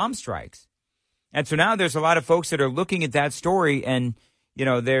these bomb strikes. And so now there's a lot of folks that are looking at that story and,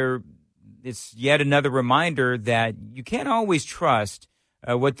 it's yet another reminder that you can't always trust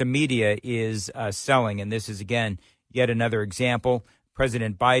what the media is selling. And this is, again, yet another example.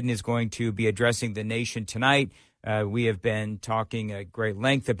 President Biden is going to be addressing the nation tonight. We have been talking at great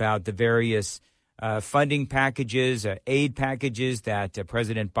length about the various funding packages, aid packages that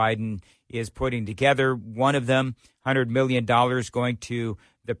President Biden is putting together. One of them, $100 million going to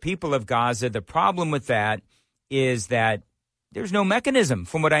the people of Gaza. The problem with that is that there's no mechanism.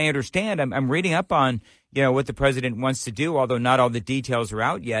 From what I understand, I'm reading up on, what the president wants to do, although not all the details are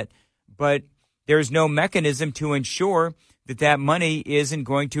out yet. But there's no mechanism to ensure that money isn't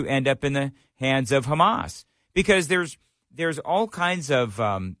going to end up in the hands of Hamas. Because there's all kinds of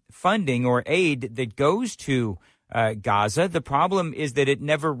funding or aid that goes to Gaza. The problem is that it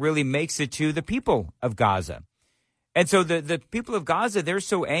never really makes it to the people of Gaza. And so the people of Gaza, they're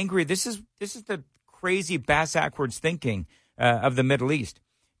so angry. This is the crazy bass-backwards thinking of the Middle East,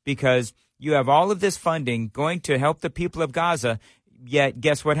 because you have all of this funding going to help the people of Gaza, yet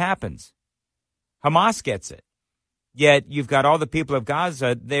guess what happens? Hamas gets it. Yet you've got all the people of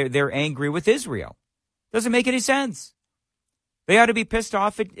Gaza, they're angry with Israel. Doesn't make any sense. They ought to be pissed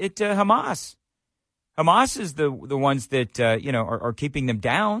off at Hamas. Hamas is the ones that are keeping them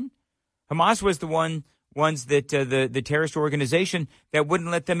down. Hamas was the ones that the terrorist organization that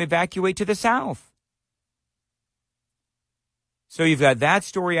wouldn't let them evacuate to the south. So you've got that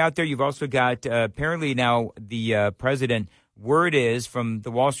story out there. You've also got apparently now the president. Word is from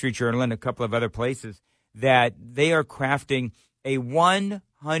the Wall Street Journal and a couple of other places that they are crafting a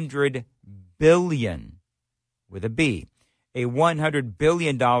 $100 billion with a B, a $100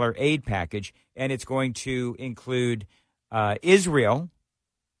 billion aid package, and it's going to include Israel,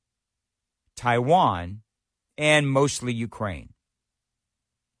 Taiwan, and mostly Ukraine.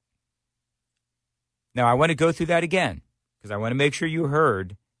 Now, I want to go through that again because I want to make sure you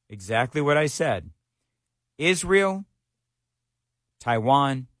heard exactly what I said. Israel,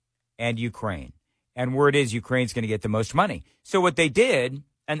 Taiwan, and Ukraine. And word is Ukraine's going to get the most money. So what they did,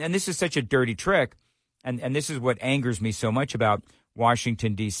 and this is such a dirty trick, and this is what angers me so much about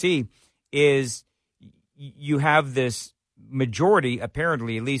Washington, D.C., is you have this majority,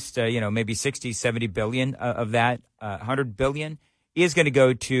 apparently, at least, maybe 60, 70 billion of that, 100 billion, is going to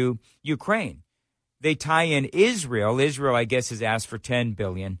go to Ukraine. They tie in Israel. Israel, I guess, has asked for $10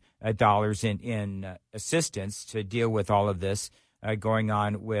 billion in assistance to deal with all of this going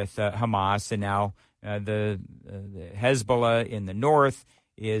on with Hamas. And now the Hezbollah in the north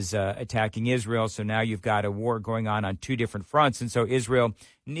is attacking Israel. So now you've got a war going on two different fronts. And so Israel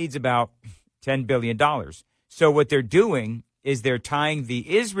needs about $10 billion. So what they're doing is they're tying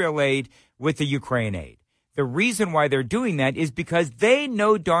the Israel aid with the Ukraine aid. The reason why they're doing that is because they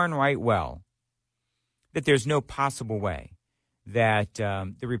know darn right well that there's no possible way that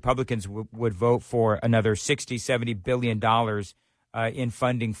the Republicans would vote for another $60, $70 billion in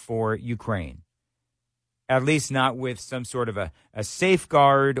funding for Ukraine. At least not with some sort of a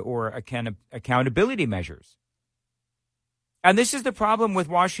safeguard or accountability measures. And this is the problem with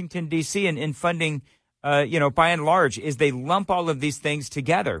Washington, D.C. in funding, by and large, is they lump all of these things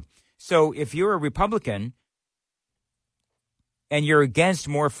together. So if you're a Republican and you're against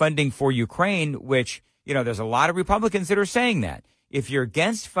more funding for Ukraine, which, there's a lot of Republicans that are saying that. If you're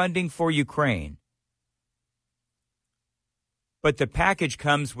against funding for Ukraine, but the package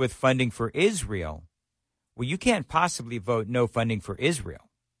comes with funding for Israel, well, you can't possibly vote no funding for Israel.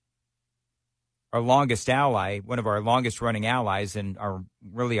 Our longest ally, one of our longest running allies, and our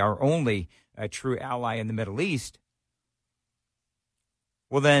only true ally in the Middle East.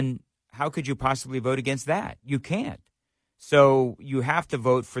 Well, then how could you possibly vote against that? You can't. So you have to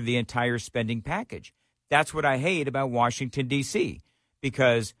vote for the entire spending package. That's what I hate about Washington, D.C.,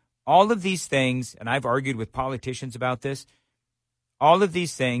 because all of these things, and I've argued with politicians about this, all of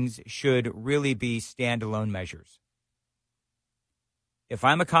these things should really be standalone measures. If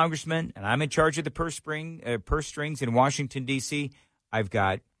I'm a congressman and I'm in charge of the purse strings in Washington, D.C., I've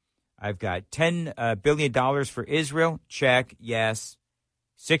got $10 billion for Israel. Check. Yes.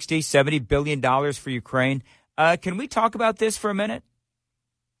 $60, $70 billion for Ukraine. Can we talk about this for a minute?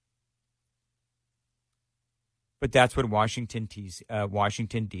 But that's what Washington,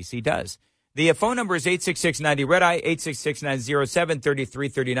 D.C. does. The phone number is 866-90-RED-EYE,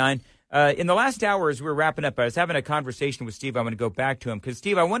 866-907-3339. In the last hour, as we were wrapping up, I was having a conversation with Steve. I'm going to go back to him because,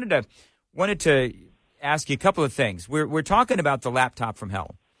 Steve, I wanted to ask you a couple of things. We're talking about the laptop from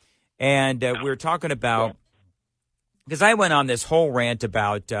hell, and we're talking about because I went on this whole rant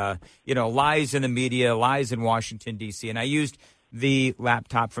about lies in the media, lies in Washington D.C., and I used the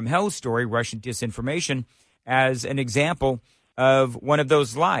laptop from hell story, Russian disinformation, as an example of one of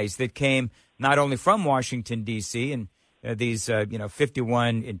those lies that came not only from Washington, D.C., and these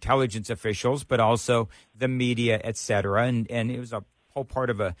 51 intelligence officials, but also the media, et cetera. And it was a whole part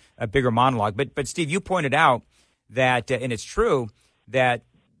of a bigger monologue. But Steve, you pointed out that, and it's true, that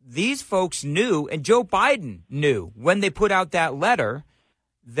these folks knew, and Joe Biden knew when they put out that letter,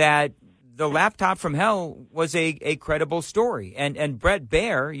 that the laptop from hell was a credible story. And Bret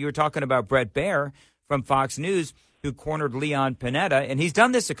Baier, you were talking about Bret Baier from Fox News, who cornered Leon Panetta. And he's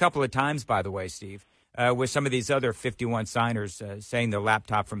done this a couple of times, by the way, Steve, with some of these other 51 signers saying the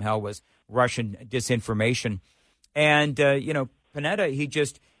laptop from hell was Russian disinformation. And,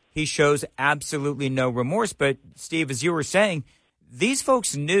 Panetta, he shows absolutely no remorse. But, Steve, as you were saying, these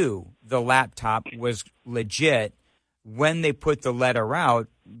folks knew the laptop was legit when they put the letter out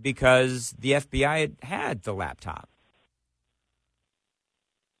because the FBI had the laptop.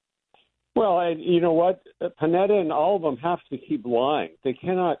 Well, you know what? Panetta and all of them have to keep lying. They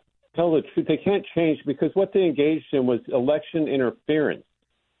cannot tell the truth. They can't change because what they engaged in was election interference.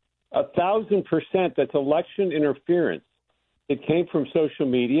 1,000%, that's election interference. It came from social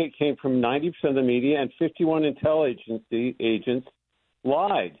media. It came from 90% of the media, and 51 intelligence agents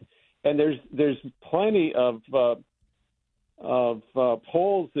lied. And there's plenty of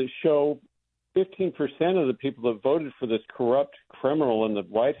polls that show 15% of the people that voted for this corrupt criminal in the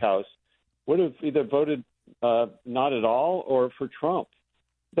White House would have either voted not at all or for Trump.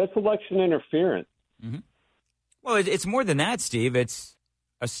 That's election interference. Mm-hmm. Well, it's more than that, Steve. It's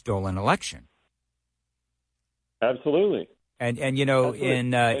a stolen election. Absolutely. And you know,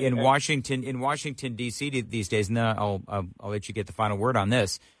 Absolutely. in Washington D.C. these days, and then I'll let you get the final word on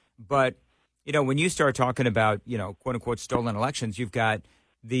this. But you know, when you start talking about, you know, quote unquote stolen elections, you've got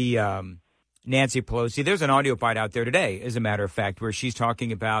the Nancy Pelosi. There's an audio bite out there today, as a matter of fact, where she's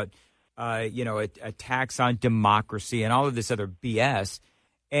talking about you know, attacks on democracy and all of this other BS.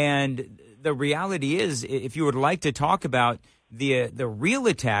 And the reality is, if you would like to talk about the real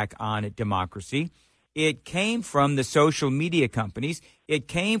attack on democracy, it came from the social media companies. It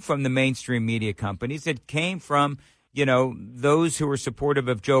came from the mainstream media companies. It came from, you know, those who were supportive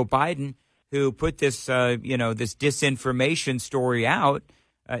of Joe Biden, who put this, you know, this disinformation story out,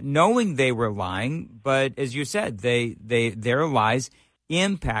 knowing they were lying. But as you said, their lies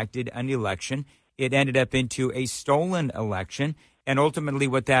impacted an election. It ended up into a stolen election. And ultimately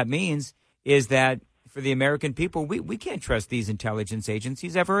what that means is that for the American people, we can't trust these intelligence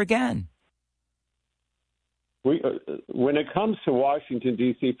agencies ever again. When it comes to Washington,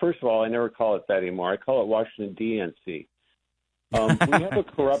 D.C., first of all, I never call it that anymore. I call it Washington, D.N.C. We have a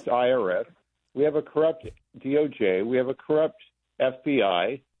corrupt IRS. We have a corrupt DOJ. We have a corrupt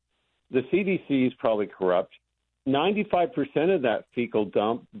FBI. The CDC is probably corrupt. 95% of that fecal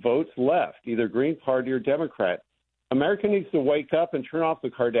dump votes left, either Green Party or Democrat. America needs to wake up and turn off the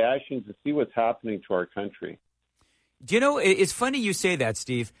Kardashians and see what's happening to our country. Do you know, it's funny you say that,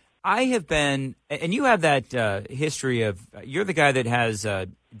 Steve. I have been, and you have that history of, you're the guy that has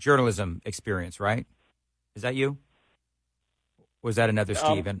journalism experience, right? Is that you? Or was that another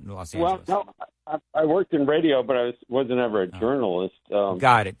Steve in Los Angeles? Well, no, I worked in radio, but I wasn't ever a journalist.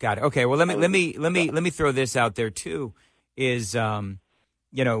 Got it. Okay. Well, let me throw this out there too. Is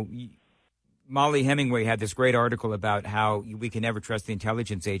you know, Molly Hemingway had this great article about how we can never trust the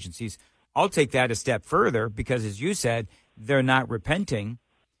intelligence agencies. I'll take that a step further because, as you said, they're not repenting.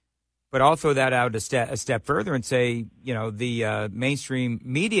 But I'll throw that out a step further and say, you know, the mainstream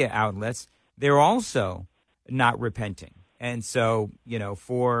media outlets, they're also not repenting. And so, you know,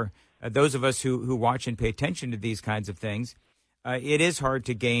 for those of us who watch and pay attention to these kinds of things, it is hard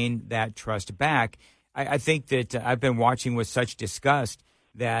to gain that trust back. I think that I've been watching with such disgust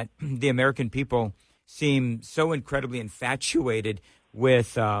that the American people seem so incredibly infatuated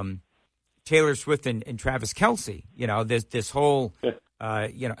with Taylor Swift and Travis Kelce. You know, this whole,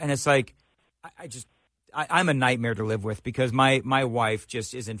 you know, and it's like, I'm a nightmare to live with because my wife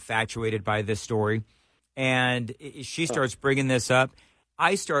just is infatuated by this story. And she starts bringing this up.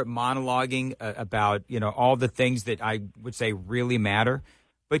 I start monologuing about, you know, all the things that I would say really matter.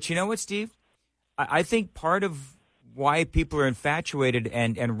 But you know what, Steve? I think part of why people are infatuated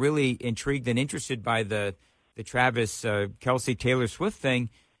and really intrigued and interested by the Travis Kelce Taylor Swift thing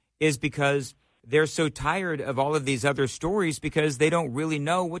is because they're so tired of all of these other stories because they don't really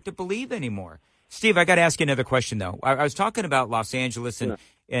know what to believe anymore. Steve, I got to ask you another question, though. I was talking about Los Angeles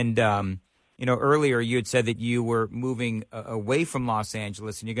and you know, earlier you had said that you were moving away from Los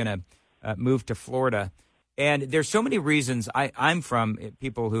Angeles and you're going to move to Florida. And there's so many reasons. I'm from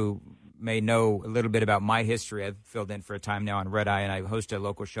people who may know a little bit about my history. I've filled in for a time now on Red Eye, and I host a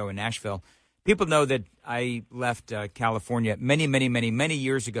local show in Nashville. People know that I left California many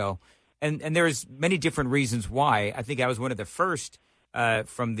years ago. And there's many different reasons why. I think I was one of the first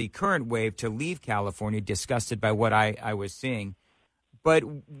from the current wave to leave California, disgusted by what I was seeing. But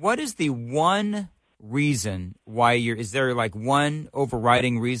what is the one reason why is there like one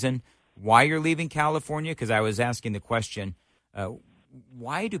overriding reason why you're leaving California? Because I was asking the question,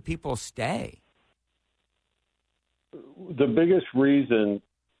 why do people stay? The biggest reason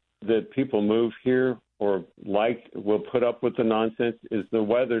that people move here or will put up with the nonsense is the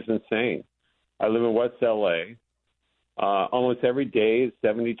weather's insane. I live in West L.A. Almost every day is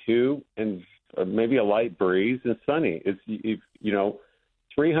 72 and maybe a light breeze and sunny. It's, you know,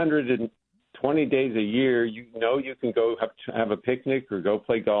 320 days a year, you know you can go have a picnic or go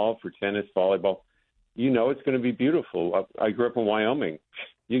play golf or tennis, volleyball. You know it's going to be beautiful. I grew up in Wyoming.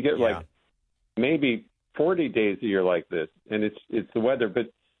 You get like maybe 40 days a year like this, and it's the weather.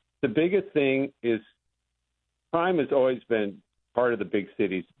 But the biggest thing is crime has always been part of the big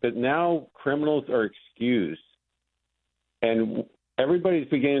cities, but now criminals are excused. And everybody's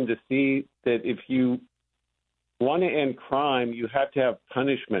beginning to see that if you want to end crime, you have to have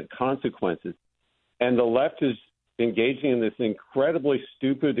punishment, consequences. And the left is engaging in this incredibly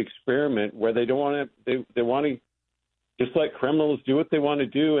stupid experiment where they don't want to. They want to just let criminals do what they want to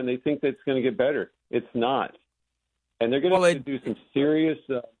do, and they think that's going to get better. It's not, and they're going to have to do some serious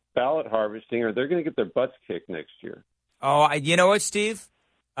ballot harvesting, or they're going to get their butts kicked next year. Oh, you know what, Steve?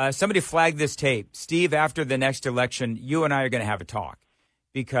 Somebody flagged this tape. Steve, after the next election, you and I are going to have a talk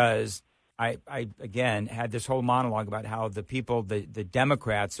because I again, had this whole monologue about how the people, the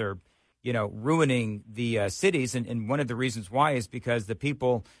Democrats are, ruining the cities. And one of the reasons why is because the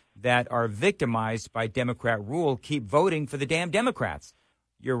people that are victimized by Democrat rule keep voting for the damn Democrats.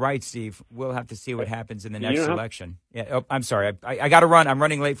 You're right, Steve. We'll have to see what happens in the next election. Yeah. Oh, I'm sorry. I got to run. I'm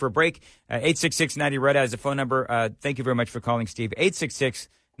running late for a break. 866-90-RED is the phone number. Thank you very much for calling, Steve.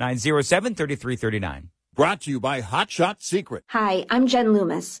 866-907-3339. Brought to you by Hot Shot Secret. Hi, I'm Jen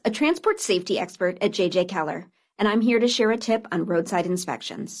Loomis, a transport safety expert at J.J. Keller, and I'm here to share a tip on roadside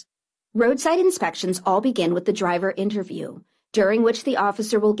inspections. Roadside inspections all begin with the driver interview, during which the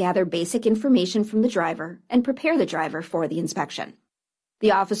officer will gather basic information from the driver and prepare the driver for the inspection.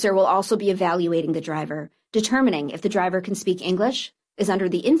 The officer will also be evaluating the driver, determining if the driver can speak English, is under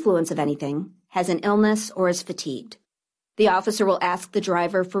the influence of anything, has an illness, or is fatigued. The officer will ask the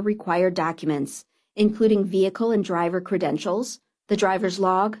driver for required documents, including vehicle and driver credentials, the driver's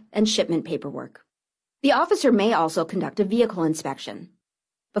log, and shipment paperwork. The officer may also conduct a vehicle inspection.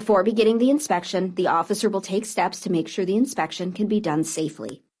 Before beginning the inspection, the officer will take steps to make sure the inspection can be done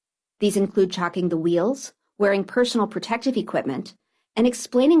safely. These include chalking the wheels, wearing personal protective equipment, and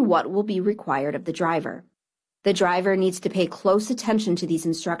explaining what will be required of the driver. The driver needs to pay close attention to these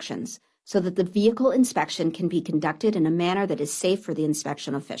instructions so that the vehicle inspection can be conducted in a manner that is safe for the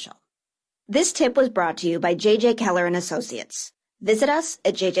inspection official. This tip was brought to you by J.J. Keller & Associates. Visit us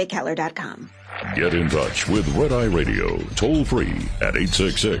at jjkeller.com. Get in touch with Red Eye Radio, toll free at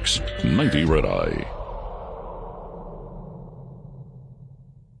 866-90-RED-EYE.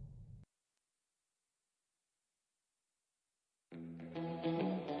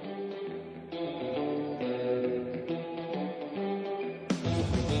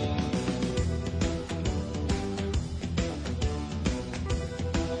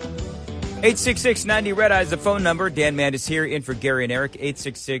 866-90-RED-EYE is the phone number. Dan Mann is here in for Gary and Eric.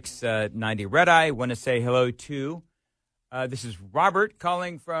 866-90-RED-EYE. Want to say hello to, this is Robert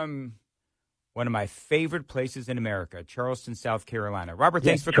calling from one of my favorite places in America, Charleston, South Carolina. Robert,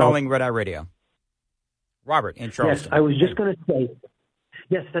 thanks for calling Red Eye Radio. Robert in Charleston. Yes, I was just going to say,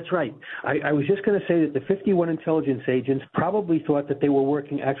 yes, that's right. I was just going to say that the 51 intelligence agents probably thought that they were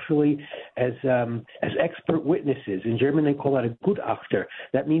working actually as expert witnesses. In German, they call that a Gutachter.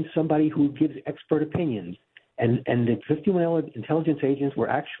 That means somebody who gives expert opinions. And the 51 intelligence agents were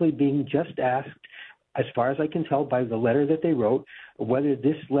actually being just asked, as far as I can tell by the letter that they wrote, whether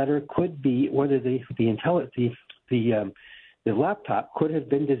this letter could be, whether the laptop could have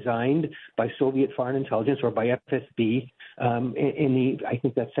been designed by Soviet Foreign Intelligence or by FSB in I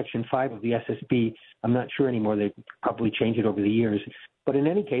think that's Section 5 of the SSB. I'm not sure anymore. They probably changed it over the years. But in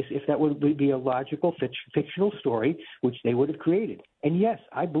any case, if that would be a logical fictional story, which they would have created. And yes,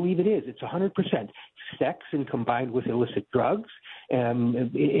 I believe it is. It's 100% sex and combined with illicit drugs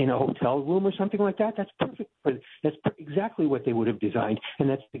in a hotel room or something like that. That's perfect. That's exactly what they would have designed. And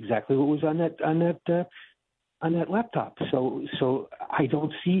that's exactly what was on that laptop. So I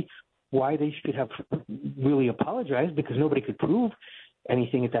don't see why they should have really apologized, because nobody could prove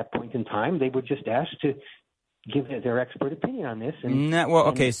anything at that point in time. They were just asked to give their expert opinion on this. Hey,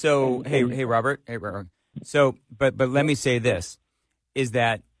 Robert. So, but let me say this, is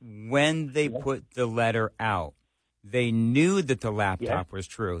that when they put the letter out, they knew that the laptop was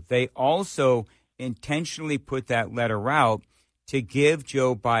true. They also intentionally put that letter out to give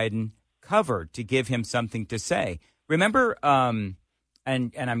Joe Biden cover, to give him something to say. Remember, and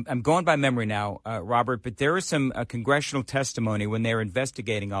I'm going by memory now, Robert, but there was some congressional testimony when they were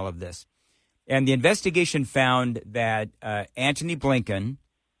investigating all of this. And the investigation found that Antony Blinken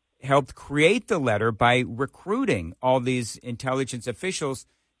helped create the letter by recruiting all these intelligence officials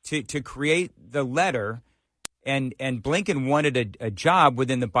to create the letter. And Blinken wanted a job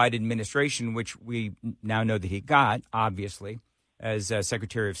within the Biden administration, which we now know that he got, obviously, as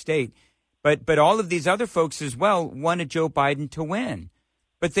Secretary of State. But all of these other folks as well wanted Joe Biden to win.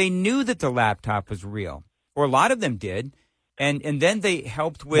 But they knew that the laptop was real, or a lot of them did. And then they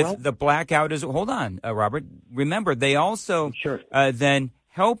helped with the blackout. Hold on, Robert. Remember, they also then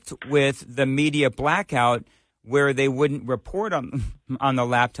helped with the media blackout, where they wouldn't report on the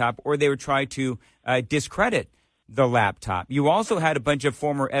laptop, or they would try to discredit the laptop. You also had a bunch of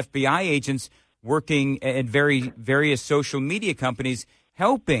former FBI agents working at various social media companies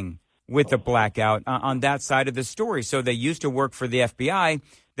helping with the blackout on that side of the story. So they used to work for the FBI,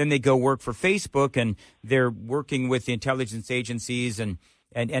 then they go work for Facebook, and they're working with the intelligence agencies, and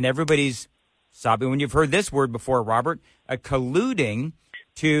everybody's sobbing. When you've heard this word before, Robert, colluding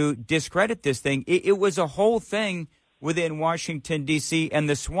to discredit this thing. It was a whole thing within Washington, D.C. and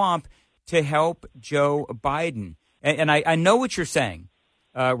the swamp to help Joe Biden. And I know what you're saying,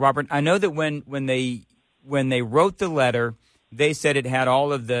 Robert. I know that when they wrote the letter, they said it had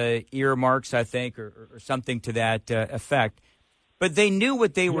all of the earmarks, I think, or something to that effect. But they knew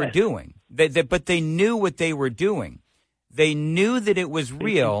what they were doing. But they knew what they were doing. They knew that it was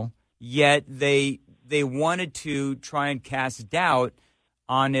real, yet they wanted to try and cast doubt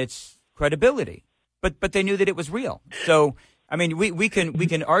on its credibility. But they knew that it was real. So, I mean, we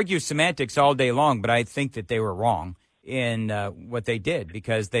can argue semantics all day long, but I think that they were wrong in what they did,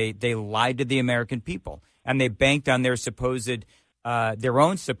 because they lied to the American people, and they banked on their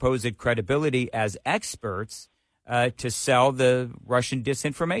own supposed credibility as experts to sell the Russian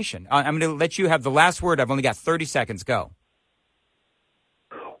disinformation. I'm going to let you have the last word. I've only got 30 seconds. Go.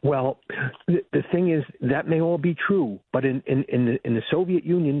 Well, the thing is, that may all be true, but in the Soviet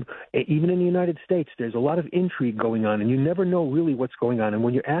Union, even in the United States, there's a lot of intrigue going on, and you never know really what's going on. And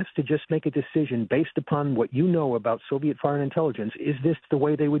when you're asked to just make a decision based upon what you know about Soviet foreign intelligence, is this the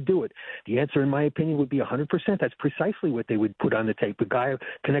way they would do it? The answer, in my opinion, would be 100%. That's precisely what they would put on the tape. A guy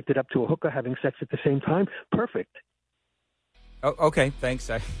connected up to a hooker having sex at the same time, perfect. Oh, okay, thanks.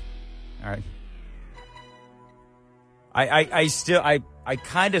 All right. I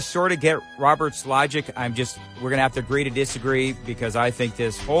kind of sort of get Robert's logic. we're going to have to agree to disagree, because I think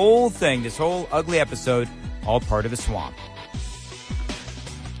this whole thing, this whole ugly episode, all part of the swamp.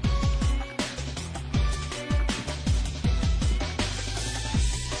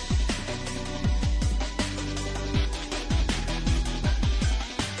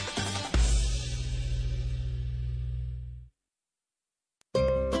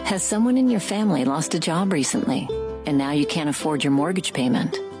 Has someone in your family lost a job recently, and now you can't afford your mortgage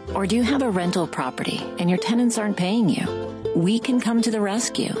payment? Or do you have a rental property and your tenants aren't paying you? We can come to the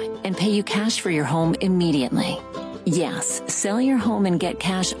rescue and pay you cash for your home immediately. Yes, sell your home and get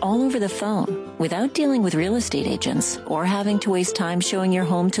cash all over the phone without dealing with real estate agents or having to waste time showing your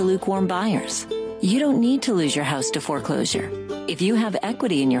home to lukewarm buyers. You don't need to lose your house to foreclosure. If you have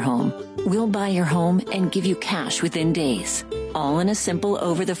equity in your home, we'll buy your home and give you cash within days, all in a simple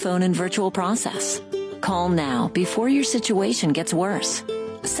over-the-phone and virtual process. Call now before your situation gets worse.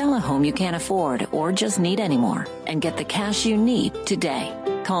 Sell a home you can't afford or just need anymore and get the cash you need today.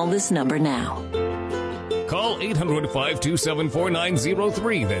 Call this number now. Call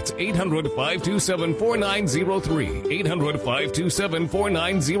 800-527-4903. That's 800-527-4903.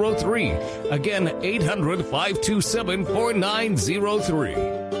 800-527-4903. Again,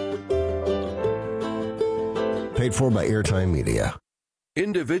 800-527-4903. Paid for by Airtime Media.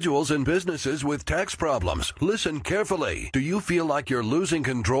 Individuals and businesses with tax problems, listen carefully. Do you feel like you're losing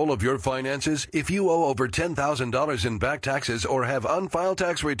control of your finances? If you owe over $10,000 in back taxes or have unfiled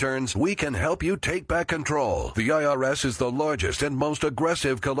tax returns, we can help you take back control. The IRS is the largest and most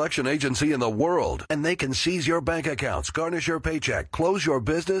aggressive collection agency in the world, and they can seize your bank accounts, garnish your paycheck, close your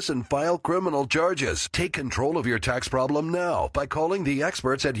business, and file criminal charges. Take control of your tax problem now by calling the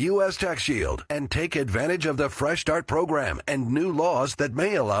experts at U.S. Tax Shield, and take advantage of the Fresh Start program and new laws that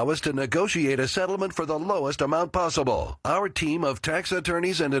may allow us to negotiate a settlement for the lowest amount possible. Our team of tax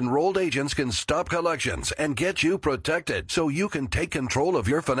attorneys and enrolled agents can stop collections and get you protected so you can take control of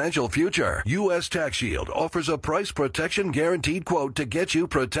your financial future. U.S. Tax Shield offers a price protection guaranteed quote to get you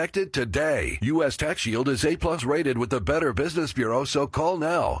protected today. U.S. Tax Shield is A+ rated with the Better Business Bureau, so call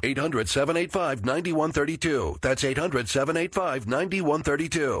now. 800-785-9132. That's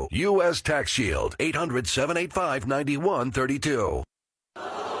 800-785-9132. U.S. Tax Shield. 800-785-9132.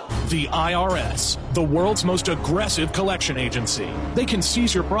 The IRS, the world's most aggressive collection agency. They can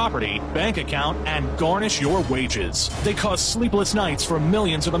seize your property, bank account, and garnish your wages. They cause sleepless nights for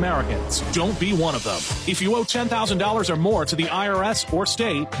millions of Americans. Don't be one of them. If you owe $10,000 or more to the IRS or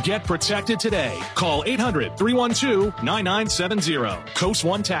state, get protected today. Call 800-312-9970. Coast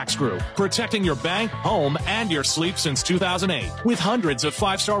One Tax Group, protecting your bank, home, and your sleep since 2008. With hundreds of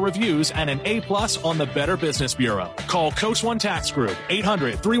 5-star reviews and an A+ on the Better Business Bureau. Call Coast One Tax Group,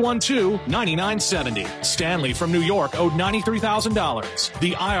 800-312-9970. 800-312-9970. Stanley from New York owed $93,000.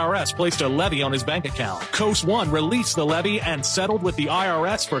 The IRS placed a levy on his bank account. Coast One released the levy and settled with the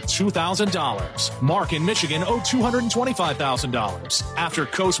IRS for $2,000. Mark in Michigan owed $225,000. After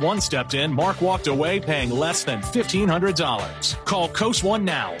Coast One stepped in, Mark walked away paying less than $1,500. Call Coast One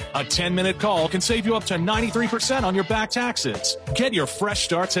now. A 10-minute call can save you up to 93% on your back taxes. Get your fresh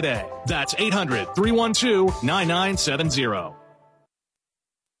start today. That's 800-312-9970.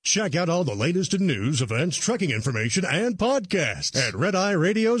 Check out all the latest in news, events, trucking information, and podcasts at Red Eye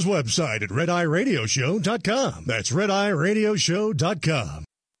Radio's website at redeyeradioshow.com. That's redeyeradioshow.com.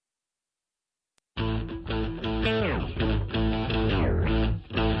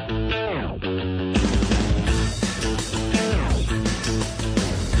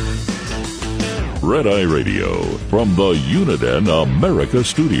 Red Eye Radio from the Uniden America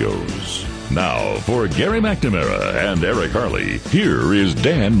Studios. Now, for Gary McNamara and Eric Harley, here is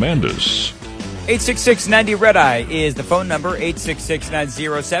Dan Mandis. 866-90 Red Eye is the phone number,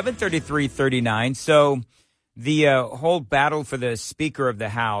 866-907-3339. So the whole battle for the Speaker of the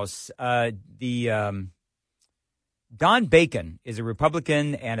House, Don Bacon is a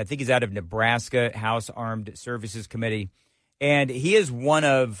Republican, and I think he's out of Nebraska, House Armed Services Committee. And he is one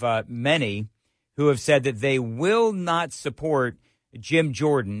of many who have said that they will not support Jim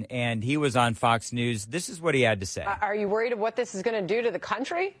Jordan, and he was on Fox News. This is what he had to say. Are you worried of what this is going to do to the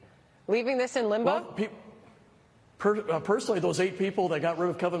country, leaving this in limbo? Well, personally, those 8 people that got rid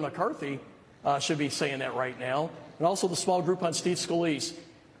of Kevin McCarthy should be saying that right now, and also the small group on Steve Scalise.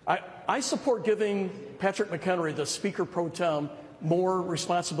 I support giving Patrick McHenry, the Speaker Pro Tem, more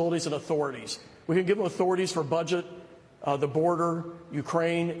responsibilities and authorities. We can give him authorities for budget, the border,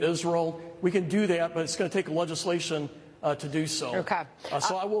 Ukraine, Israel. We can do that, but it's going to take legislation to do so. Okay.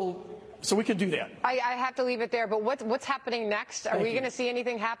 So we can do that. I have to leave it there, but what's happening next? Are we going to see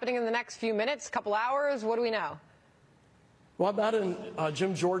anything happening in the next few minutes, couple hours? What do we know? Well, I'm not in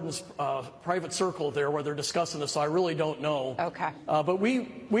Jim Jordan's private circle there where they're discussing this, so I really don't know. Okay. But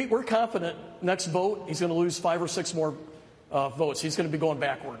we're confident next vote he's going to lose 5 or 6 more votes. He's going to be going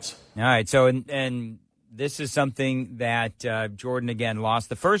backwards. All right. So, and this is something that Jordan, again, lost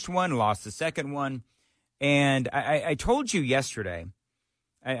the first one, lost the second one. And I told you yesterday,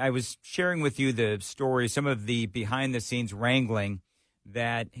 I was sharing with you the story, some of the behind-the-scenes wrangling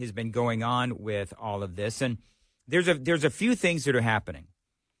that has been going on with all of this. And there's a few things that are happening.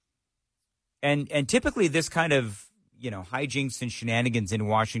 And typically this kind of, hijinks and shenanigans in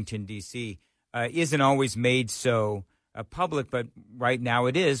Washington, D.C. Isn't always made so public, but right now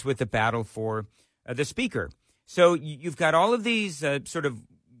it is with the battle for the Speaker. So you've got all of these sort of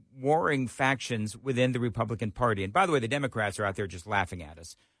warring factions within the Republican Party. And by the way, the Democrats are out there just laughing at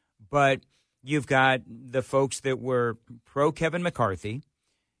us. But you've got the folks that were pro-Kevin McCarthy.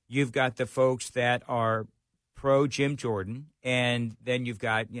 You've got the folks that are pro-Jim Jordan. And then you've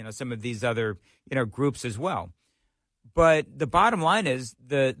got, some of these other, groups as well. But the bottom line is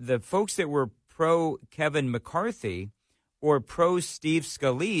the folks that were pro-Kevin McCarthy or pro-Steve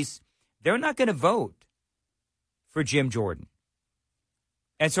Scalise, they're not going to vote for Jim Jordan.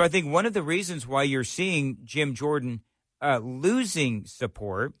 And so I think one of the reasons why you're seeing Jim Jordan losing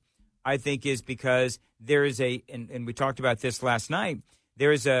support, I think, is because there is and we talked about this last night,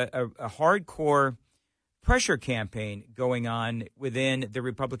 there is a hardcore pressure campaign going on within the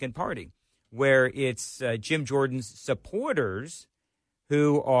Republican Party, where it's Jim Jordan's supporters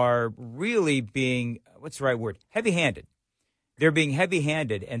who are really being, what's the right word, heavy-handed. They're being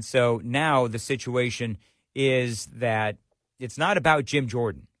heavy-handed. And so now the situation is that it's not about Jim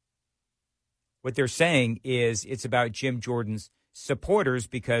Jordan. What they're saying is it's about Jim Jordan's supporters,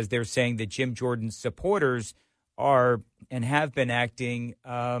 because they're saying that Jim Jordan's supporters are and have been acting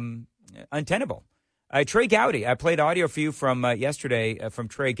untenable. Trey Gowdy, I played audio for you from yesterday from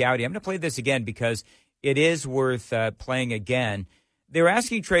Trey Gowdy. I'm going to play this again because it is worth playing again. They were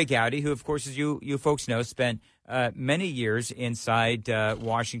asking Trey Gowdy, who, of course, as you folks know, spent many years inside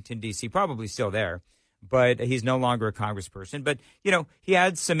Washington, D.C., probably still there, but he's no longer a congressperson. But, he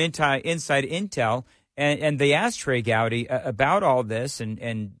had some inside intel, and they asked Trey Gowdy about all this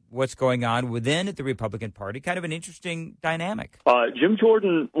and what's going on within the Republican Party. Kind of an interesting dynamic. Jim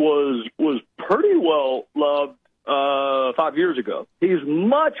Jordan was pretty well loved 5 years ago. He's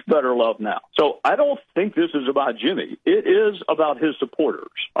much better loved now. So I don't think this is about Jimmy. It is about his supporters.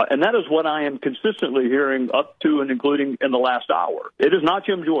 And that is what I am consistently hearing up to and including in the last hour. It is not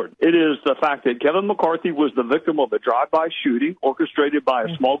Jim Jordan. It is the fact that Kevin McCarthy was the victim of a drive-by shooting orchestrated by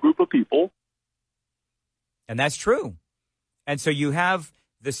a small group of people. And that's true. And so you have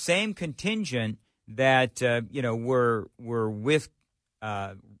the same contingent that, were with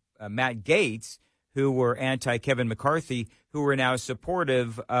Matt Gaetz, who were anti-Kevin McCarthy, who were now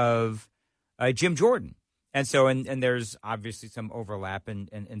supportive of Jim Jordan. And so, and there's obviously some overlap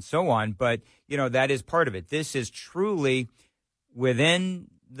and so on, but, that is part of it. This is truly within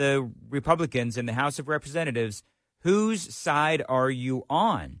the Republicans in the House of Representatives, whose side are you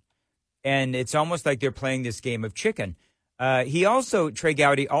on? And it's almost like they're playing this game of chicken. Trey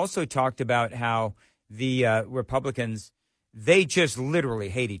Gowdy also talked about how the Republicans, they just literally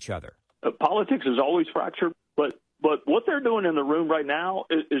hate each other. Politics is always fractured, but what they're doing in the room right now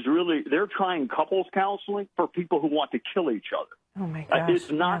is really, they're trying couples counseling for people who want to kill each other. Oh, my gosh.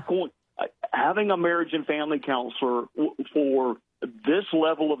 It's not going having a marriage and family counselor for this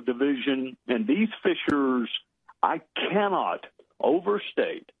level of division and these fissures. I cannot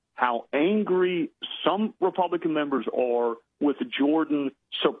overstate how angry some Republican members are with Jordan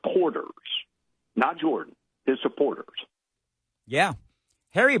supporters, not Jordan, his supporters. Yeah.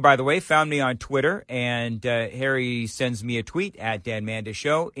 Harry, by the way, found me on Twitter, and Harry sends me a tweet at Dan Mandis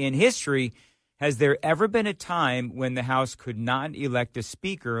Show. In history, has there ever been a time when the House could not elect a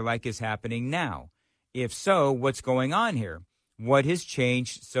speaker like is happening now? If so, what's going on here? What has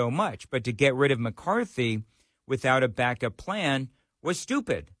changed so much? But to get rid of McCarthy without a backup plan was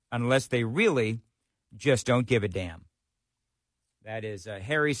stupid, unless they really just don't give a damn. That is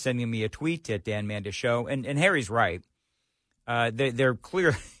Harry sending me a tweet at Dan Mandis Show, and Harry's right. There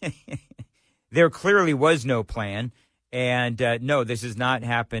clearly was no plan, and no, this has not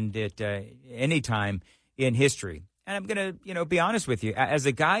happened at any time in history. And I'm going to, be honest with you. As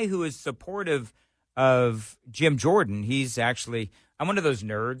a guy who is supportive of Jim Jordan, I'm one of those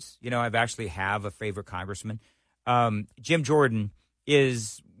nerds. I've actually have a favorite congressman. Jim Jordan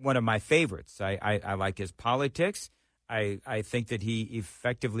is one of my favorites. I like his politics. I think that he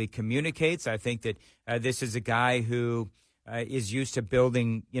effectively communicates. I think that this is a guy who is used to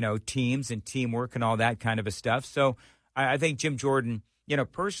building, teams and teamwork and all that kind of a stuff. So I think Jim Jordan,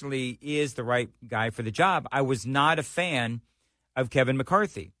 personally is the right guy for the job. I was not a fan of Kevin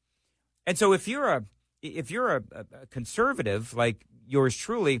McCarthy. And so if you're a conservative like yours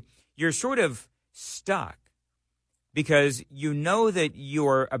truly, you're sort of stuck because you know that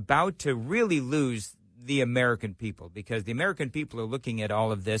you're about to really lose the American people, because the American people are looking at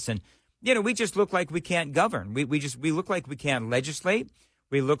all of this and, we just look like we can't govern. We look like we can't legislate.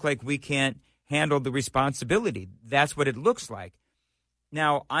 We look like we can't handle the responsibility. That's what it looks like.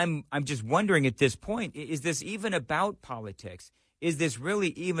 Now, I'm just wondering at this point, is this even about politics? Is this really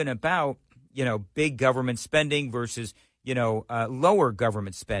even about, big government spending versus, lower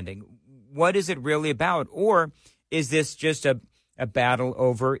government spending? What is it really about? Or is this just a battle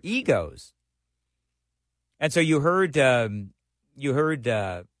over egos? And so you heard Don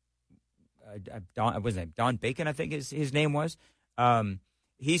Bacon, I think his name was.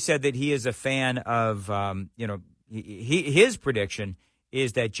 He said that he is a fan of, his prediction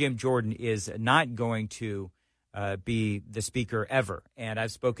is that Jim Jordan is not going to be the speaker ever. And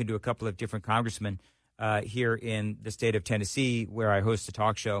I've spoken to a couple of different congressmen here in the state of Tennessee, where I host a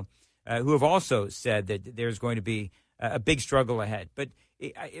talk show, who have also said that there's going to be a big struggle ahead. But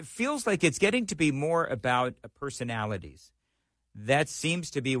it feels like it's getting to be more about personalities. That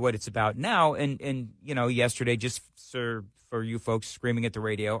seems to be what it's about now. And yesterday, just for you folks screaming at the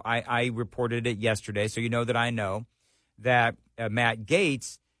radio, I reported it yesterday. So that I know that Matt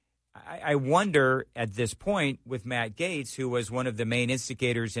Gaetz, I wonder at this point with Matt Gaetz, who was one of the main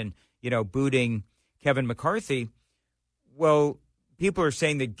instigators in, booting Kevin McCarthy. Well, people are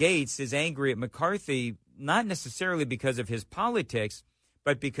saying that Gaetz is angry at McCarthy, not necessarily because of his politics,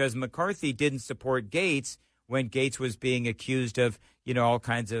 but because McCarthy didn't support Gaetz when Gaetz was being accused of, all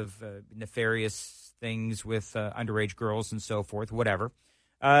kinds of nefarious things with underage girls and so forth, whatever.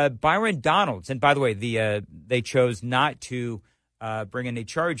 Byron Donalds, and by the way, they chose not to bring any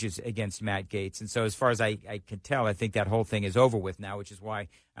charges against Matt Gaetz. And so as far as I can tell, I think that whole thing is over with now, which is why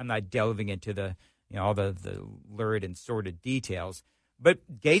I'm not delving into the, all the lurid and sordid details.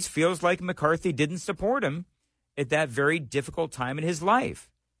 But Gaetz feels like McCarthy didn't support him at that very difficult time in his life.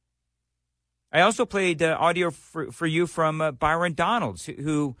 I also played audio for you from Byron Donalds,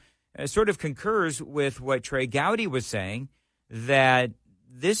 who sort of concurs with what Trey Gowdy was saying, that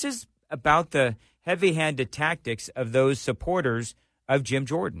this is about the heavy-handed tactics of those supporters of Jim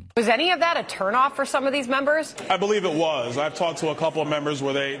Jordan. Was any of that a turnoff for some of these members? I believe it was. I've talked to a couple of members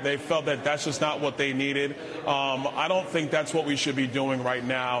where they felt that that's just not what they needed. I don't think that's what we should be doing right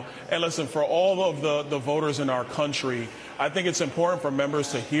now. And listen, for all of the voters in our country, I think it's important for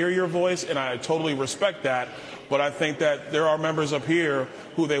members to hear your voice, and I totally respect that. But I think that there are members up here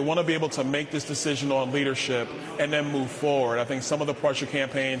who they want to be able to make this decision on leadership and then move forward. I think some of the pressure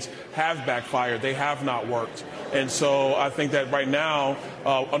campaigns have backfired. They have not worked. And so I think that right now,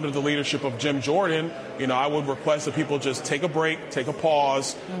 under the leadership of Jim Jordan, I would request that people just take a break, take a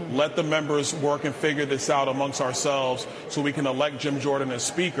pause, let the members work and figure this out amongst ourselves so we can elect Jim Jordan as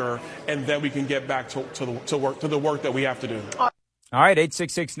Speaker, and then we can get back to the work that we have to do. All right,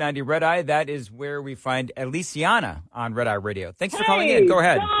 866-90 Red Eye. That is where we find Elisiana on Red Eye Radio. Thanks for calling in. Go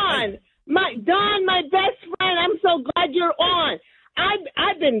ahead. Don, my best friend. I'm so glad you're on.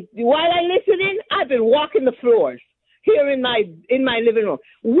 I've been, while I listening, I've been walking the floors here in my living room.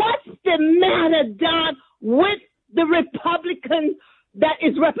 What's the matter, Don, with the Republican that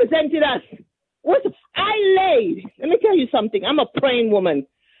is representing us? Let me tell you something. I'm a praying woman.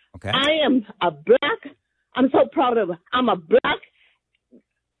 Okay. I am a black. I'm so proud of it. I'm a black,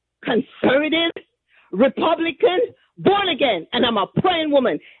 conservative, Republican, born again, and I'm a praying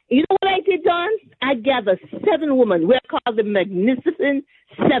woman. You know what I did, Don? I gathered 7 women. We're called the Magnificent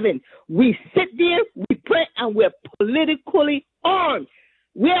 7. We sit there, we pray, and we're politically armed.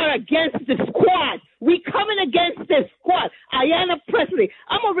 We are against the squad. We coming against the squad. Ayanna Pressley.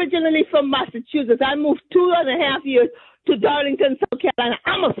 I'm originally from Massachusetts. I moved 2.5 years to Darlington, South Carolina.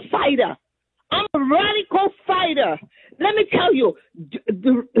 I'm a fighter. I'm a radical fighter. Let me tell you,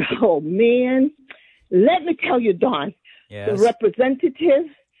 let me tell you, Don, yes. The representatives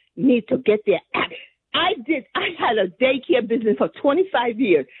need to get their act. I had a daycare business for 25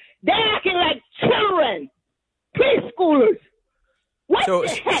 years. They're acting like children, preschoolers. What the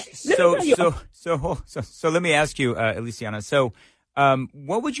heck? So let me ask you, Elisiana. So,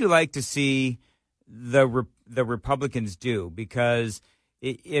 what would you like to see the Republicans do? Because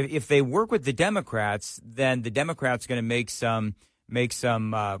if they work with the Democrats, then the Democrats are going to make some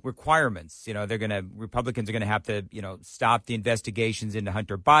requirements. Republicans are going to have to, stop the investigations into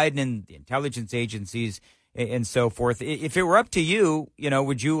Hunter Biden and the intelligence agencies and so forth. If it were up to you,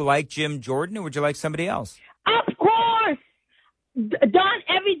 would you like Jim Jordan or would you like somebody else? Of course. Don,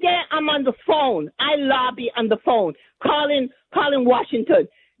 every day I'm on the phone. I lobby on the phone, calling Washington.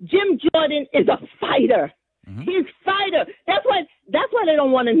 Jim Jordan is a fighter. Mm-hmm. He's a fighter. That's why they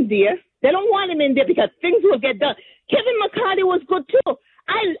don't want him there. They don't want him in there because things will get done. Kevin McCarthy was good too.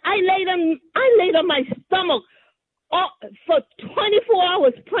 I laid on my stomach for 24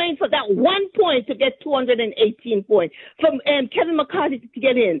 hours praying for that 1 point to get 218 points from Kevin McCarthy to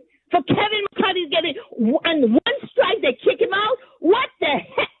get in. For Kevin McCarthy to get in, and one strike, they kick him out. What the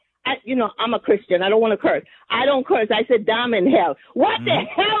heck? I'm a Christian. I don't want to curse. I don't curse. I said, damn in hell. What the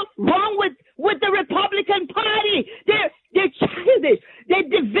hell wrong with the Republican Party? They're childish. They're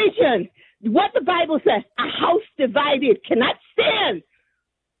division. What the Bible says, a house divided cannot stand.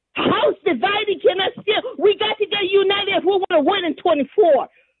 A house divided cannot stand. We got to get united if we want to win in 24.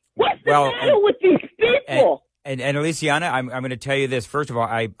 What's the matter with these people? And Elisiana, I'm going to tell you this. First of all,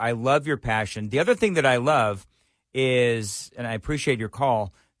 I love your passion. The other thing that I love is, and I appreciate your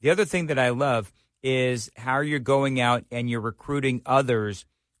call, the other thing that I love is how you're going out and you're recruiting others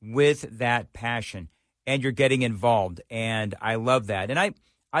with that passion and you're getting involved. And I love that. And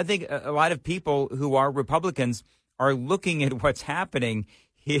I think a lot of people who are Republicans are looking at what's happening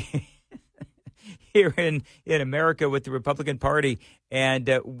here in America with the Republican Party, and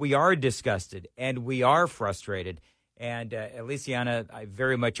we are disgusted and we are frustrated. And Elisiana, I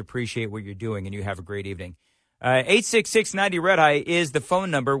very much appreciate what you're doing, and you have a great evening. 866-90 Red Eye is the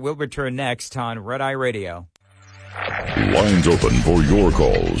phone number. We'll return next on Red Eye Radio. Lines open for your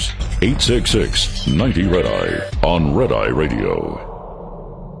calls. 866-90 Red Eye on Red Eye Radio.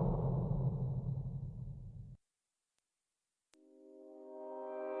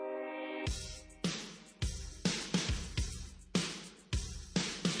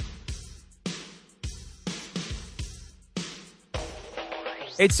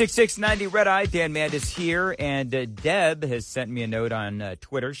 Eight 866-90 Red Eye. Dan Mandis here, and Deb has sent me a note on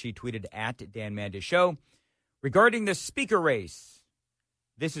Twitter. She tweeted at Dan Mandis Show regarding the speaker race.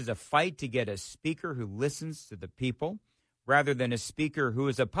 This is a fight to get a speaker who listens to the people rather than a speaker who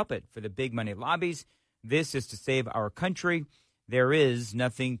is a puppet for the big money lobbies. This is to save our country. There is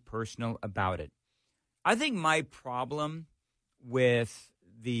nothing personal about it. I think my problem with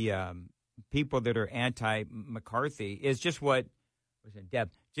the people that are anti-McCarthy is just what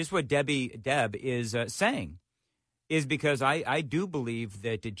Deb is saying, is because I do believe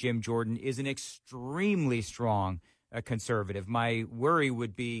that Jim Jordan is an extremely strong conservative. My worry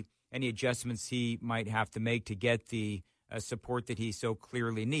would be any adjustments he might have to make to get the support that he so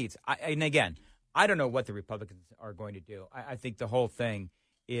clearly needs. And again, I don't know what the Republicans are going to do. I think the whole thing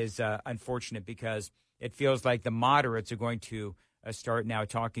is unfortunate because it feels like the moderates are going to start now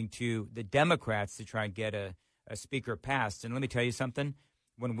talking to the Democrats to try and get a speaker passed. And let me tell you something.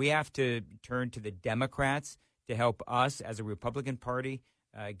 When we have to turn to the Democrats to help us as a Republican Party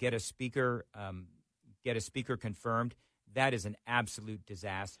get a speaker confirmed, that is an absolute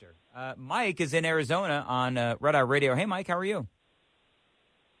disaster. Mike is in Arizona on Red Eye Radio. Hey, Mike, how are you?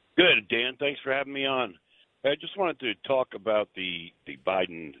 Good, Dan. Thanks for having me on. I just wanted to talk about the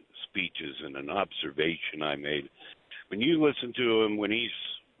Biden speeches and an observation I made. When you listen to him when he's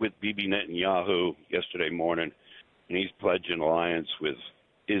with Bibi Netanyahu yesterday morning and he's pledging alliance with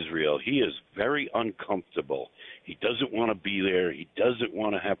Israel, he is very uncomfortable. He doesn't want to be there. He doesn't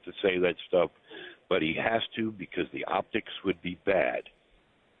want to have to say that stuff, but he has to because the optics would be bad.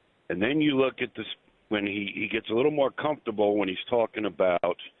 And then you look at this when he gets a little more comfortable when he's talking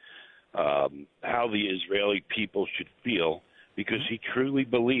about how the Israeli people should feel, because he truly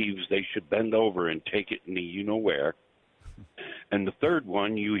believes they should bend over and take it in the you-know-where. And the third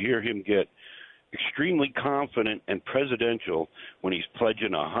one, you hear him get extremely confident and presidential when he's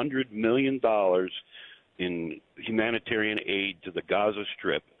pledging $100 million in humanitarian aid to the Gaza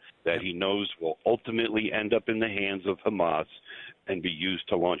Strip that he knows will ultimately end up in the hands of Hamas and be used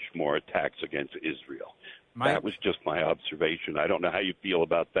to launch more attacks against Israel. That was just my observation. I don't know how you feel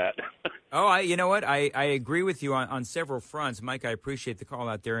about that. You know what? I agree with you on several fronts. Mike, I appreciate the call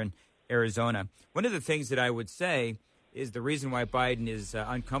out there in Arizona. One of the things that I would say is the reason why Biden is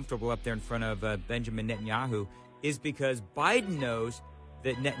uncomfortable up there in front of Benjamin Netanyahu is because Biden knows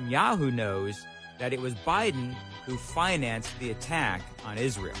that Netanyahu knows that it was Biden who financed the attack on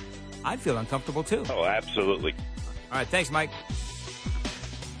Israel. I'd feel uncomfortable, too. Oh, absolutely. All right. Thanks, Mike.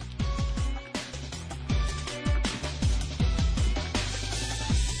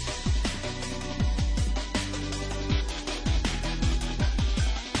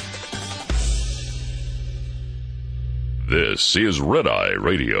 This is Red Eye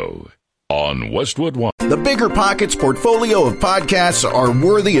Radio on Westwood One. The Bigger Pockets portfolio of podcasts are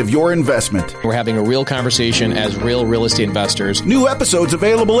worthy of your investment. We're having a real conversation as real estate investors. New episodes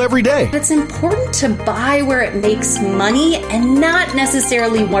available every day. It's important to buy where it makes money and not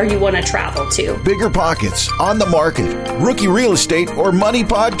necessarily where you want to travel to. Bigger Pockets, On the Market, Rookie Real Estate, or Money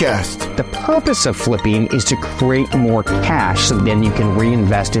Podcast. The purpose of flipping is to create more cash so then you can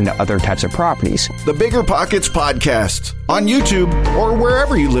reinvest into other types of properties. The Bigger Pockets Podcast on YouTube or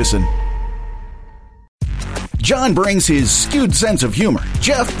wherever you listen. John brings his skewed sense of humor.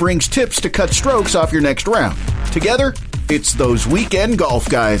 Jeff brings tips to cut strokes off your next round. Together, it's those weekend golf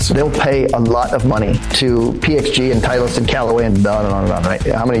guys. They'll pay a lot of money to PXG and Titleist and Callaway and on and on and on, right?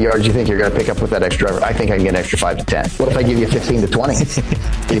 How many yards do you think you're going to pick up with that extra driver? I think I can get an extra 5 to 10. What if I give you 15 to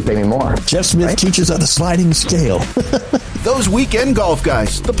 20? You pay me more. Jeff Smith teaches on a sliding scale. Those Weekend Golf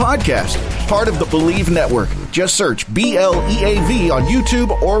Guys, the podcast, part of the Believe Network. Just search BLEAV on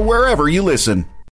YouTube or wherever you listen.